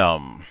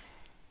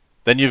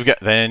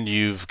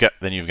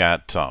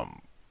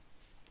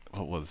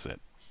what was it?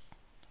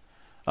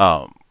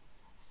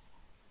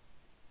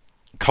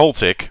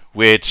 Cultic,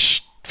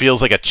 which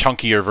feels like a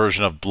chunkier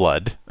version of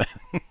Blood.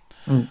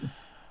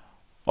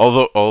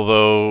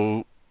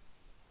 Although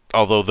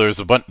there's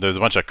a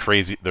bunch of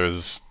crazy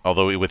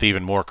although with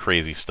even more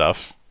crazy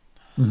stuff.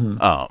 And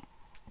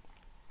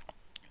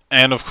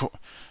of course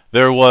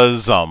there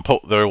was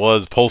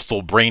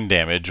Postal Brain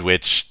Damage,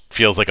 which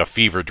feels like a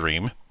fever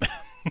dream.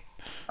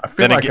 I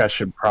feel like I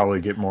should probably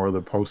get more of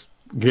the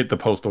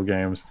Postal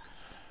games.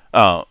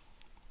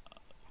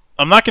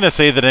 I'm not going to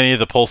say that any of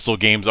the Postal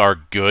games are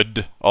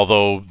good,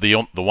 although the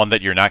one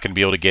that you're not going to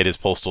be able to get is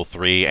Postal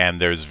 3,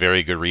 and there's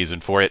very good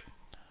reason for it.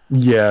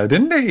 Yeah,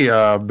 didn't they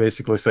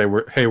basically say,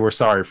 we're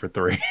sorry for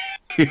 3?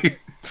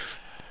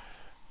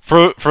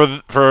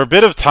 For a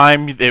bit of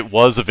time, it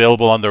was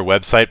available on their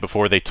website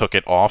before they took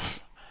it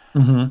off.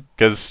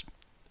 Because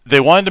they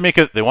wanted to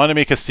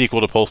make a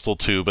sequel to Postal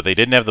 2, but they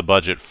didn't have the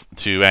budget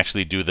to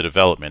actually do the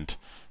development.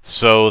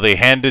 So they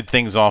handed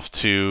things off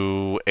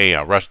to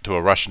a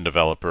Russian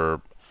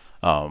developer.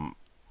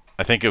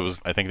 I think they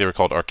were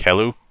called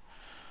Arkelu.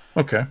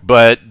 Okay.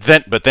 But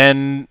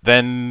then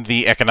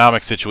the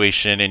economic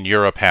situation in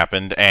Europe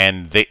happened,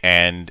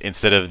 and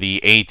instead of the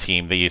A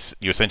team, you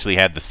essentially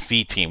had the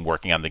C team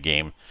working on the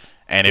game,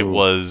 and it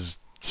was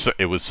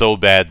so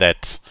bad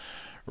that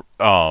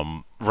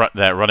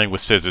that Running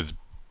with Scissors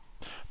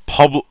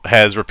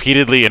has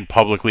repeatedly and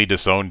publicly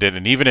disowned it,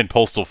 and even in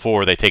Postal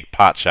 4 they take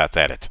pot shots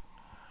at it.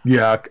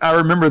 Yeah, I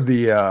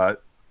remember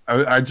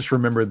I just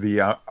remember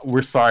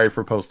we're sorry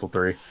for Postal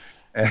 3.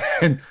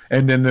 And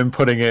then them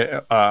putting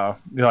it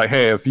like,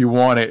 hey, if you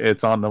want it,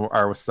 it's on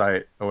our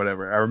site or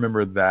whatever. I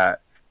remember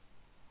that.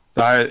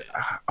 I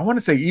want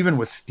to say even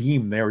with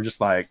Steam, they were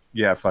just like,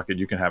 yeah, fuck it,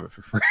 you can have it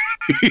for free.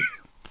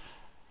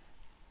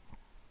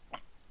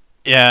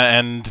 Yeah,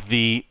 and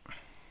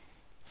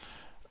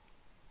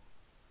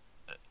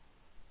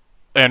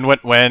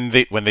when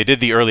they did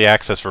the early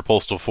access for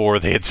Postal 4,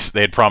 they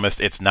had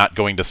promised it's not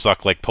going to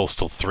suck like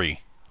Postal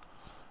 3.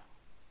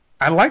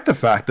 I like the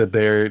fact that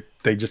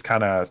they just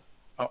kind of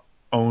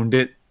owned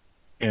it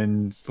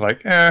and it's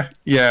like, yeah,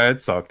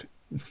 it sucked.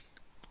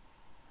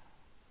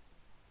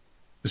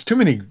 There's too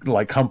many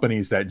like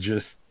companies that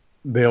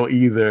they'll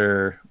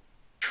either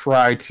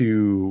try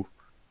to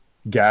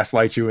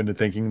gaslight you into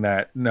thinking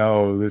that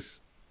no,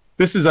 this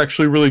this is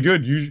actually really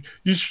good. You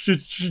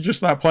should you're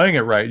just not playing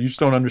it right. You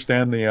just don't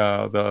understand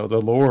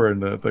the lore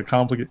and the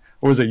complicated.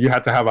 What was it? You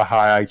have to have a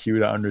high IQ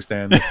to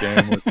understand this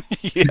game.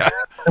 Yeah.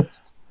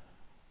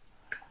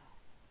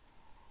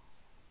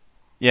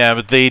 Yeah,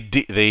 but they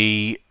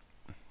delisted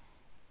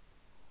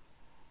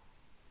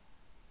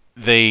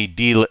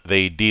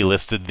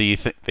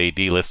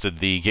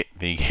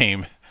the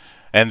game,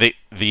 and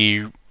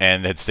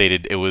and had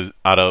stated it was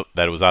out of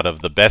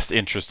the best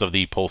interest of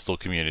the postal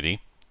community,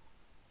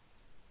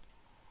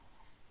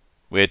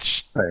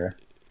 which fair.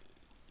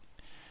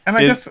 And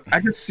I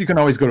guess you can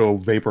always go to a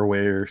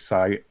vaporware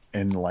site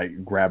and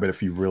like grab it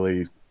if you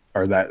really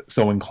are that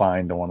so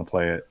inclined to want to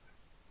play it.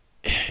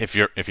 If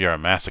you're a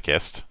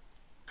masochist.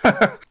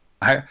 I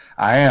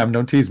am.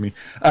 Don't tease me.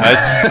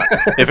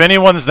 If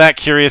anyone's that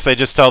curious, I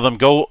just tell them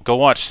go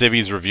watch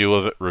Civi's review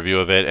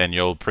of it, and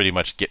you'll pretty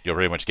much get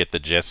the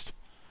gist.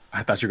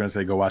 I thought you were gonna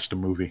say go watch the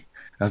movie.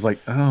 I was like,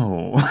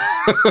 oh.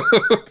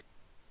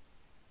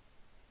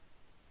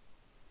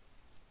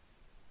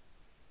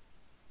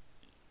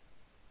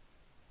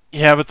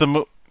 Yeah, but the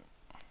movie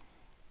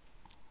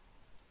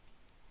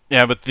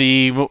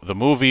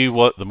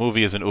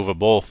is an Uwe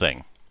Boll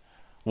thing.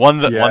 One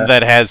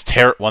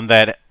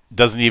that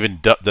doesn't even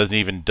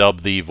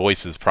dub the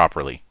voices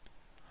properly.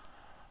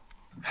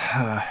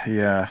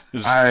 Yeah.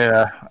 You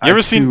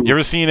ever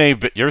seen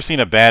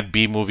a bad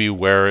B movie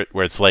where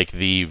it's like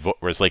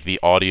the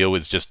audio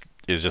is just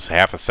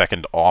half a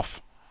second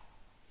off?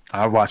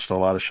 I've watched a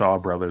lot of Shaw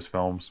Brothers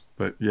films,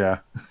 but yeah.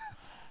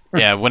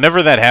 Yeah,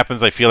 whenever that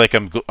happens, I feel like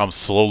I'm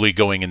slowly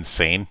going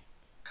insane.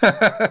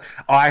 Oh,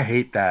 I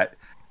hate that.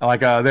 Like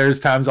there's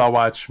times I'll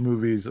watch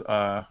movies,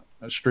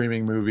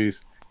 streaming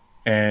movies,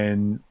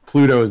 and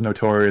Pluto is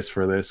notorious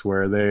for this,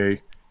 where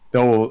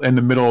they'll in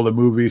the middle of the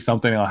movie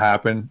something will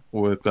happen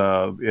with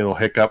it'll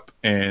hiccup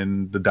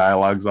and the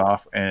dialogue's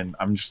off, and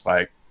I'm just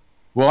like,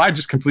 well, I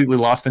just completely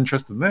lost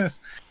interest in this.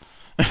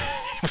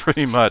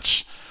 Pretty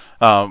much.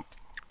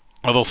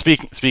 Although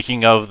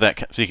speaking of that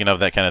kind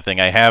of thing,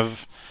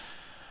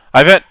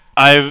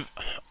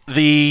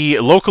 the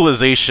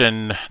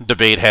localization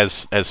debate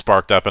has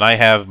sparked up, and I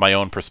have my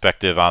own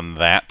perspective on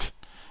that.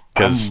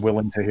 I'm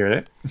willing to hear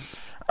it.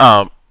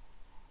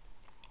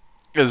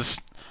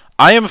 Because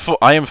I am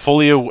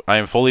fully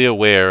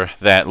aware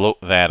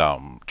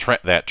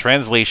that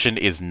translation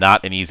is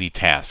not an easy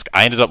task.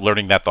 I ended up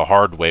learning that the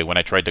hard way when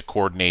I tried to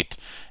coordinate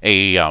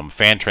a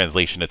fan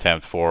translation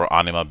attempt for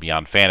Anima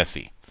Beyond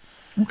Fantasy.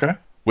 Okay.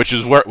 Which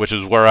is where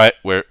I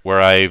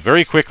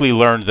very quickly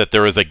learned that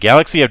there is a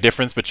galaxy of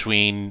difference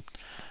between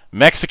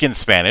Mexican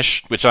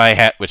Spanish, which I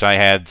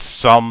had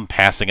some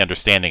passing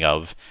understanding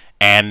of,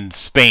 and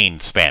Spain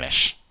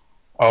Spanish.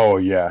 Oh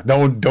yeah,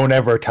 don't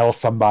ever tell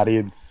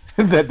somebody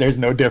that there's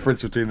no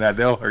difference between that.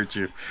 They'll hurt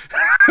you.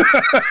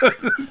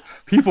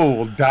 People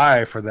will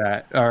die for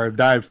that, or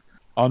die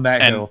on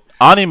that hill.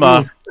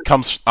 Anima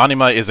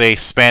is a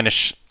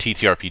Spanish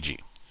TTRPG.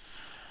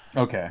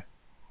 Okay.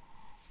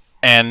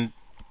 And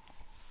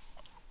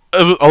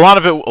a lot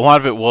of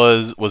it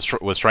was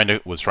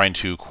trying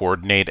to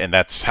coordinate, and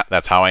that's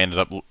how I ended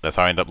up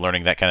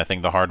learning that kind of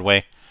thing the hard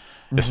way.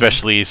 Mm-hmm.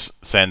 Especially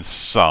since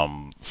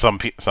some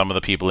of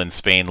the people in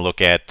Spain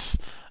look at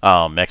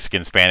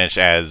Mexican Spanish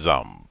as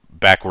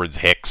backwards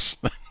Hicks,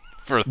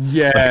 for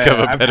lack of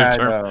a better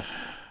term.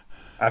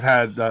 I've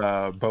had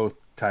both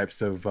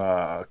types of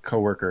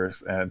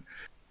coworkers, and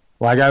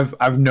like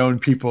I've known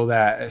people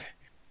that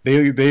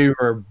they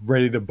were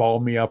ready to ball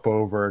me up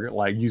over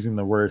like using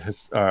the word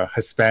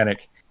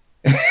Hispanic.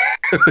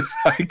 It was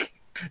like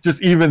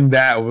just even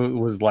that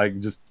was like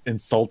just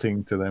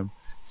insulting to them.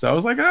 So I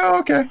was like, oh,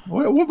 okay.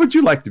 What would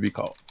you like to be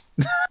called?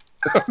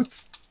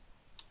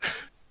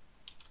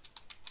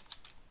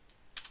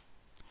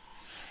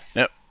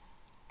 Yep.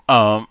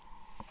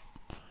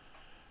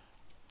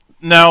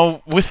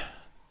 Now with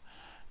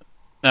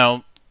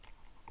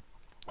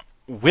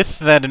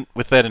that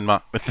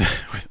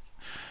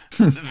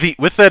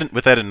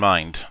in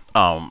mind,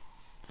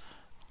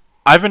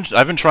 I've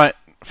been trying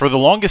for the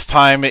longest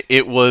time.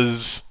 It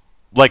was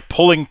like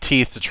pulling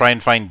teeth to try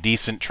and find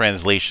decent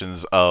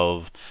translations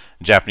of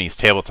Japanese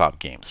tabletop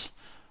games.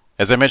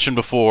 As I mentioned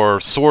before,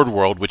 Sword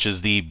World, which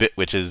is the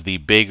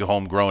big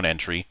homegrown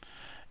entry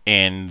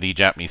in the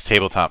Japanese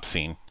tabletop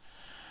scene,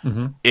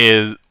 mm-hmm.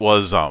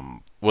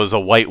 was a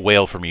white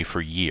whale for me for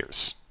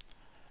years.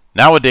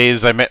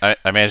 Nowadays, I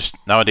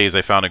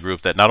found a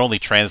group that not only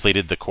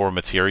translated the core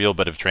material,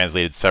 but have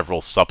translated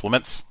several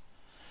supplements.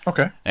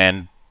 Okay.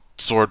 And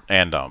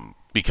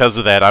because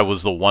of that, I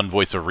was the one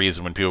voice of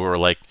reason when people were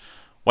like,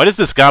 "Why does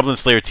this Goblin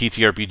Slayer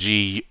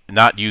TTRPG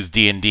not use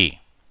D&D?"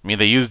 I mean,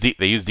 they use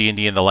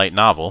D&D in the light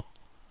novel.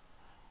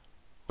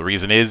 The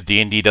reason is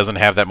D&D doesn't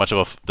have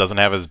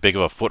as big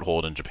of a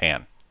foothold in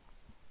Japan.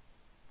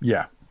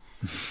 Yeah.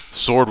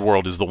 Sword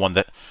World is the one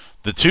that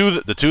the two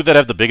that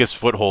have the biggest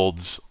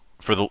footholds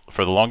for the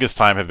longest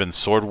time have been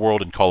Sword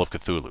World and Call of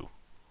Cthulhu.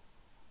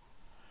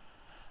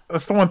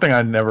 that's the one thing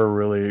I never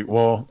really.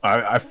 Well,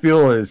 I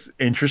feel is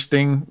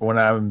interesting when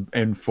I'm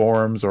in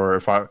forums or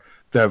if I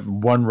that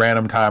one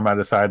random time I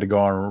decide to go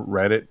on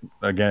Reddit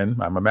again.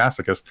 I'm a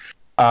masochist.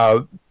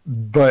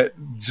 But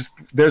just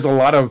there's a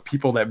lot of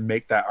people that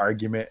make that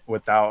argument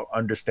without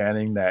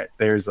understanding that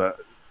there's a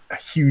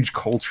huge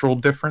cultural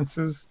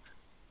differences,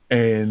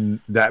 and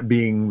that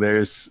being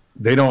they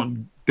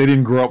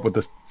didn't grow up with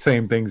the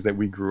same things that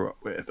we grew up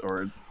with,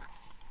 or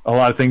a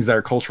lot of things that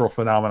are cultural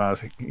phenomena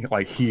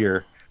like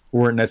here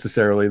weren't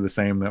necessarily the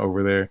same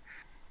over there.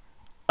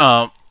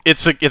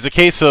 It's a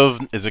case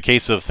of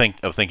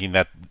thinking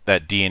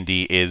that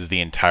D&D is the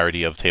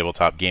entirety of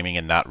tabletop gaming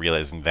and not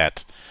realizing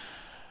that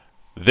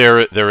there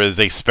is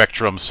a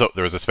spectrum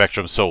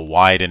so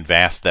wide and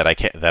vast that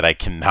I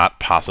cannot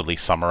possibly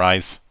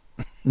summarize.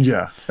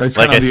 Yeah, it's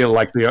like kind of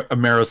the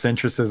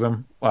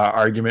Amerocentrism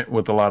argument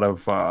with a lot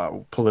of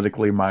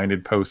politically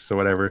minded posts or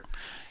whatever.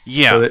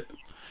 Yeah, so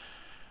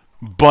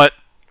but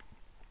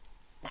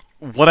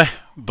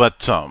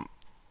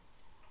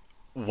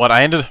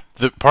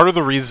part of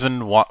the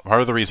reason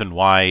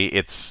why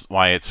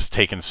it's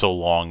taken so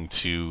long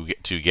to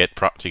get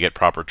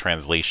proper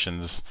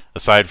translations,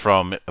 aside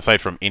from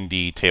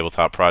indie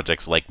tabletop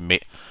projects like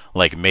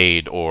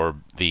Made or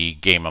the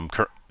game I'm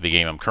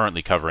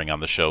currently covering on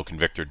the show,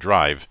 Convictor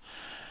Drive,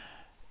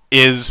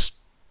 is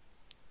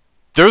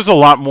there's a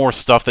lot more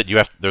stuff that you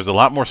have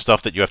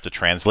to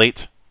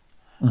translate,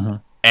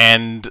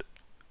 and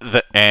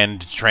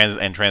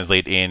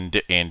translate in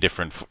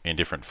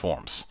different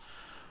forms.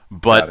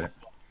 But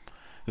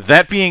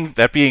that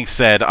being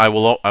said, I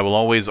will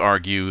always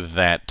argue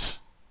that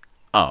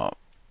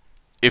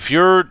if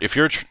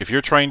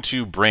you're trying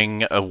to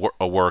bring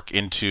a work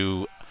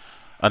into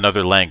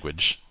another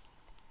language,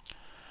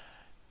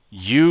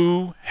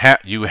 you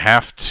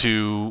have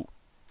to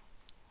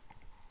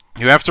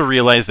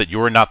realize that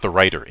you're not the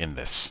writer in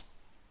this.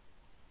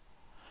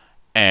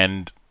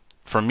 And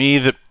for me,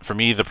 the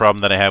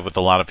problem that I have with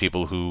a lot of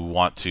people who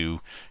want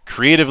to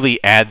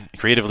creatively add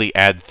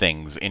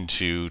things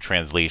into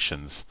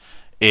translations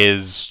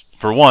is,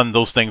 for one,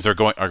 those things are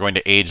going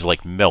to age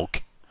like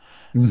milk,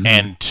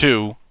 and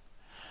two,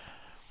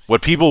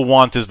 what people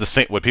want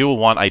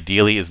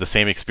ideally is the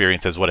same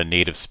experience as what a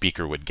native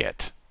speaker would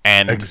get.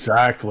 And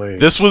exactly,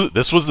 this was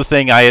the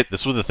thing I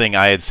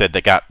had said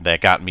that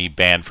got me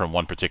banned from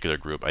one particular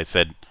group. I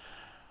said,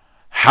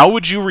 how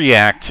would you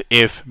react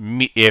if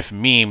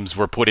memes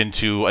were put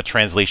into a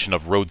translation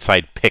of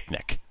Roadside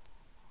Picnic?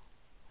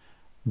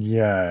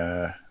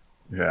 Yeah.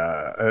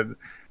 And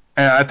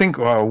I think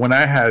when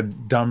I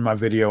had done my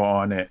video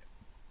on it,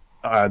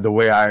 the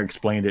way I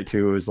explained it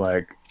too is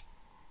like,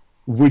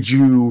 would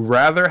you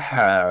rather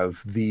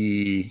have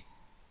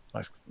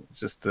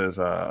just as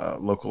a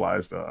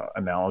localized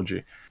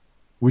analogy,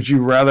 would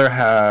you rather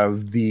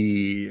have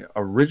the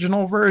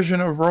original version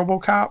of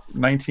RoboCop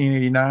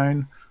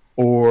 1989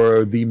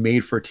 or the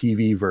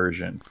made-for-TV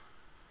version?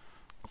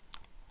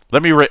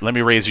 Let me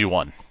raise you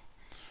one.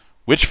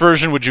 Which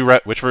version would you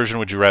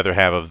rather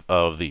have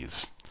of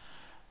these?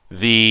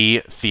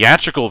 The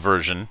theatrical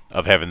version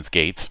of Heaven's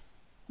Gate,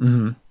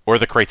 or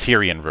the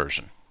Criterion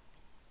version?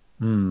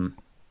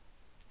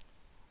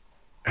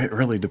 It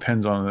really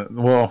depends on it.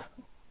 Well,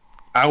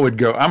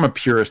 I'm a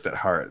purist at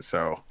heart,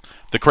 so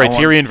the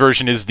Criterion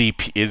version is the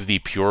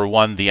pure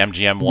one. The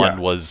MGM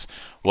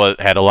one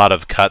had a lot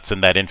of cuts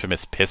and that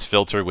infamous piss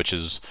filter, which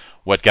is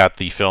what got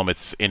the film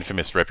its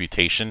infamous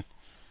reputation.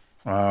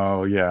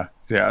 Oh yeah.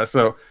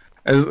 So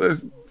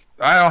as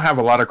I don't have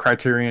a lot of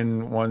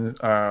Criterion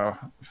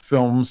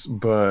films,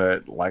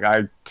 but like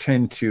I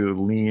tend to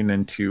lean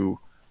into.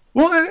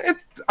 Well,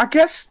 I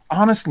guess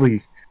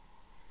honestly,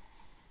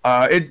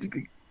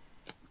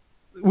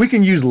 we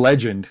can use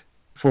Legend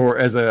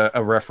as a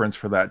reference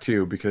for that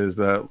too, because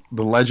the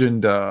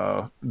Legend,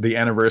 the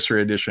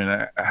anniversary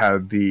edition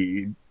had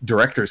the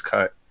director's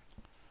cut,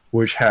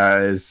 which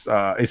has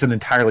it's an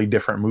entirely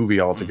different movie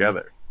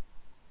altogether.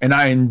 And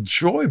I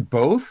enjoy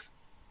both,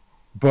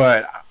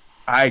 but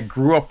I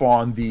grew up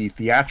on the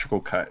theatrical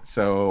cut,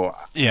 so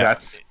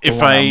that's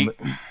if I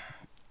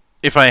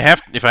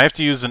have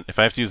to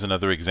use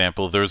another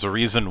example, there's a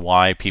reason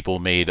why people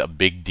made a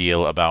big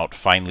deal about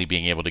finally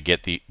being able to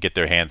get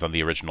their hands on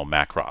the original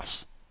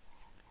Macross.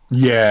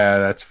 Yeah,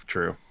 that's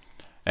true.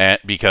 And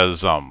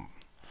because I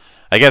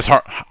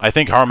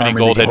think Harmony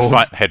Gold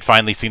had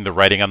finally seen the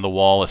writing on the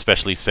wall,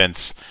 especially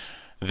since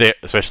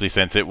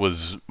it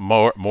was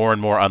more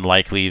and more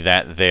unlikely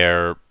that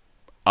their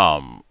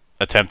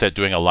attempt at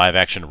doing a live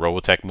action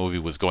Robotech movie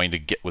was going to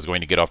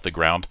get off the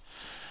ground.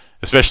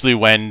 Especially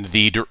when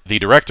the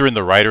director and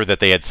the writer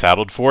that they had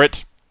saddled for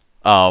it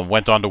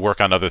went on to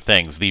work on other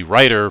things. The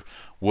writer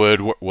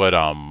would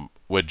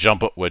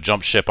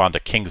jump ship onto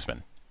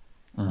Kingsman.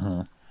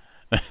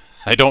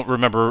 I don't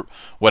remember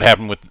what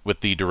happened with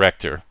the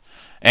director.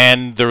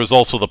 And there was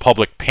also the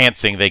public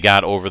pantsing they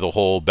got over the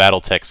whole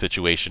BattleTech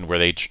situation, where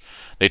they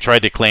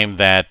tried to claim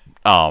that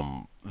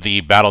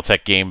the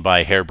BattleTech game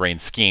by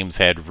Harebrained Schemes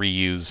had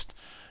used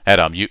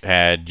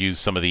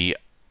some of the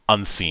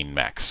unseen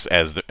mechs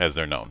as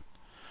they're known.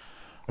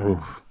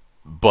 Oof.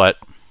 But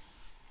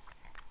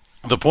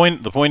the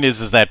point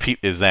is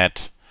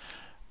that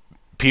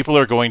people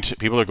are going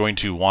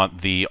to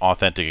want the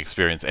authentic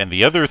experience. And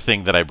the other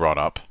thing that I brought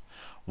up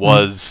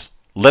was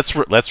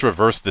let's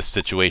reverse this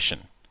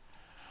situation.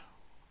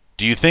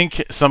 Do you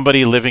think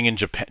somebody living in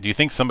Japan? Do you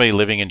think somebody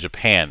living in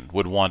Japan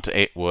would want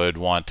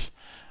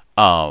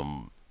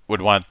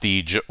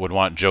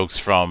jokes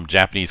from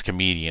Japanese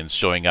comedians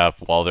showing up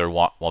while they're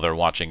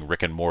watching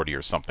Rick and Morty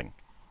or something?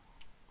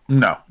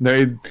 No,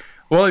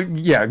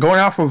 yeah, going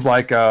off of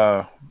like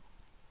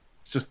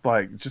just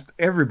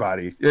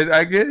everybody.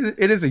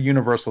 It is a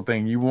universal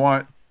thing. You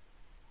want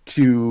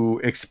to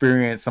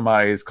experience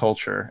somebody's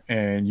culture,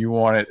 and you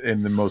want it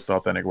in the most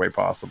authentic way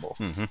possible.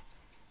 Mm-hmm.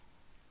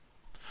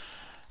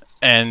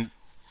 And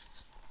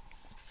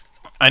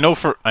I know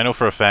for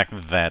a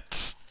fact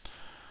that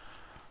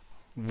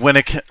when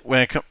it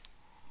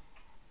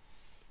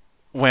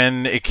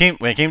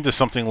came to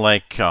something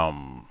like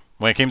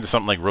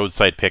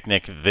Roadside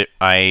Picnic,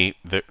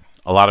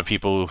 a lot of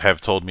people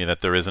have told me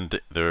that there's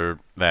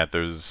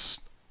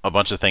a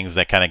bunch of things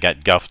that kind of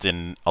got guffed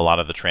in a lot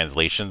of the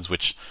translations,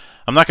 which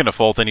I'm not going to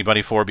fault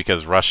anybody for,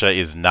 because Russia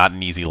is not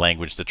an easy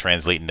language to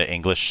translate into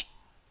English.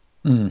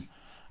 Mm.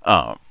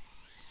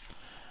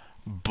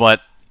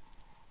 But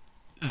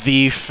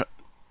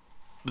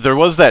there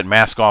was that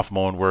mask off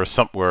moment where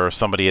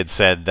somebody had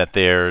said that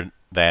they're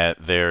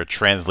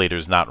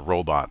translators, not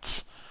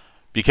robots,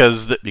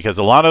 because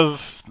a lot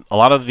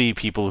of the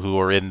people who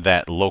are in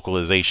that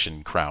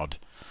localization crowd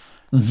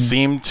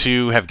seem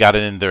to have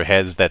gotten in their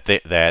heads that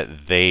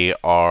they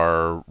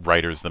are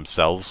writers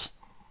themselves.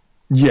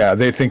 Yeah,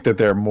 they think that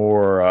they're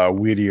more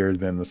wittier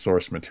than the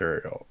source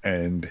material,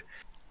 and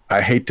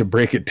I hate to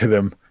break it to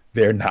them,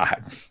 they're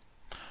not.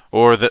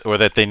 Or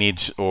that they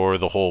need, or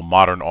the whole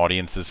modern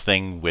audiences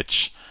thing,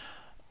 which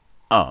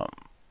the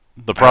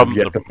problem. I've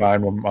yet to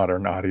find a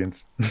modern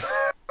audience.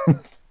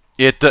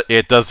 It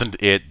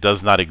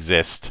does not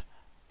exist.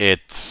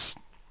 It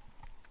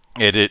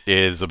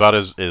is about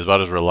as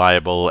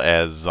reliable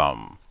as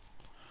the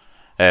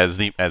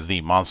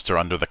monster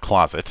under the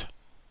closet.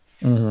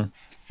 Mm-hmm.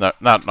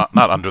 Not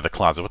under the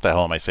closet. What the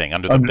hell am I saying?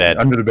 Under the bed.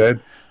 Under the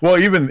bed. Well,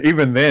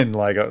 even then,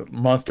 like a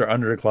monster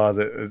under the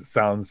closet, it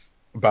sounds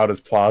about as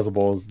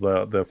plausible as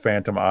the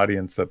phantom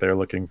audience that they're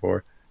looking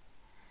for.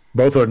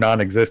 Both are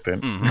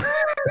non-existent.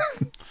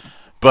 Mm-hmm.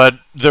 But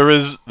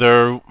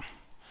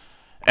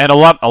and a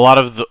lot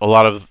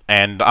of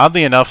and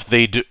oddly enough,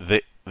 they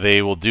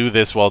will do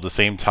this while at the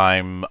same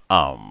time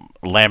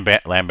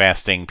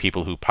lambasting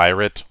people who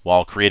pirate,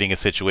 while creating a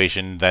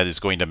situation that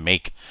is going to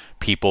make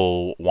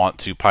people want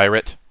to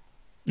pirate.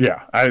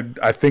 Yeah,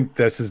 I think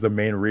this is the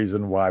main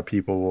reason why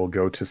people will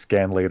go to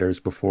scanlators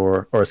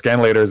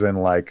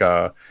and like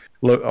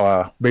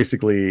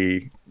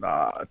basically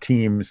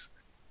teams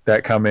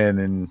that come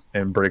in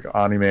and break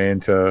anime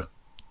into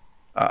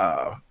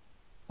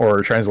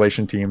or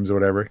translation teams or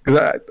whatever.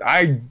 Because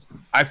I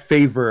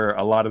favor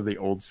a lot of the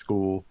old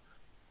school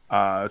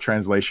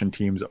translation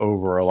teams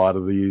over a lot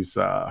of these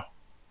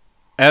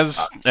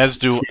as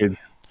do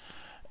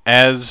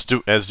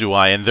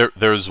I. And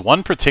there's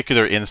one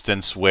particular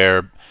instance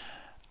where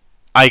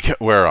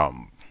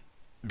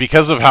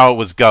because of how it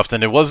was guffed,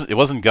 and it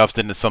wasn't guffed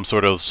in some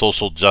sort of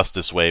social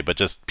justice way, but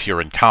just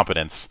pure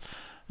incompetence,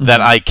 that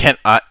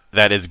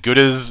that as good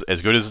as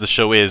the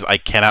show is, I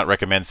cannot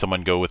recommend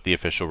someone go with the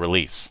official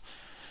release.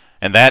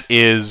 And that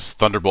is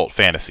Thunderbolt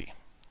Fantasy.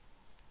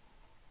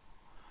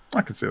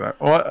 I can see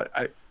that. Well,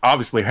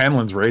 obviously,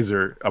 Hanlon's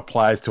Razor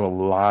applies to a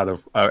lot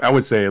of, I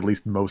would say at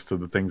least most of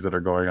the things that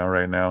are going on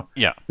right now.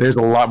 Yeah. There's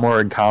a lot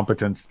more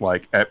incompetence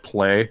like at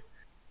play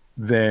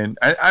than...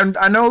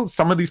 I know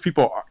some of these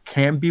people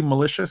can be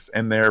malicious,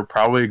 and they're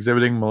probably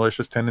exhibiting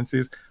malicious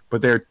tendencies,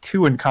 but they're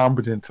too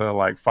incompetent to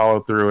like follow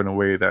through in a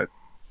way that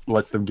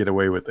lets them get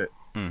away with it.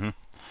 Mm-hmm.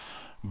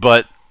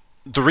 But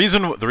the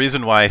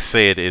reason why I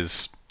say it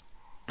is,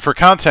 for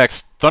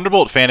context,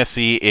 Thunderbolt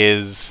Fantasy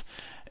is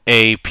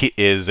a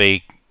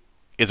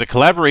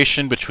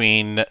collaboration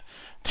between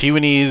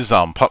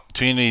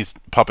Taiwanese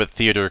puppet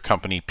theater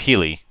company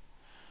Pili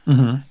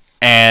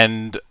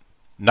and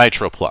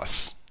Nitro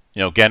Plus,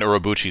 Gen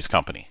Urobuchi's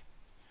company.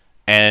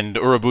 And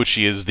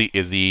Urobuchi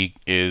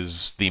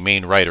is the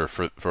main writer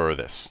for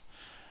this.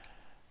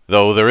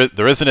 Though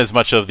there isn't as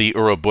much of the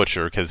Uro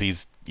Butcher, because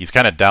he's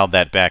kind of dialed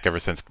that back ever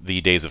since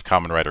the days of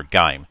Kamen Rider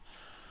Gaim.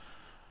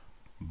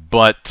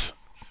 But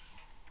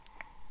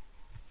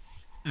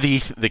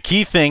the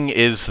key thing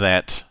is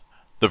that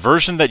the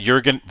version that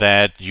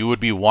you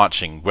would be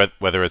watching,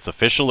 whether it's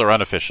official or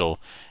unofficial,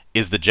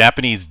 is the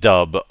Japanese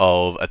dub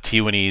of a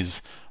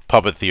Taiwanese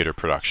puppet theater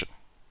production.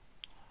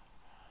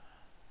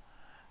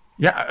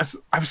 Yeah,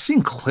 I've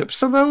seen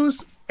clips of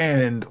those,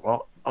 and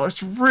well,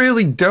 it's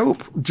really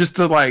dope just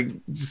to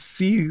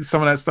see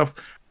some of that stuff.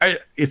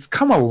 It's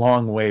come a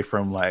long way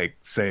from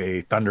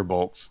say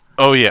Thunderbolts.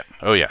 Oh yeah,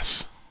 oh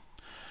yes.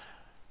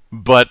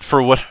 But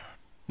for what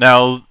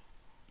now?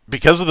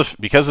 Because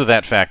of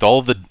that fact,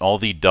 all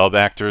the dub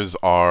actors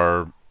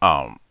are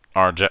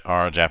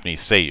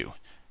Japanese seiyuu,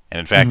 And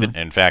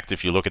in fact,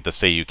 if you look at the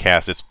Seiyu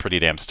cast, it's pretty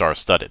damn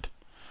star-studded.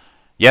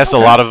 Yes,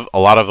 okay. a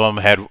lot of them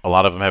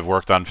have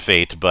worked on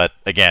Fate, but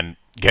again,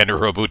 Gen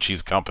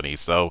Urobuchi's company,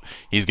 so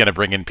he's going to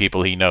bring in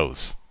people he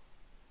knows.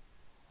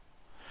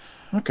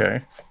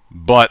 Okay.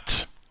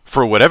 But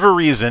for whatever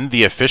reason,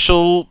 the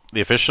official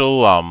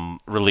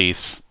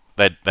release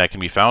that can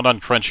be found on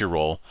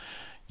Crunchyroll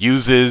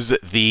uses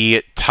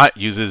the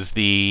Taiwanese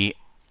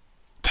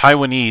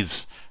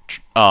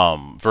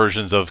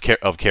versions of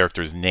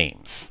characters'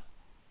 names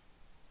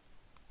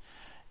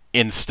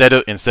instead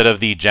of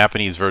the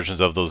Japanese versions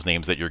of those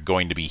names that you're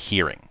going to be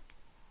hearing.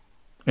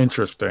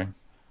 Interesting.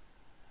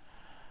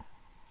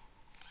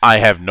 I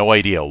have no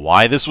idea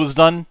why this was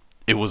done.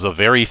 It was a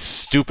very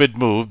stupid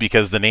move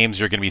because the names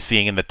you're going to be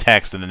seeing in the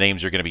text and the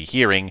names you're going to be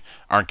hearing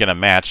aren't going to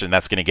match, and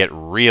that's going to get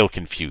real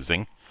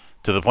confusing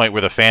to the point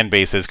where the fan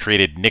base has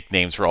created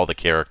nicknames for all the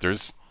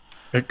characters.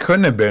 It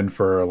couldn't have been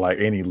for like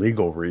any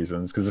legal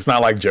reasons, because it's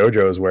not like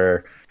JoJo's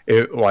where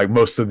like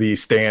most of the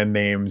stand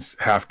names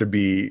have to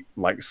be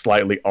like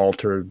slightly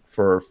altered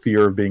for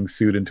fear of being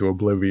sued into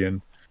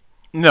oblivion.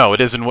 No,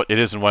 it isn't. It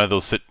isn't one of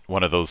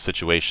those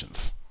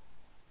situations.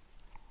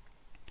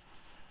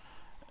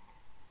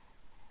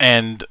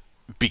 And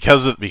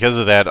because of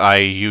that, I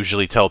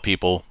usually tell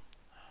people,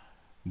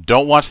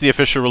 don't watch the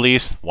official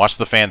release, watch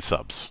the fan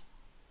subs.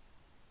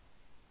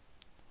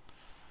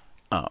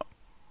 Of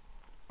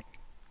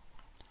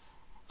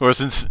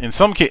course, in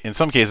some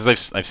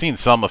cases, I've seen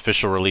some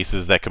official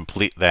releases that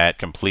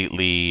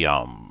completely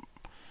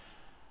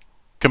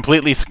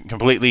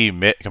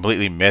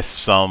miss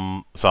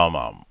some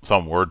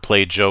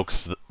wordplay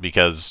jokes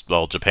because,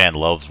 well, Japan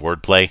loves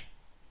wordplay.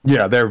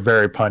 Yeah, they're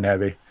very pun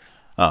heavy.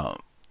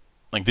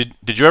 Like,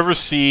 did you ever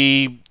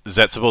see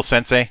ZeltraxMilennium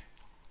Sensei?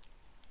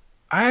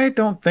 I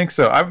don't think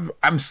so.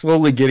 I'm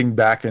slowly getting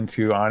back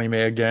into anime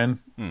again.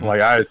 Mm-hmm.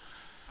 Like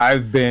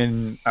I've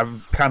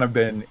kind of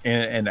been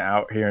in and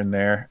out here and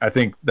there. I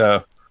think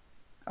a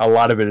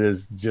lot of it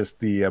is just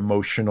the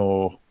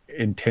emotional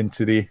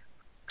intensity.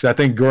 Because I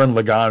think Gurren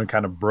Lagann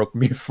kind of broke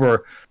me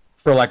for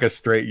like a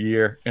straight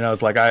year, and I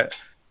was like,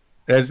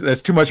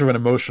 that's too much of an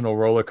emotional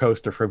roller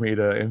coaster for me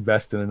to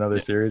invest in another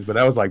series. But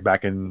that was like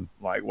back in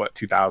like what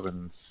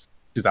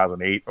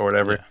 2008 or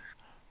whatever.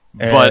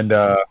 Yeah. And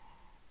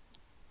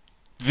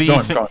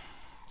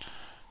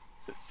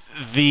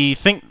the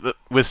thing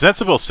with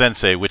ZeltraxMilennium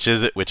Sensei, which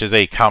is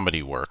a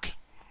comedy work.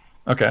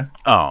 Okay.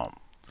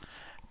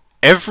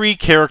 Every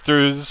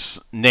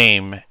character's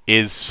name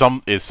is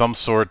some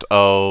sort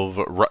of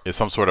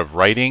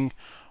writing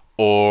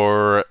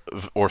or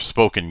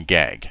spoken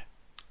gag.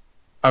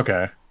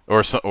 Okay.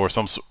 Or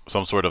some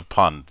sort of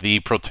pun.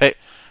 The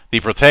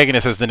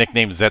protagonist has the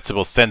nickname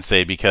ZeltraxMilennium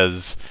Sensei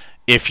because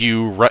if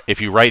you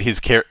write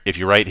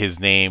his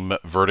name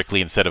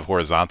vertically instead of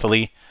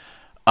horizontally,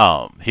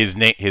 his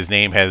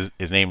name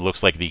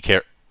looks like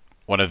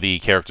one of the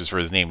characters for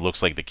his name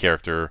looks like the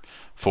character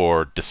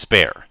for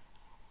despair.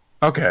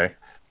 Okay.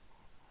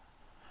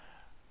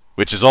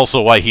 Which is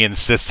also why he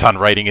insists on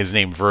writing his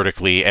name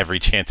vertically every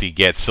chance he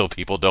gets, so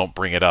people don't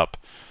bring it up.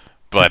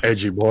 But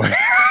edgy boy.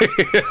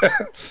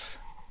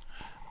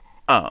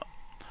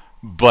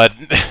 But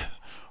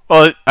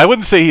well, I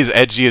wouldn't say he's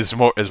edgy as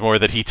more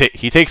that he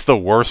takes the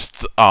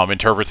worst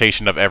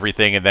interpretation of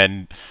everything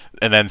and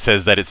then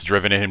says that it's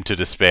driven him to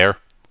despair.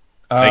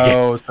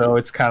 Oh, so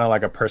it's kind of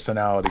like a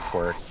personality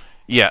quirk.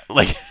 Yeah,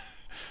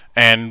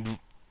 and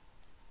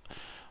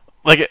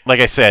like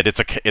I said, it's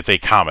a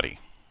comedy.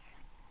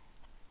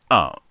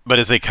 But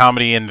it's a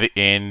comedy in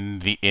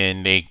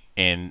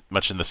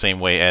much in the same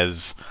way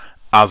as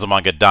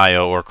Azumanga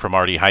Daioh or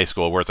Cromartie High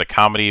School, where it's a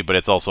comedy, but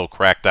it's also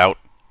cracked out.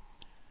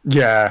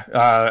 Yeah,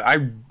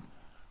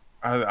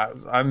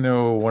 I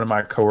know one of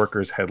my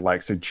coworkers had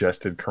like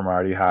suggested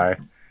Cromartie High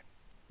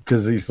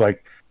because he's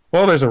like,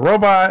 well, there's a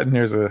robot and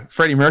there's a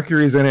Freddie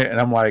Mercury's in it, and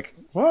I'm like,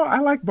 well, I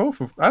like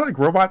both. I like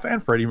robots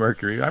and Freddie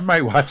Mercury. I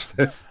might watch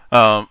this.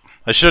 I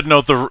should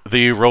note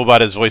the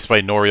robot is voiced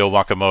by Norio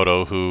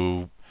Wakamoto,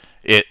 who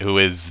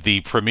is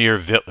the premier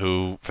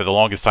who for the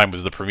longest time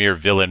was the premier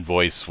villain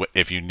voice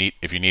if you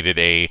needed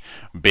a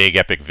big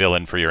epic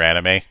villain for your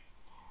anime.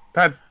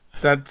 That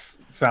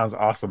sounds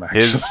awesome.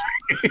 Actually,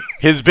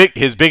 his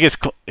biggest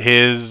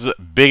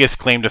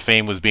claim to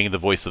fame was being the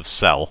voice of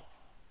Cell.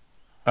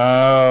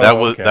 Oh,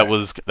 that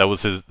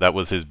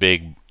was his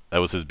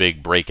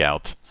big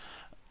breakout.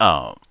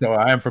 So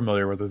I am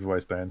familiar with his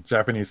voice then.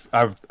 Japanese.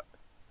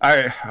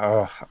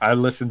 I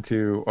listened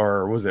to,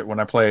 or was it when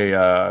I play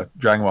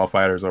Dragon Ball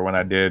FighterZ, or when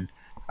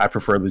I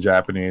prefer the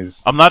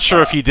Japanese. I'm not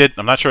sure if he did.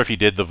 I'm not sure if he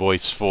did the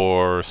voice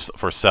for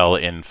Cell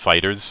in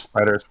FighterZ.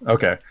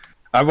 Okay.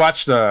 I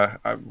watched.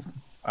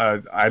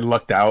 I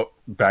lucked out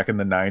back in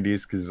the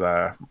 '90s because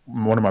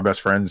one of my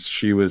best friends,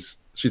 she's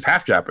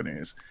half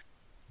Japanese,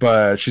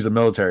 but she's a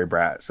military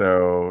brat,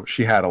 so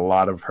she had a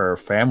lot of her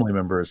family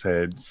members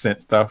had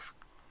sent stuff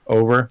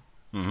over.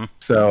 Mm-hmm.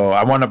 So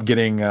I wound up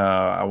getting,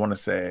 I want to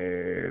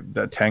say,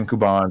 the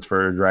Tankobons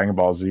for Dragon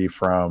Ball Z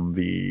from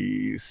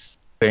the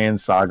Saiyan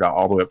Saga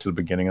all the way up to the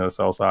beginning of the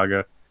Cell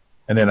Saga.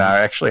 And then I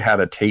actually had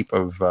a tape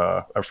of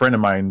a friend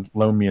of mine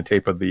loaned me a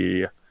tape of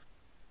I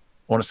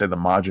want to say the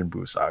Majin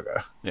Buu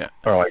saga. Yeah.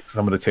 Or like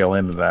some of the tail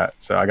end of that.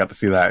 So I got to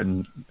see that,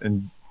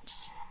 and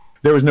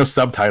there was no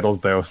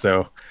subtitles though,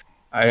 so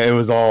it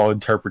was all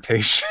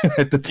interpretation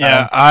at the time.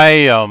 Yeah,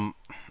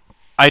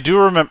 I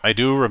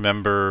do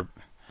remember.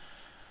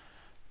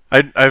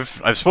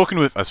 I've spoken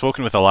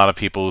with a lot of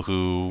people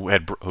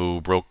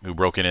who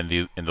broke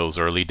in those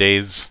early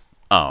days.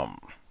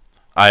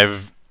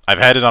 I've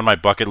had it on my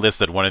bucket list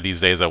that one of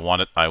these days I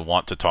want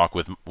to talk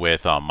with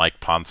Mike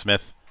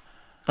Pondsmith.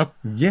 Oh,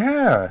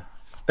 yeah,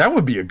 that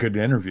would be a good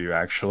interview,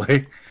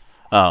 actually.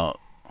 I've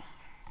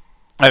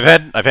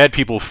had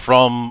people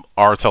from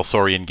our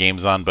Telsorian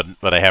games on,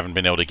 but I haven't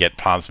been able to get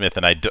Pondsmith,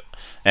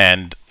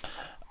 and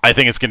I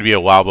think it's going to be a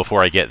while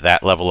before I get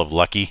that level of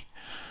lucky.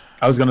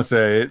 I was gonna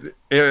say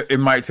it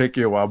might take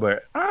you a while,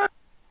 but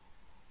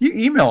you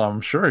email him.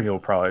 I'm sure he'll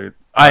probably.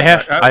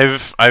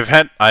 I've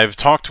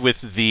talked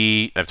with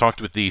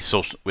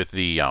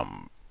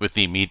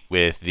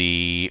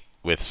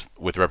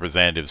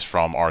representatives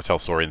from our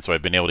Telsorian, so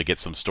I've been able to get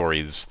some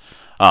stories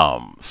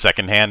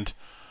secondhand.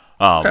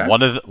 Okay.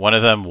 One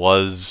of them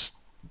was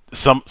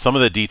some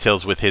of the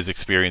details with his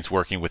experience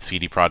working with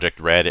CD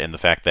Projekt Red, and the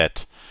fact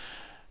that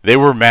they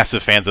were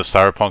massive fans of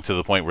Cyberpunk to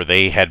the point where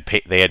they had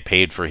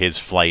paid for his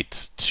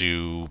flight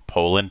to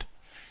Poland.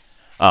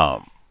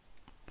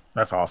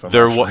 That's awesome.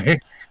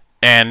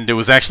 And it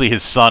was actually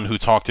his son who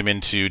talked him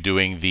into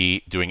doing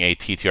a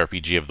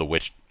TTRPG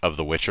of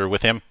the Witcher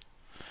with him,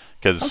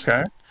 because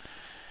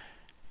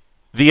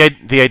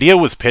the idea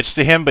was pitched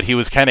to him, but he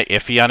was kind of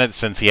iffy on it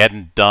since he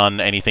hadn't done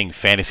anything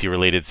fantasy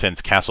related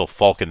since Castle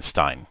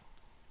Falkenstein,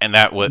 and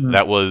that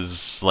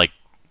was like,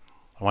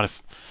 I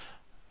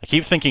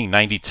keep thinking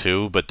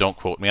 92, but don't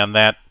quote me on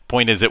that.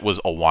 Point is, it was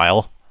a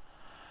while.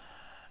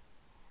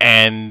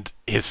 And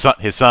his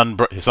son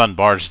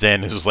barged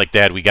in. It was like,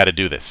 "Dad, we got to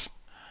do this."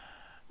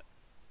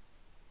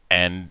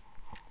 And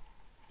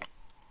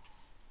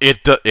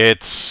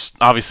it's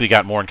obviously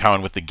got more in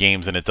common with the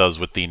games than it does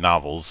with the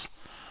novels.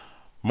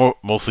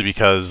 Mostly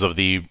because of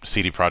the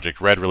CD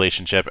Projekt Red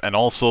relationship, and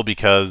also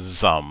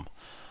because Andrzej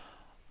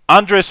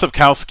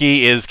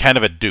Sapkowski is kind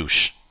of a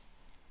douche.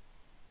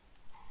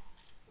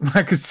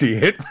 I could see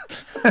it.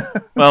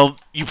 Well,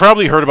 you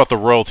probably heard about the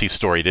royalty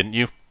story, didn't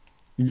you?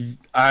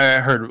 I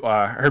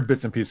heard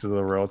bits and pieces of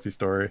the royalty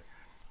story.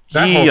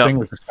 That whole thing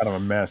was just kind of a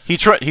mess. He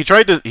tried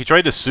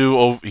to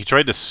sue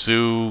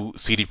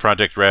CD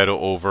Projekt Red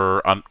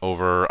over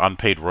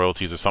unpaid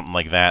royalties or something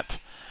like that.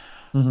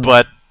 Mm-hmm.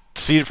 But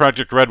CD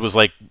Projekt Red was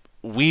like,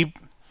 we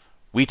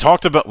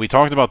talked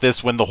about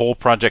this when the whole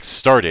project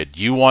started.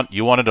 You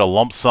wanted a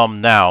lump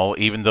sum now,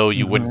 even though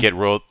you wouldn't get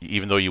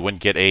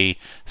a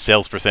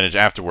sales percentage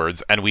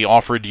afterwards, and we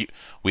offered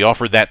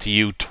that to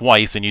you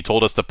twice, and you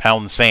told us to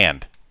pound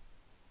sand.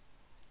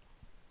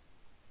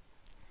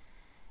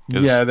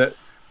 Yeah,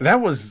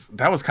 that was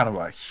kind of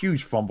a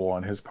huge fumble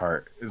on his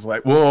part. It's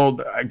like, well,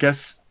 I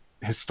guess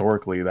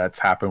historically that's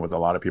happened with a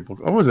lot of people.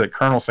 What was it?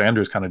 Colonel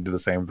Sanders kind of did the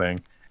same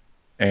thing,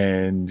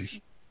 and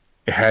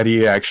had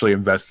he actually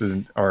invested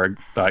in, or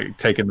like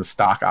taken the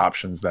stock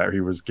options that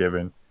he was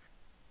given,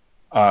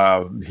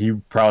 he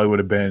probably would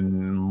have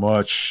been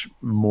much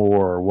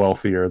more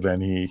wealthier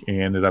than he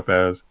ended up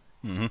as.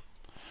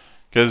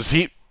 Because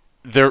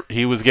there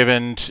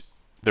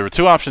were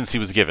two options he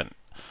was given.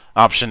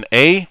 Option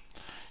A,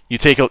 you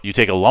take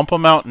a lump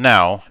amount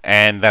now,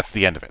 and that's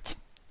the end of it.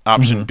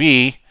 Option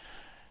B,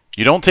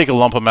 you don't take a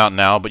lump amount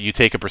now, but you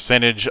take a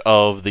percentage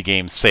of the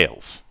game's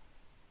sales.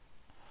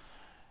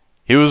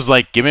 He was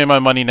like, "Give me my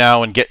money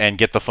now and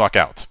get the fuck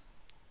out."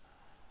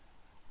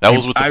 That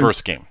was with the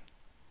first game.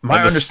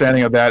 My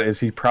understanding of that is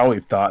he probably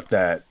thought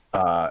that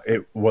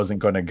it wasn't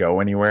going to go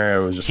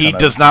anywhere. It was just he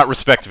does not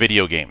respect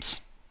video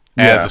games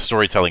as a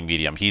storytelling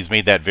medium. He's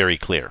made that very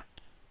clear.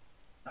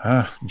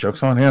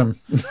 Joke's on him.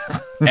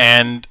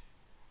 and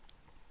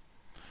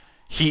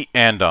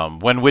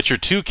when Witcher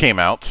 2 came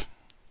out,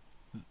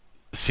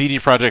 CD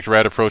Projekt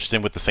Red approached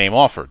him with the same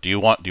offer. Do you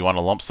want a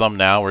lump sum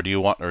now, or do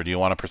you want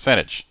a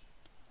percentage?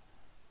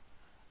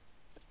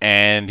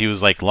 And he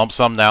was like, "Lump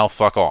sum now,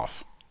 fuck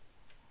off."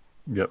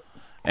 Yep.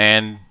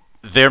 And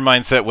their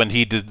mindset when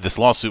he did this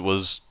lawsuit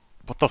was,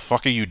 "What the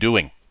fuck are you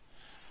doing?"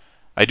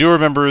 I do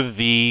remember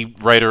the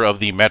writer of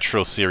the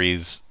Metro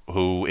series,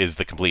 who is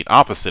the complete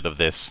opposite of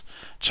this,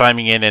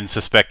 chiming in and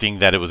suspecting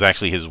that it was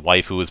actually his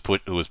wife who was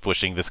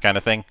pushing this kind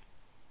of thing.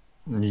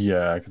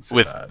 Yeah, I can see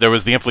that. There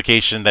was the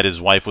implication that his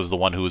wife was the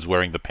one who was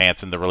wearing the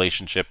pants in the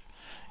relationship,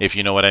 if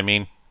you know what I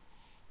mean.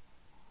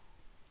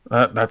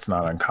 That's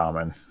not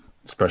uncommon,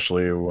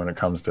 especially when it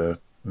comes to...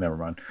 Never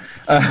mind.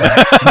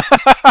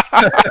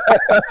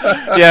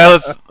 Yeah,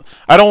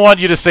 I don't want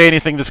you to say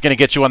anything that's going to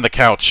get you on the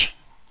couch.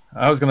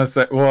 I was going to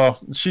say,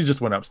 well, she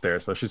just went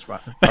upstairs, so she's fine.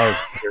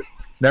 Oh,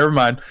 never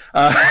mind.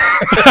 But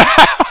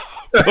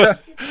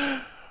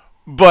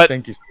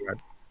thank you so much.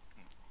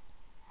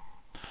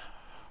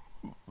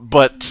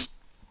 But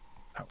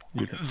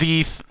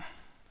the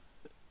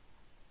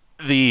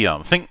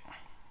thing,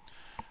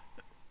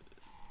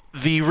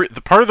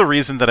 the part of the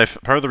reason that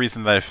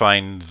I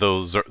find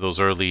those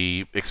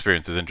early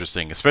experiences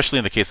interesting, especially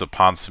in the case of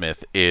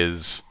Pondsmith,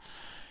 is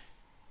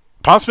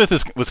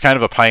was kind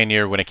of a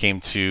pioneer when it came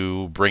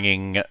to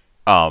bringing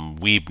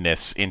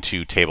weebness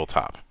into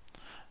tabletop.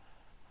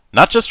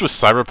 Not just with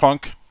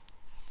Cyberpunk,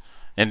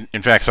 and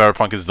in fact,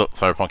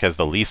 Cyberpunk has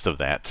the least of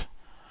that,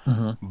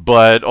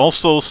 but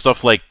also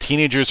stuff like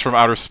Teenagers from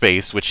Outer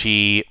Space, which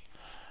he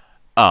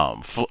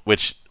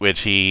outright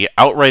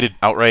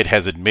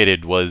has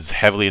admitted was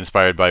heavily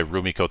inspired by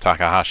Rumiko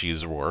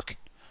Takahashi's work,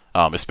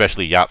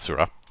 especially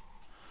Yatsura.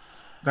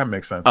 That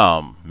makes sense.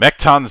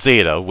 Mechton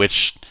Zeta,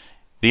 which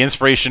the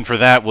inspiration for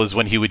that was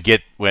when he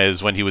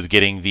was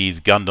getting these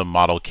Gundam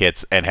model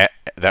kits and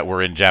that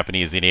were in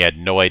Japanese, and he had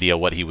no idea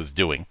what he was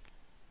doing.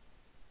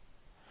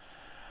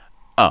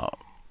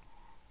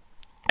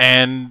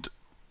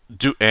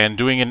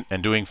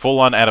 Doing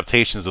full-on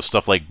adaptations of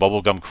stuff like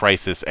Bubblegum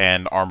Crisis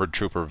and Armored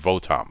Trooper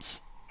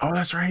Votoms. Oh,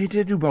 that's right. He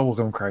did do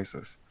Bubblegum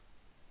Crisis.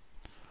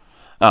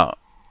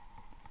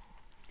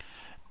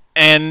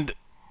 And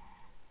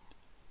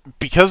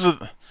because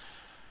of,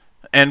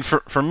 and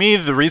for me,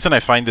 the reason I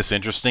find this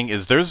interesting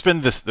is there's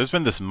been this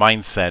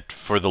mindset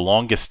for the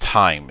longest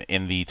time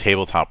in the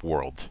tabletop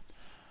world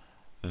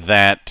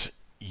that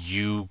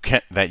you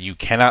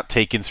cannot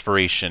take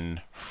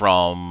inspiration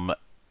from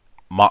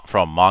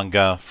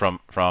manga,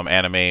 from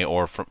anime,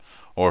 or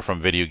from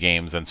video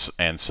games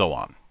and so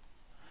on.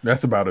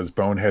 That's about as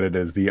boneheaded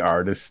as the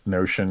artist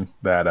notion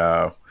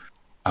that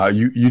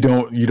you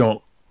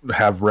don't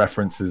have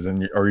references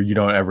or you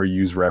don't ever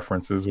use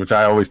references, which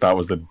I always thought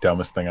was the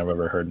dumbest thing I've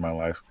ever heard in my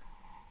life.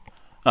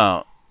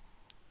 I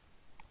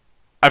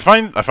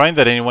find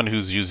that anyone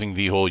who's using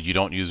the whole you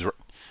don't use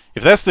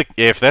if that's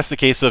the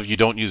case of you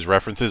don't use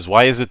references,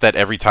 why is it that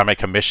every time I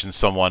commission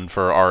someone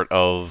for art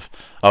of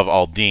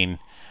Aldine,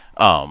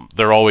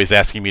 they're always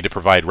asking me to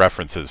provide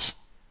references?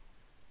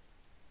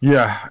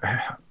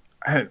 Yeah,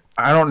 I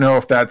don't know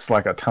if that's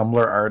like a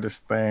Tumblr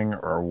artist thing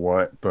or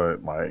what,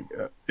 but like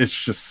it's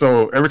just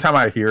so every time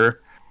I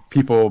hear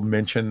people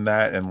mention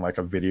that in like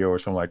a video or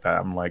something like that,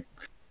 I'm like,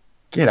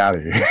 get out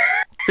of here.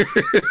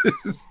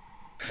 If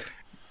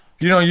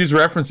you don't use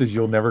references,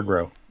 you'll never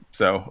grow.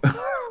 So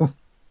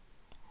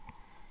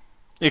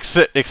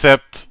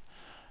except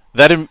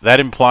that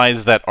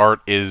implies that art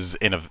is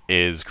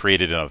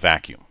created in a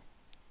vacuum.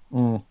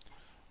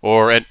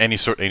 Or any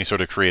sort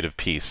of creative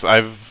piece.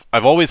 I've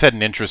always had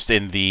an interest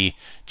in the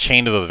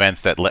chain of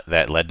events that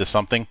led to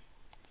something.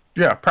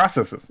 Yeah,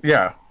 processes.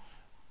 Yeah.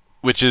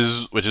 Which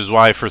is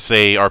why, for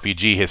say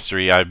RPG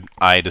history,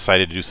 I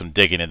decided to do some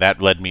digging, and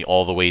that led me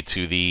all the way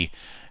to the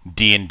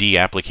D&D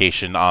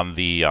application on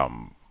the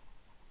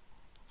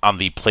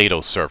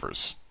Plato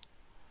servers,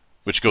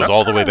 which goes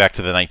all the way back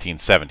to the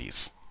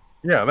 1970s.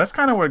 Yeah, that's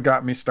kind of what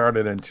got me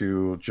started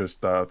into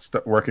just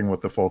working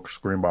with the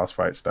Fullscreen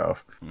Bossfight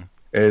stuff.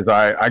 Is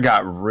I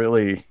got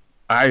really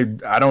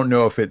I don't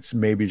know if it's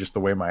maybe just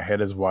the way my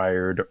head is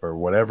wired or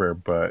whatever,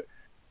 but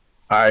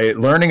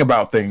learning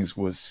about things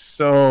was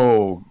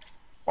so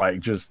like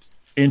just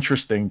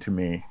interesting to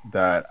me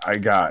that I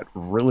got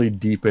really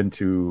deep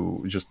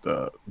into just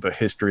the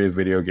history of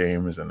video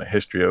games and the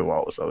history of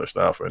all this other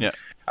stuff. And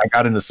I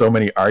got into so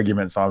many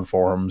arguments on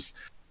forums,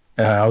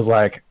 and I was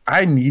like,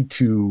 I need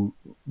to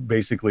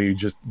basically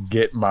just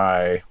get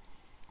my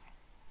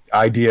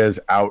ideas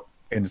out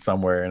in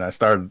somewhere. And I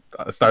started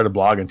a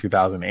blog in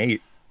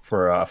 2008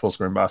 for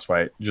Fullscreen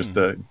Bossfight just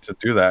to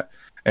do that.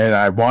 And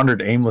I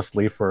wandered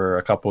aimlessly for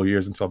a couple of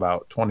years until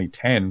about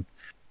 2010,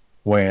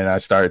 when I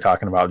started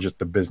talking about just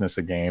the business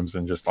of games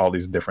and just all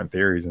these different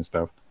theories and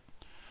stuff.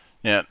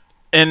 Yeah,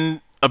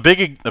 and a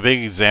big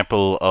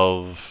example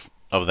of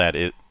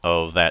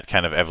that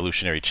kind of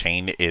evolutionary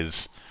chain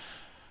is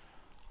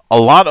a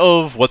lot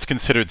of what's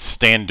considered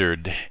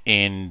standard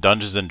in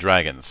Dungeons and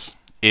Dragons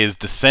is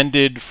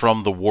descended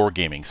from the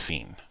wargaming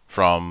scene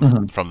from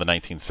the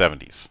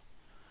 1970s.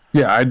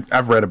 Yeah,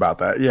 I've read about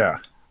that. Yeah.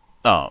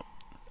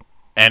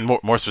 And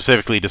more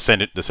specifically,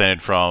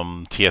 descended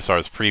from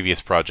TSR's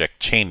previous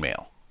project,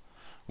 Chainmail,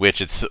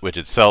 which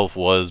itself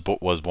was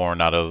born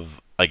out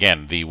of,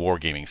 again, the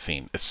wargaming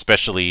scene,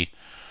 especially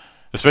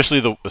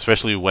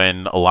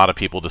when a lot of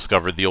people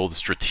discovered the old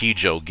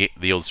Strategio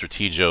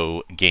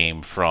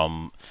game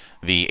from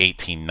the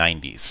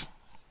 1890s.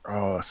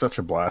 Oh, such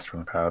a blast from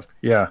the past.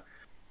 Yeah.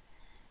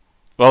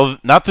 Well,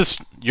 not this.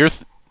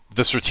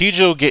 The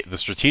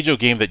Strategio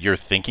game that you're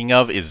thinking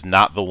of is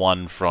not the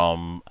one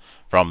from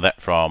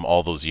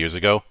all those years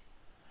ago.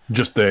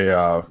 Just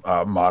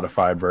a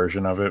modified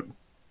version of it.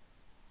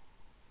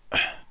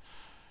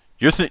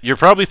 You're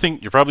probably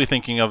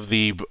thinking of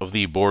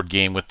the board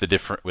game with the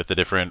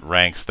different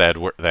ranks that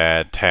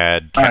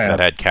had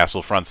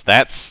castle fronts.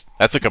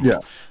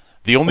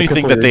 The only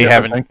thing that they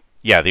haven't.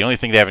 Yeah, the only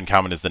thing they have in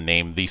common is the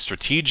name. The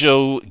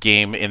Strategio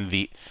game in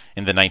the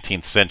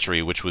 19th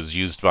century, which was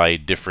used by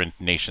different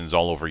nations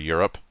all over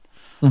Europe,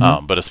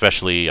 but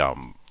especially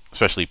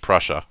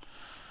Prussia,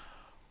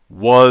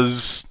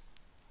 was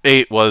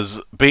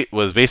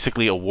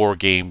basically a war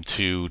game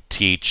to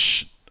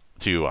teach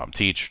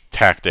teach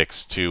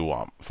tactics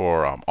to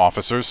for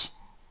officers.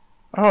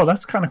 Oh,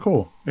 that's kind of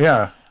cool.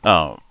 Yeah.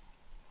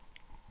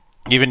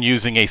 Even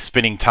using a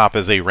spinning top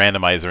as a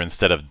randomizer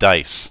instead of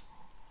dice.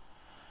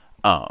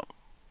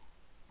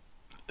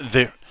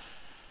 There.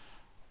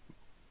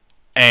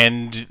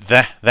 And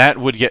that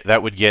would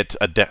get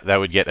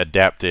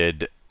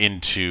adapted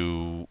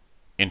into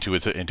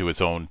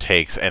its own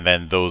takes, and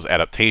then those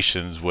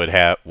adaptations would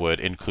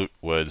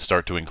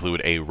start to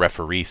include a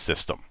referee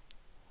system,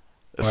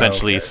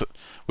 essentially, okay.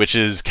 Which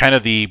is kind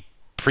of the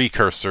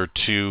precursor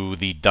to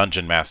the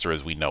Dungeon Master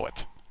as we know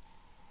it.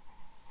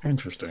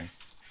 Interesting.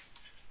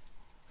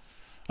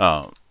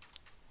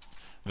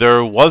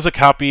 There was a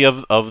copy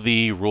of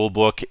the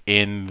rulebook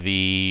in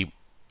the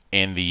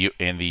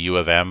U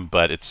of M,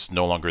 but it's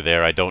no longer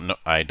there. I don't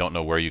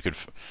know where you could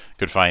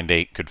find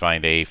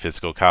a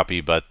physical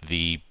copy, but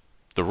the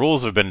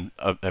rules have been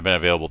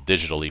available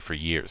digitally for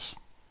years.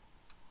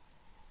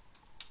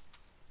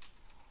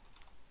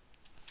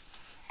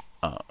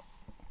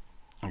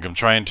 I'm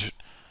trying to,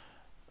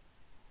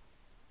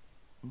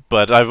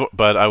 but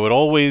I would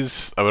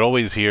always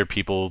hear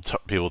people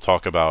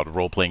talk about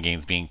role-playing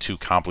games being too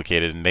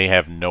complicated, and they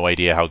have no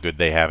idea how good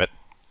they have it.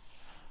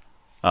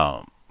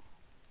 I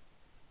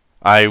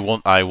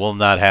will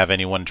not have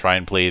anyone try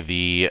and play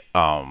the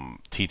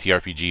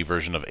TTRPG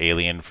version of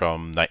Alien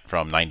from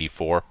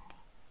 '94.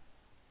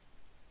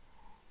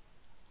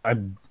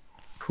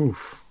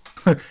 Poof.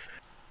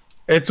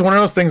 It's one of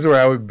those things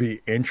where I would be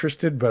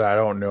interested, but I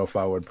don't know if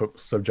I would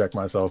subject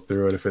myself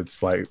through it if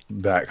it's like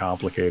that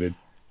complicated.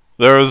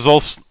 There is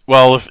also,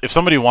 well, if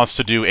somebody wants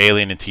to do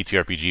Alien in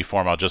TTRPG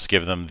form, I'll just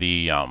give them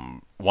the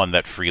one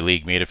that Free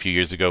League made a few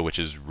years ago, which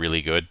is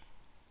really good.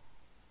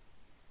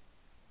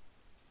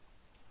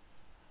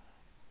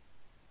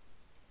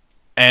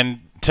 And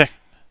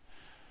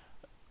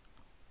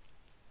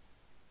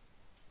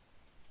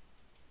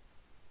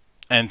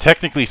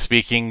technically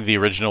speaking, the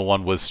original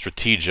one was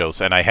Strategos,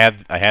 and I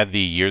had the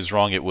years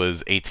wrong. It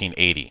was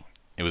 1880.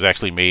 It was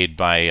actually made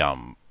by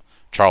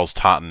Charles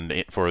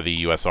Totten for the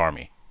U.S.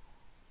 Army.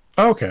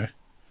 Okay.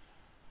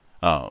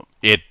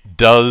 It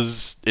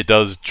does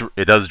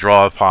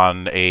draw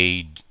upon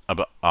a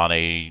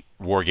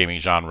wargaming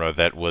genre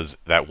that was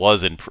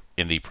in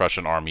the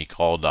Prussian army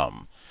called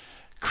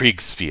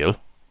Kriegsspiel.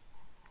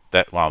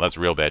 That's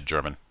real bad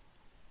German.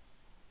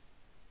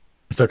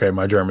 It's okay.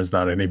 My German's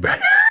not any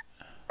better.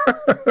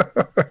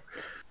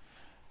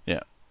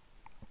 Yeah.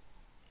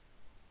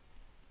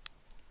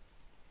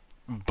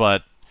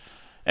 But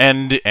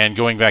and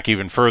going back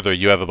even further,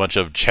 you have a bunch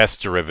of chess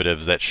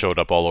derivatives that showed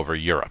up all over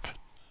Europe.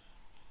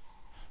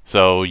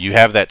 So you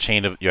have that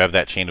chain of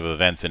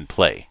events in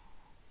play.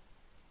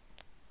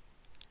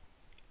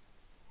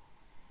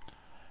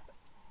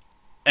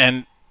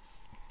 And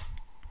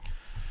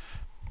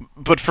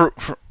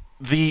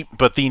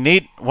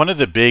one of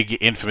the big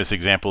infamous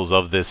examples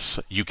of this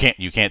you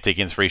can't take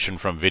inspiration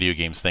from video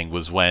games thing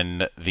was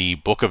when the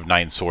Book of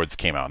Nine Swords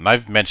came out. And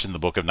I've mentioned the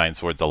Book of Nine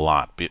Swords a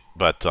lot,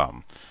 but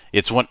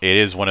it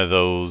is one of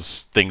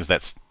those things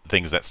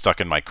that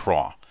stuck in my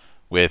craw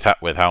with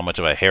how much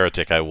of a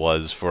heretic I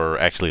was for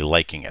actually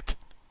liking it.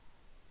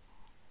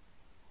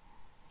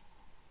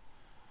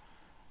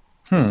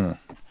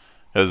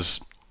 Because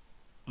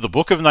the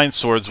Book of Nine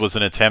Swords was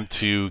an attempt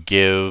to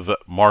give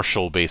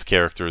martial-based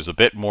characters a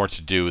bit more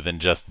to do than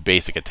just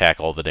basic attack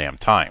all the damn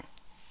time.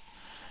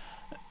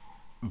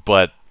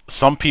 But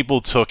some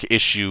people took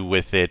issue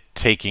with it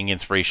taking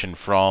inspiration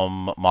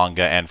from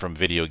manga and from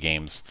video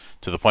games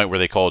to the point where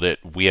they called it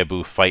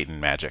weeaboo fightin'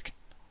 magic.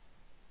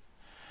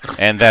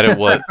 And that it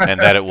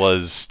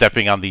was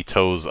stepping on the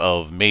toes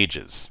of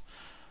mages.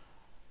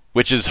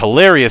 Which is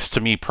hilarious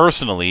to me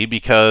personally,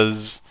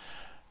 because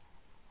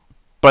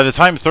by the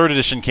time 3rd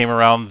edition came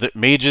around,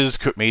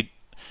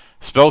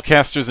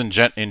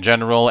 spellcasters in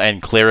general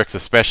and clerics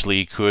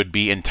especially could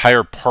be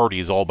entire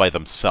parties all by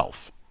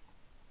themselves.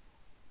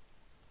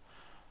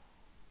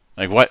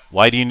 Like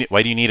why do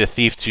you need a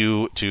thief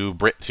to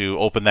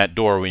open that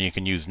door when you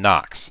can use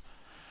Nox?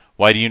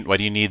 Why do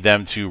you need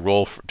them to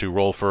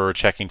roll for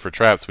checking for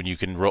traps when you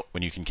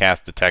can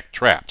cast detect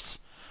traps?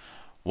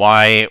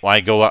 Why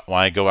go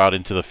out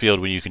into the field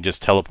when you can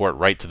just teleport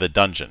right to the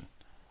dungeon?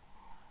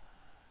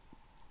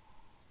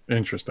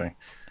 Interesting.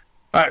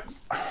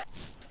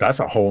 That's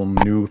a whole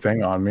new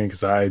thing on me,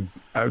 because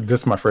this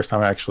is my first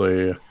time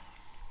actually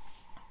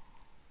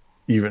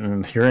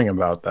even hearing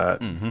about that.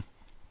 Mm-hmm.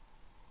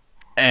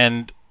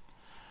 And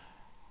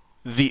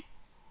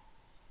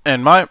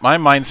my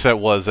mindset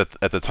was at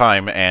the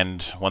time,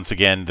 and once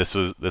again, this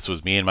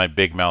was me and my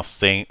big mouth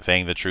saying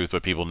the truth,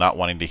 but people not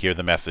wanting to hear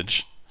the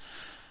message.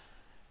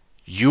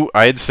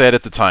 I had said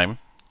at the time,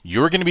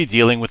 you're going to be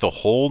dealing with a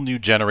whole new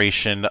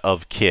generation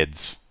of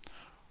kids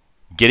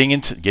getting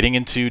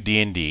into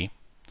D&D,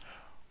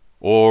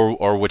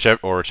 or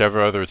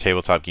whichever other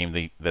tabletop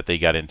game that they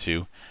got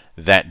into,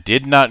 that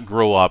did not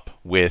grow up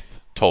with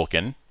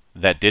Tolkien,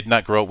 that did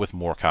not grow up with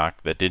Moorcock,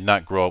 that did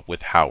not grow up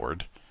with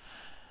Howard.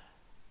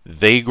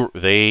 They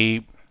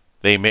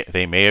they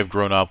may have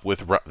grown up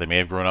with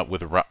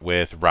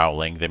with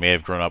Rowling. They may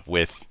have grown up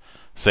with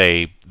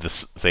the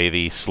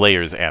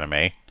Slayers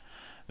anime.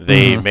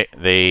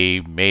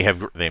 They may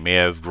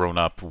have grown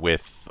up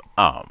with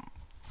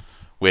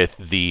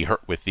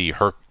Hercules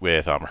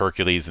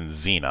and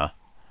Xena,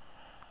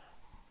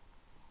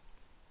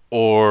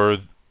 or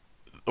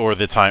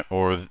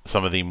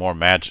some of the more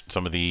magic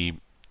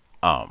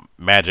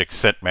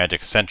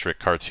centric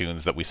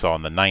cartoons that we saw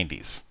in the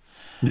 90s.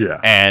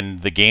 Yeah.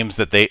 And the games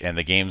that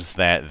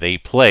they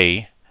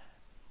play,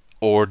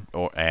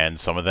 and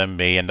some of them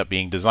may end up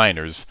being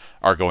designers,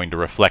 are going to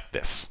reflect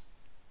this.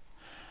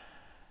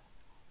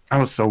 I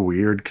was so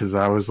weird because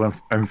I was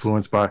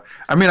influenced by.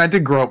 I mean, I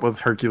did grow up with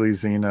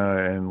Hercules,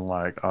 Xena, and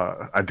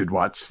I did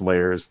watch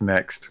Slayers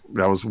next.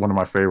 That was one of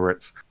my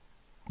favorites.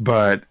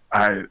 But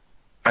I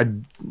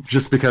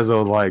just because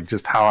of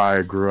just how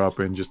I grew up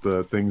and just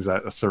the things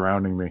that are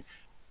surrounding me,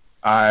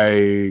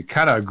 I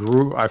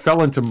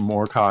fell into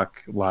Moorcock,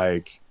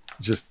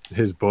 just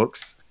his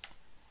books,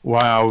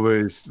 while I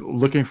was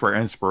looking for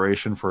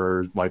inspiration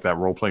for that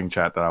role-playing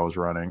chat that I was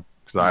running,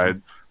 because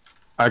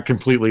I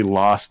completely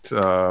lost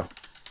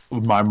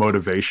my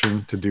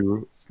motivation to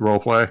do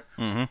roleplay,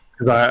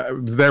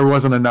 because there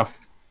wasn't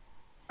enough.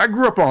 I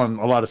grew up on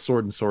a lot of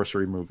sword and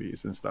sorcery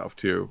movies and stuff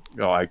too,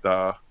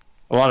 a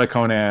lot of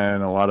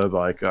Conan, a lot of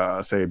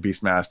say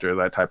Beastmaster,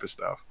 that type of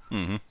stuff.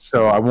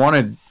 So I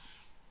wanted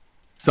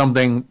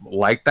something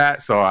like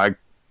that, so I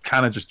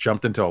kind of just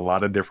jumped into a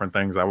lot of different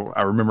things.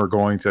 I remember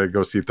going to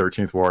go see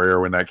 13th Warrior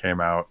when that came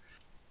out,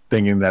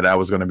 thinking that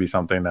was going to be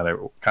something that it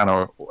kind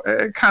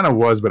of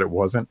was, but it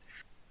wasn't.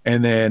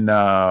 And then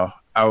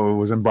I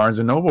was in Barnes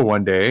and Noble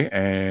one day,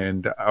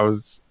 and I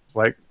was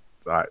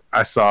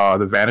I saw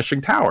The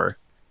Vanishing Tower,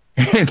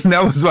 and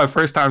that was my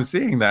first time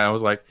seeing that. I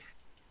was like,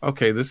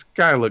 okay, this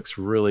guy looks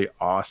really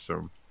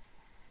awesome.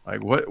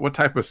 What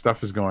type of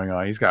stuff is going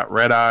on? He's got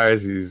red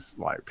eyes. He's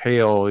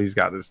pale. He's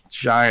got this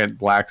giant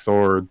black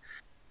sword.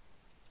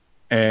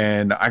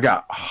 And I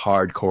got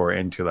hardcore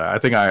into that. I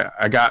think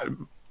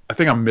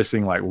I'm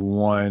missing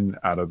one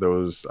out of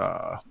those,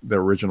 the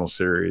original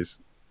series.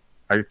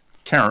 I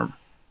can't remember.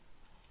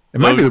 It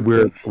might be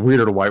the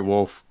Weirder to White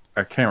Wolf.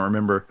 I can't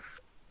remember.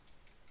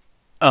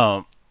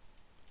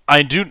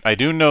 I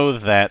do know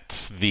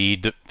that the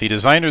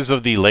designers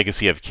of the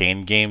Legacy of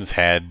Kain games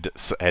had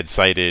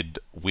cited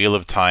Wheel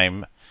of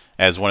Time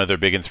as one of their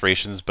big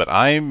inspirations, but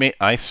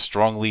I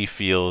strongly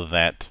feel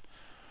that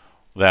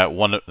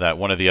one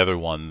of the other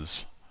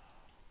ones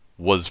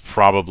was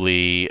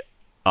probably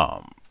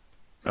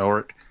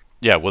Elric.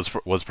 Yeah, was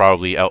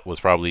probably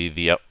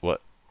the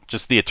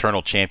just the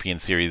Eternal Champion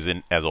series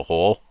as a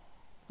whole.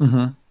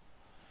 And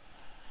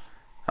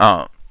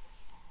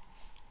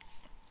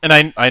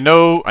I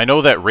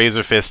know that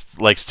Razor Fist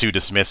likes to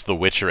dismiss The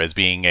Witcher as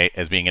being an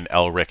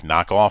Elric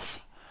knockoff.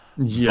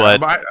 Yeah,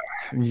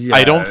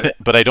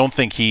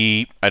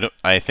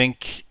 I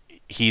think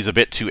he's a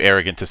bit too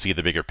arrogant to see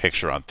the bigger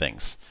picture on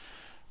things.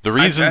 The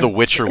reason The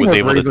Witcher was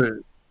able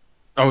to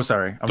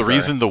The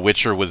reason The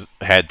Witcher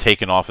had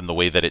taken off in the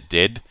way that it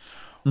did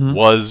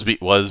was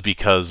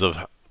because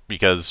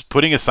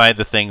putting aside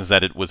the things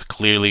that they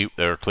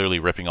were clearly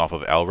ripping off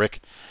of Elric,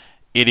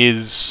 it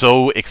is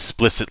so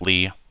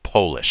explicitly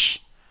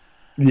Polish.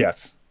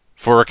 Yes.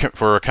 A kind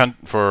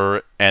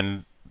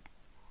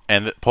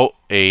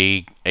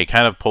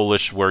of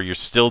Polish where you're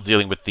still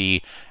dealing with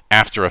the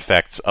after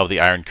effects of the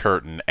Iron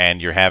Curtain,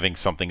 and you're having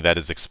something that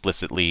is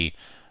explicitly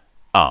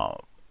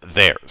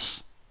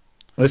theirs.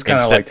 It's kind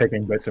of like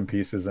taking bits and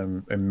pieces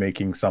and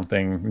making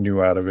something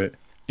new out of it.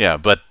 Yeah,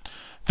 but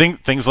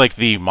things like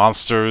the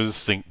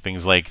monsters,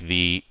 things like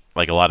a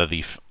lot of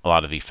the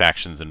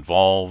factions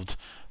involved,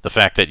 the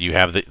fact that you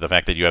have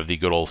the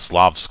good old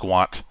Slav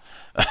squat.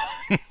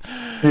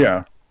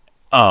 Yeah.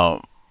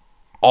 All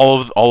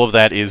of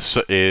that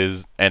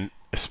is and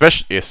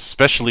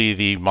especially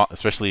the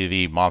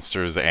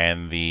monsters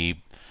and the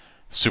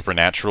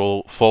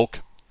supernatural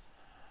folk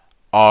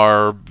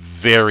are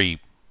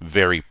very,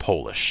 very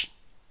Polish.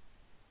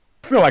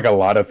 I feel like a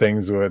lot of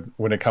things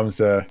when it comes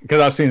to, because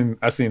I've seen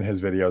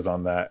his videos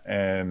on that,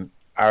 and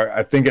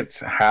I think it's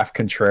half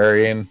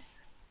contrarian,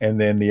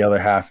 and then the other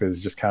half is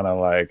just kind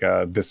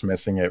of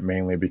dismissing it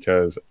mainly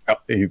because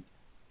he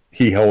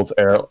holds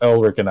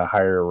Elric in a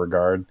higher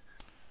regard.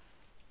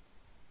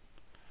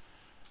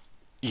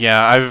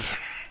 Yeah,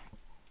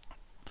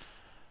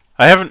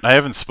 I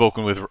haven't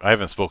spoken with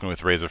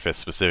Razorfist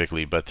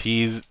specifically, but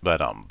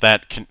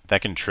that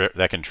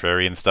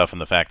contrarian stuff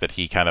and the fact that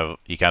he kind of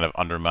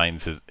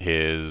undermines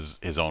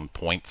his own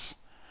points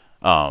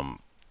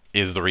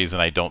is the reason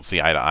I don't see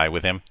eye to eye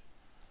with him.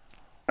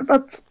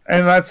 That's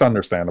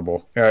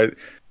understandable.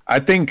 I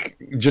think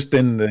just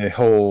in the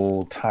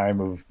whole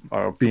time of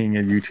being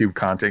a YouTube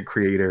content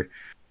creator,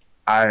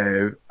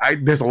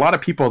 there's a lot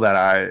of people that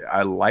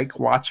I like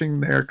watching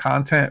their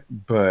content,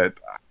 but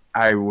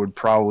I would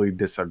probably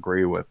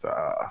disagree with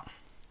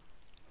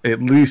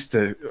at least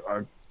a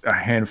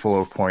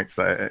handful of points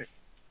that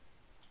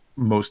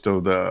most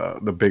of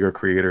the bigger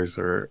creators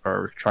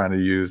are trying to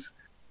use.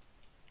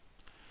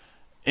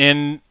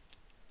 in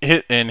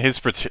in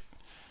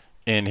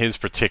his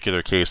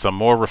particular case, I'm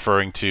more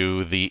referring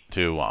to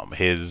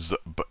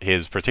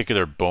his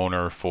particular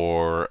boner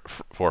for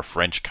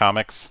French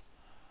comics.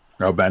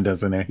 Oh, band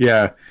doesn't it?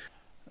 Yeah,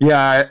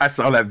 yeah. I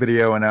saw that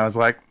video and I was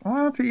like,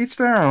 well, to each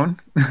their own.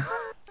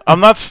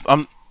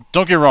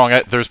 Don't get me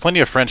wrong. There's plenty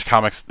of French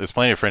comics. There's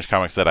plenty of French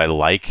comics that I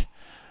like.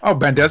 Oh,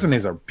 band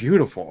dessines are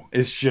beautiful.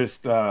 It's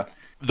just the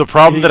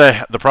problem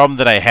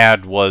that I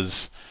had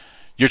was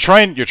you're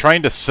trying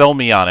to sell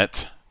me on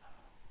it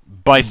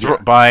by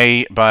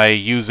throwing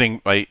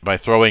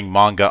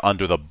manga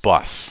under the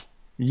bus.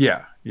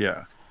 Yeah,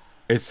 yeah.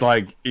 It's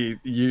like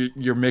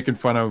you're making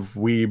fun of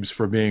weebs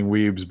for being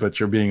weebs, but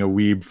you're being a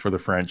weeb for the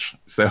French.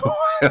 So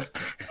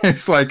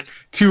it's like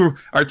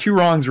are two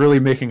wrongs really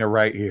making a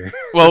right here?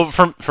 Well,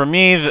 for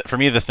me,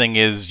 the thing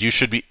is,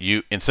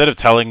 you instead of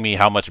telling me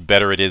how much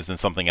better it is than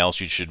something else,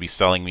 you should be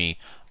selling me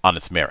on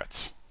its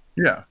merits.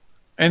 Yeah,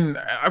 and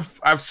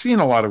I've seen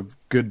a lot of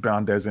good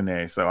bande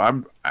dessinée,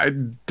 so I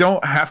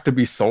don't have to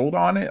be sold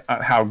on it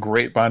how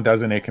great bande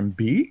dessinée can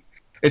be.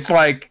 It's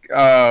like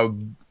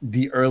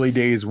the early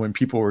days when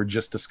people were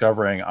just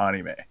discovering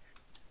anime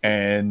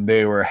and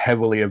they were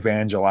heavily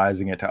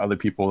evangelizing it to other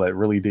people that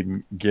really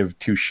didn't give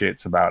two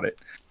shits about it.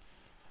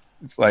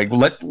 It's like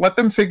let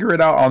them figure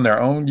it out on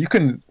their own. You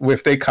can,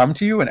 if they come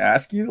to you and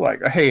ask you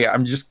like, hey, I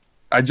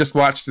just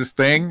watched this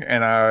thing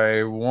and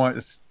I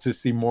want to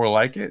see more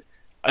like it.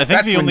 I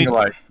think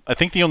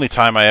the only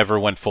time I ever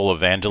went full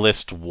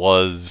evangelist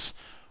was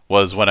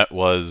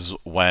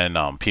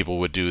when people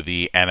would do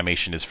the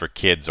animation is for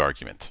kids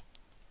argument.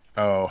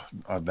 Oh,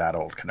 that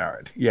old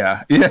canard.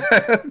 Yeah,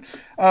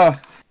 yeah.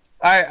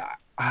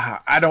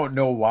 I don't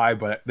know why,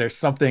 but there's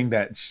something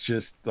that's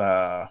just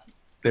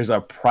there's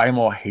a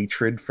primal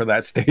hatred for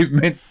that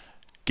statement.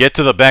 Get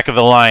to the back of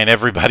the line.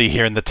 Everybody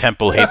here in the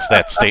temple hates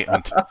that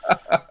statement.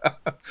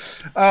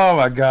 Oh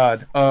my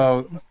god.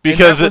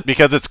 Because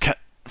it's.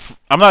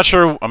 I'm not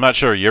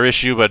sure your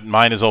issue, but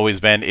mine has always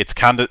been it's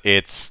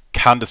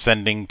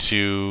condescending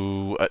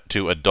to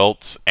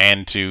adults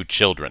and to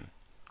children.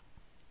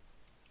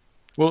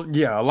 Well,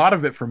 yeah, a lot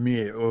of it for me,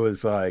 it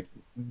was like,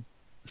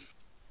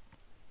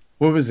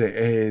 what was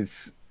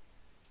it?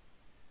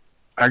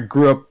 I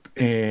grew up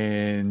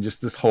in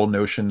just this whole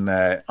notion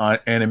that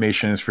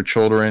animation is for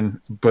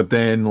children, but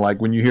then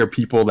like when you hear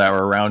people that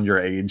are around your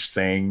age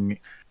saying,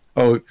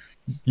 "Oh,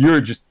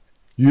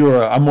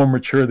 I'm more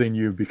mature than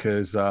you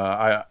because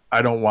I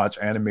don't watch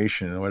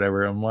animation or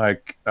whatever." I'm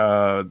like,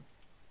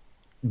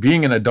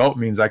 being an adult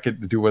means I get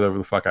to do whatever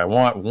the fuck I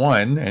want.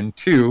 One, and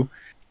two,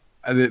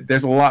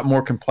 there's a lot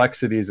more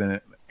complexities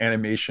in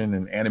animation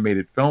and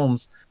animated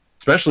films,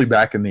 especially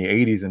back in the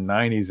 80s and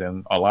 90s,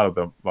 and a lot of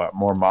the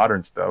more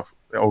modern stuff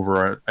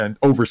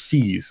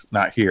overseas,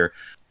 not here.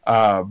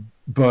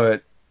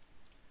 But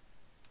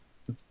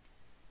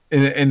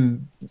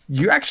and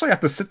you actually have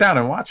to sit down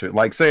and watch it.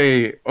 Like,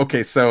 say,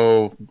 okay,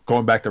 so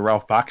going back to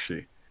Ralph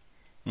Bakshi,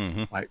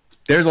 like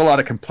there's a lot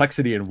of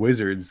complexity in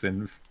wizards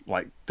and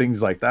like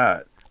things like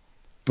that,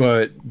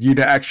 but you'd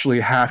actually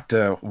have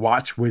to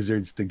watch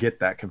wizards to get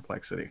that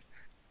complexity.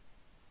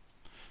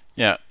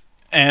 Yeah,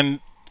 and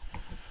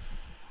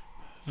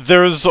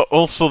there's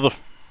also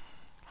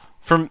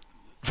for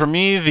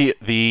me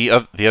the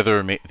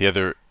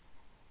other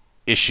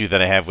issue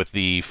that I have with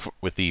the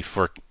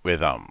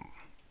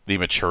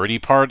maturity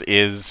part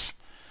is,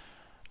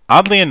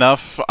 oddly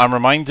enough, I'm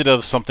reminded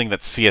of something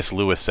that C.S.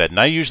 Lewis said, and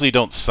I usually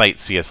don't cite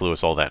C.S.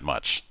 Lewis all that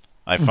much.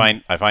 I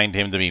find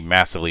him to be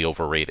massively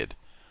overrated.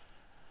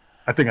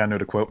 I think I know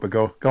the quote, but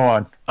go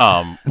on.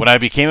 When I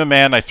became a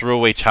man, I threw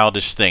away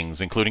childish things,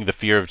 including the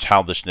fear of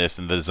childishness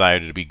and the desire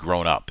to be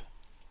grown up.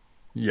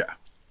 Yeah,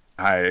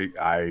 I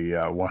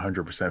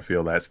 100%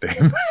 feel that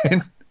statement.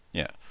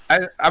 Yeah,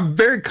 I'm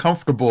very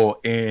comfortable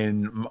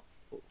in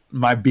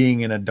my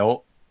being an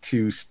adult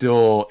to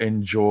still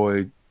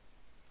enjoy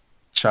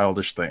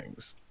childish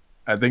things.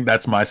 I think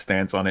that's my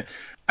stance on it.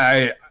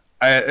 I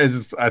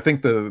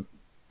think the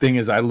thing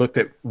is, I looked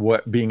at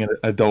what being an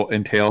adult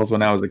entails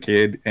when I was a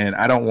kid, and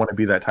I don't want to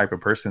be that type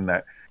of person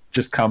that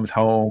just comes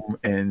home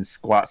and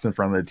squats in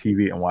front of the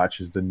TV and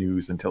watches the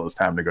news until it's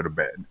time to go to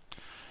bed.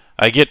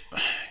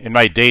 In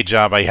my day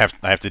job, I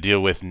have to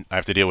deal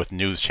with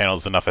news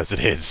channels enough as it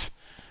is.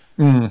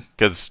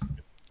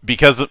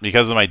 Because of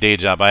my day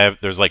job,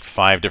 there's like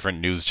 5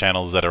 different news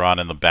channels that are on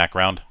in the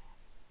background.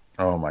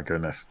 Oh my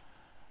goodness.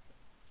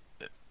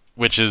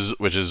 Which is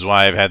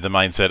why I've had the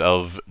mindset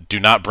of do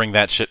not bring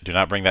that shit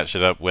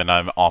up when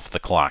I'm off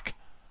the clock.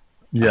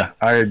 Yeah,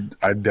 I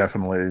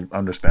definitely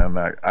understand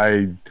that.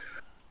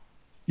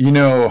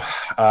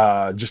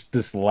 Just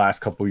this last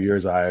couple of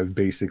years, I've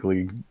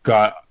basically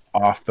got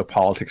off the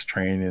politics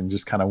train and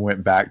just kind of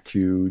went back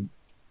to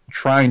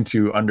trying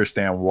to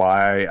understand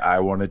why I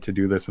wanted to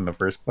do this in the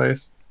first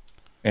place.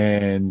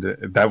 And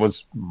that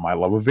was my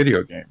love of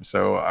video games.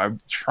 So I'm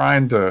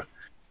trying to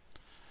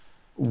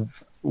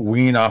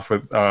wean off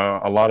with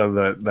a lot of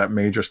that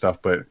major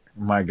stuff. But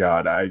my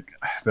God,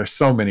 there's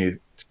so many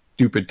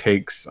stupid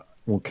takes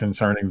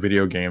concerning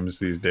video games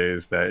these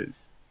days that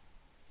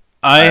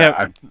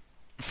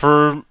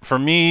for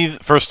me,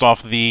 first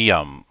off, getting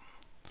on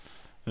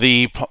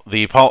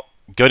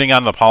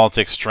the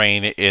politics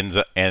train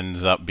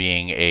ends up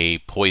being a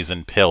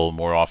poison pill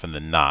more often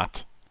than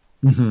not.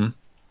 Mm-hmm.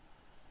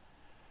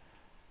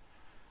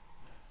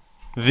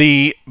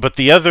 But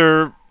the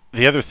other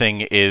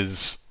thing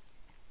is,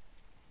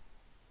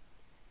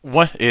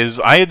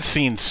 I had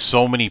seen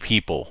so many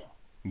people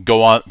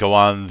go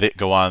on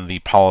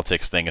the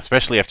politics thing,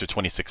 especially after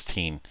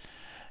 2016,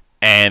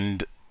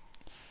 and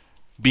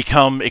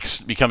become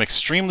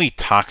extremely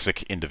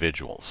toxic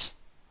individuals.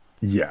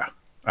 Yeah,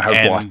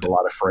 I've lost a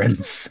lot of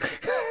friends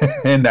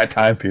in that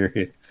time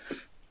period.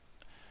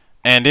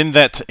 And in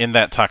that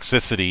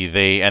toxicity,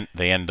 they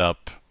end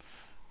up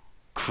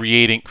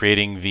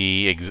creating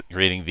the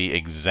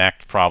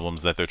exact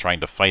problems that they're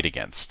trying to fight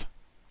against.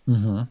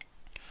 Mm-hmm.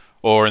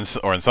 Or in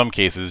some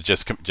cases,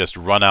 just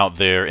run out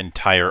their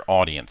entire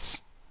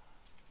audience.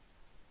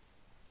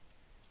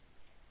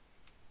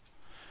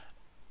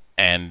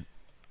 And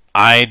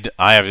I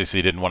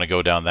obviously didn't want to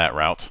go down that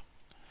route,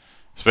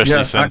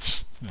 especially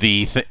since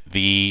the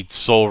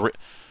sole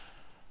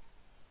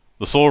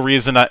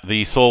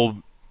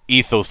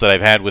ethos that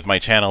I've had with my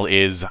channel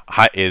is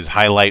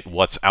highlight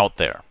what's out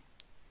there.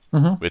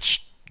 Mm-hmm.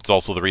 Which is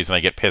also the reason I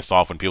get pissed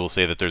off when people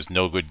say that there's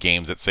no good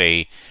games at,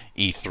 say,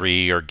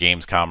 E3 or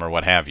Gamescom or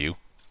what have you.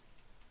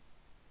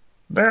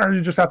 There,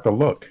 you just have to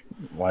look.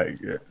 Like,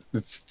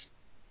 it's...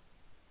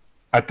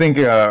 I think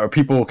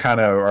people kind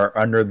of are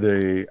under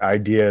the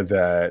idea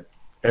that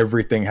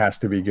everything has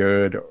to be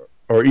good,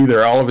 or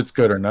either all of it's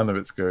good or none of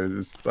it's good.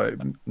 It's like,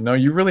 no,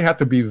 you really have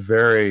to be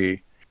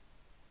very,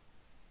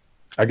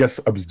 I guess,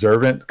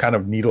 observant, kind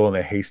of needle in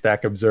a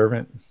haystack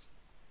observant.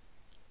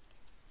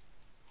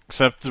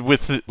 Except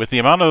with the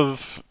amount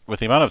of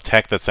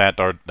tech that's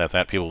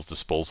at people's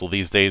disposal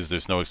these days,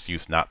 there's no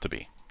excuse not to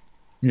be.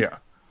 Yeah,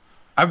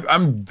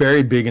 I'm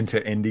very big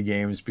into indie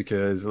games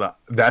because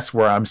that's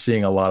where I'm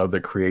seeing a lot of the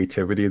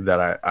creativity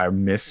that I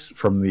miss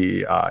from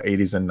the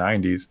 80s and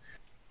 90s.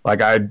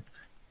 Like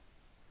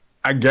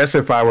I guess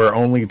if I were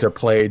only to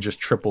play just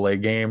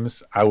AAA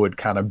games, I would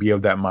kind of be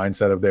of that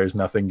mindset of there's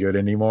nothing good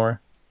anymore.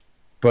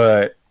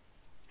 But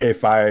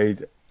if I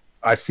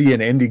see an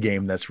indie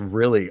game that's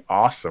really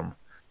awesome,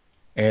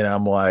 and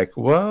I'm like,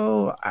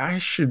 well, I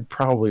should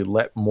probably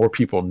let more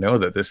people know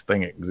that this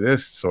thing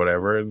exists or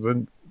whatever.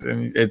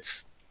 Then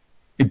it's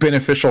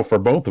beneficial for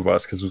both of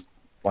us because,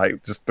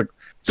 like, just the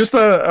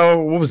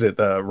what was it?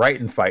 The Write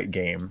and Fight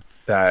game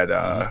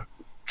that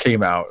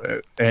came out,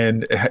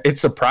 and it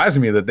surprised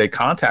me that they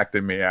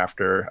contacted me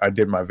after I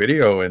did my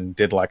video and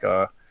did like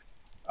a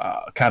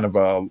kind of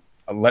a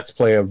let's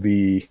play of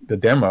the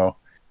demo.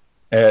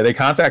 They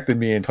contacted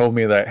me and told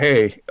me that,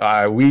 hey,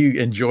 we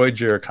enjoyed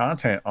your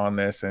content on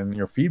this and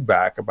your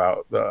feedback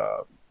about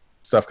the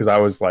stuff. Because I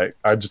was like,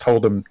 I just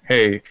told them,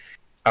 hey,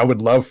 I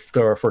would love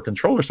for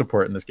controller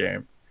support in this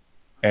game.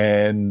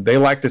 And they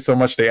liked it so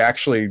much, they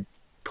actually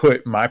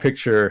put my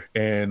picture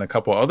and a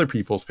couple other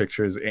people's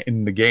pictures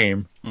in the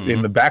game,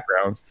 in the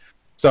backgrounds.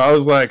 So I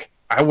was like,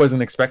 I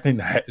wasn't expecting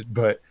that,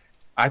 but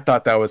I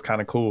thought that was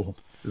kind of cool.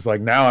 It's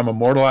like, now I'm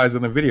immortalized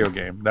in a video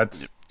game.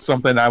 That's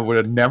something I would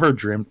have never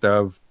dreamt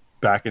of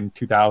back in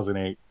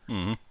 2008.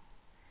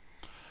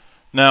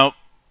 Now,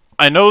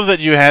 I know that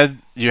you had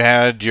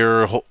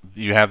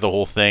the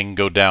whole thing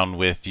go down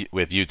with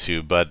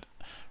YouTube, but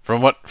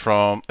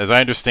from as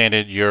I understand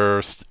it,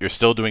 you're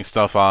still doing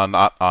stuff on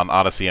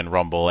Odyssey and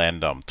Rumble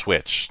and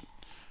Twitch.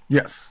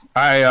 Yes,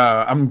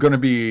 I'm gonna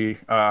be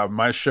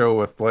my show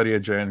with Bloody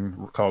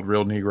Jen called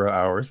Real Negro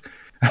Hours.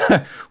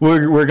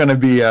 we're gonna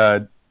be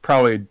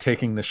probably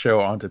taking the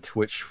show onto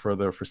Twitch for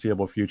the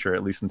foreseeable future,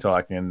 at least until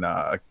I can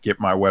get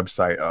my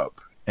website up.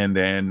 And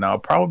then I'll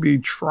probably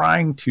be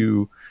trying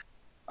to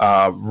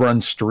run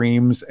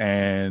streams,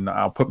 and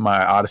I'll put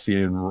my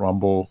Odyssey and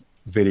Rumble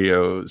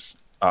videos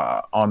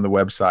on the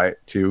website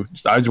too.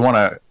 I just want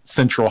a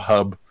central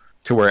hub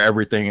to where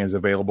everything is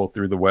available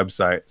through the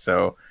website.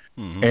 So,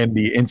 and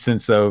the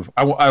instance of,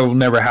 I will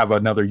never have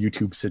another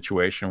YouTube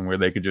situation where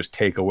they could just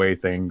take away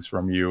things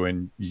from you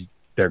and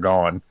they're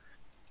gone.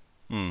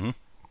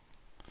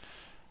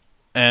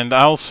 And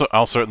I'll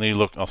certainly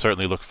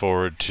look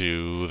forward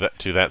to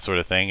that sort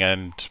of thing.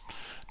 And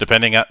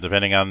depending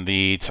on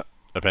the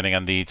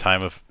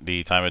time of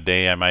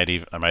day, I might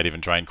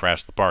even try and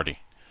crash the party.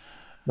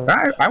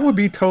 I would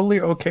be totally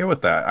okay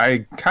with that.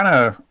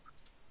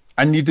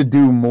 I need to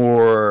do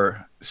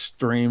more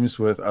streams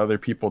with other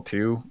people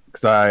too,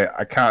 because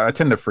I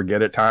tend to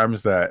forget at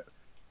times that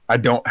I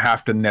don't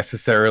have to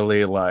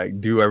necessarily like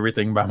do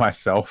everything by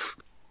myself.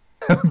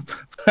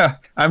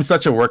 I'm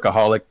such a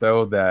workaholic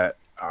though that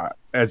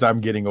as I'm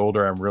getting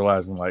older, I'm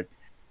realizing like,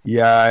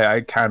 yeah, I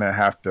kind of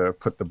have to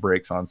put the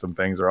brakes on some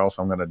things, or else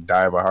I'm going to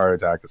die of a heart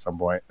attack at some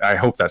point. I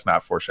hope that's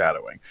not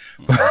foreshadowing.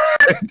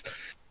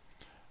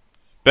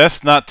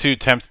 Best not to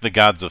tempt the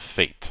gods of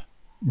fate.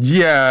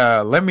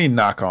 Yeah, let me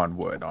knock on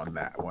wood on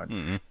that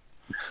one.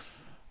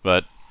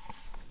 But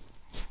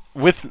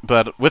with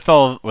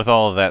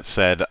all of that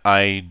said,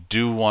 I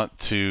do want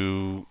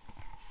to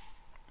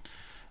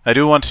I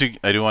do want to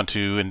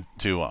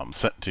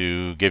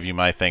give you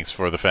my thanks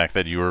for the fact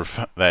that you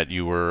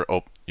were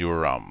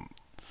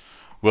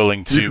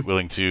willing to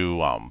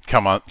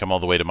come all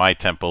the way to my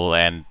temple,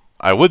 and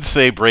I would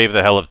say brave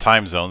the hell of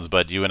time zones,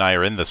 but you and I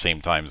are in the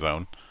same time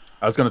zone.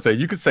 I was gonna say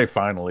you could say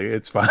finally.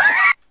 It's fine.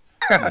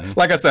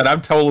 Like I said,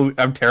 I'm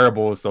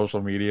terrible with social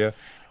media,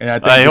 and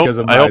I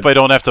hope I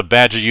don't have to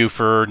badger you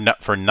for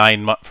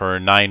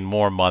 9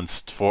 more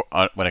months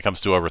when it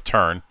comes to a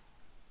return.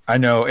 I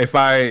know if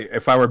I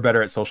were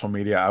better at social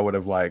media, I would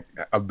have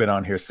I've been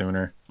on here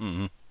sooner.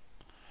 Mm-hmm.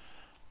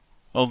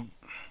 Well,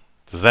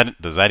 does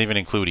that even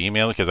include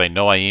email? Because I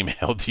know I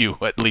emailed you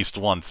at least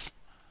once.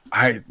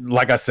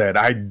 Like I said,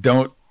 I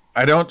don't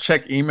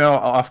check email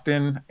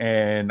often,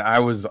 and I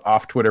was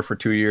off Twitter for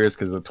 2 years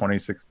because the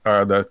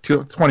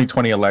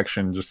 2020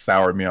 election just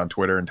soured me on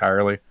Twitter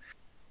entirely.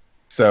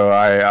 So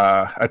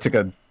I took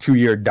a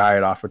 2-year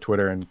diet off of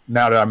Twitter, and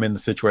now that I'm in the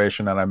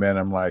situation that I'm in,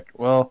 I'm like,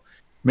 well,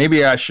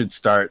 maybe I should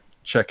start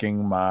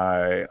checking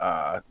my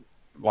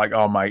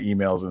all my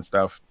emails and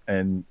stuff,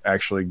 and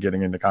actually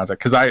getting into contact,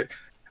 because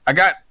I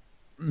got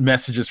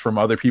messages from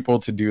other people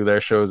to do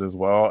their shows as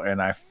well,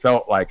 and I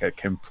felt like a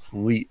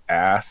complete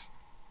ass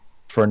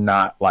for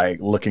not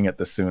looking at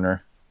this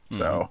sooner.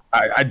 So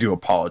I do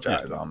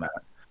apologize on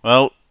that.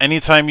 Well,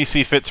 anytime you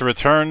see fit to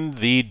return,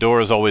 the door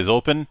is always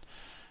open.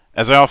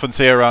 As I often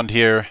say around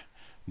here,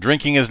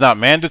 drinking is not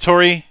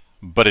mandatory,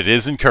 but it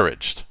is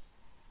encouraged.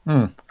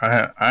 I'm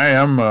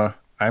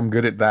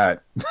good at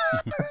that.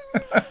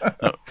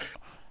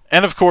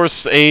 And of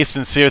course, a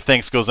sincere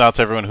thanks goes out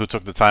to everyone who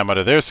took the time out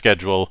of their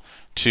schedule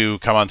to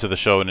come onto the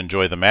show and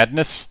enjoy the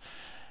madness.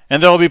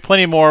 And there will be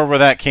plenty more where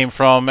that came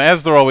from,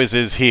 as there always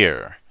is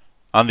here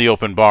on the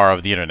open bar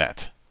of the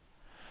internet.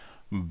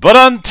 But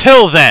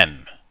until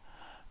then,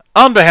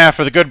 on behalf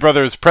of the good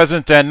brothers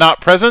present and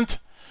not present,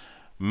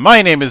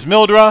 my name is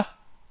Mildra.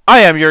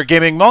 I am your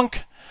gaming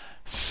monk.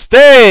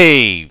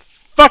 Stay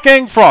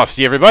fucking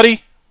frosty,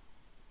 everybody.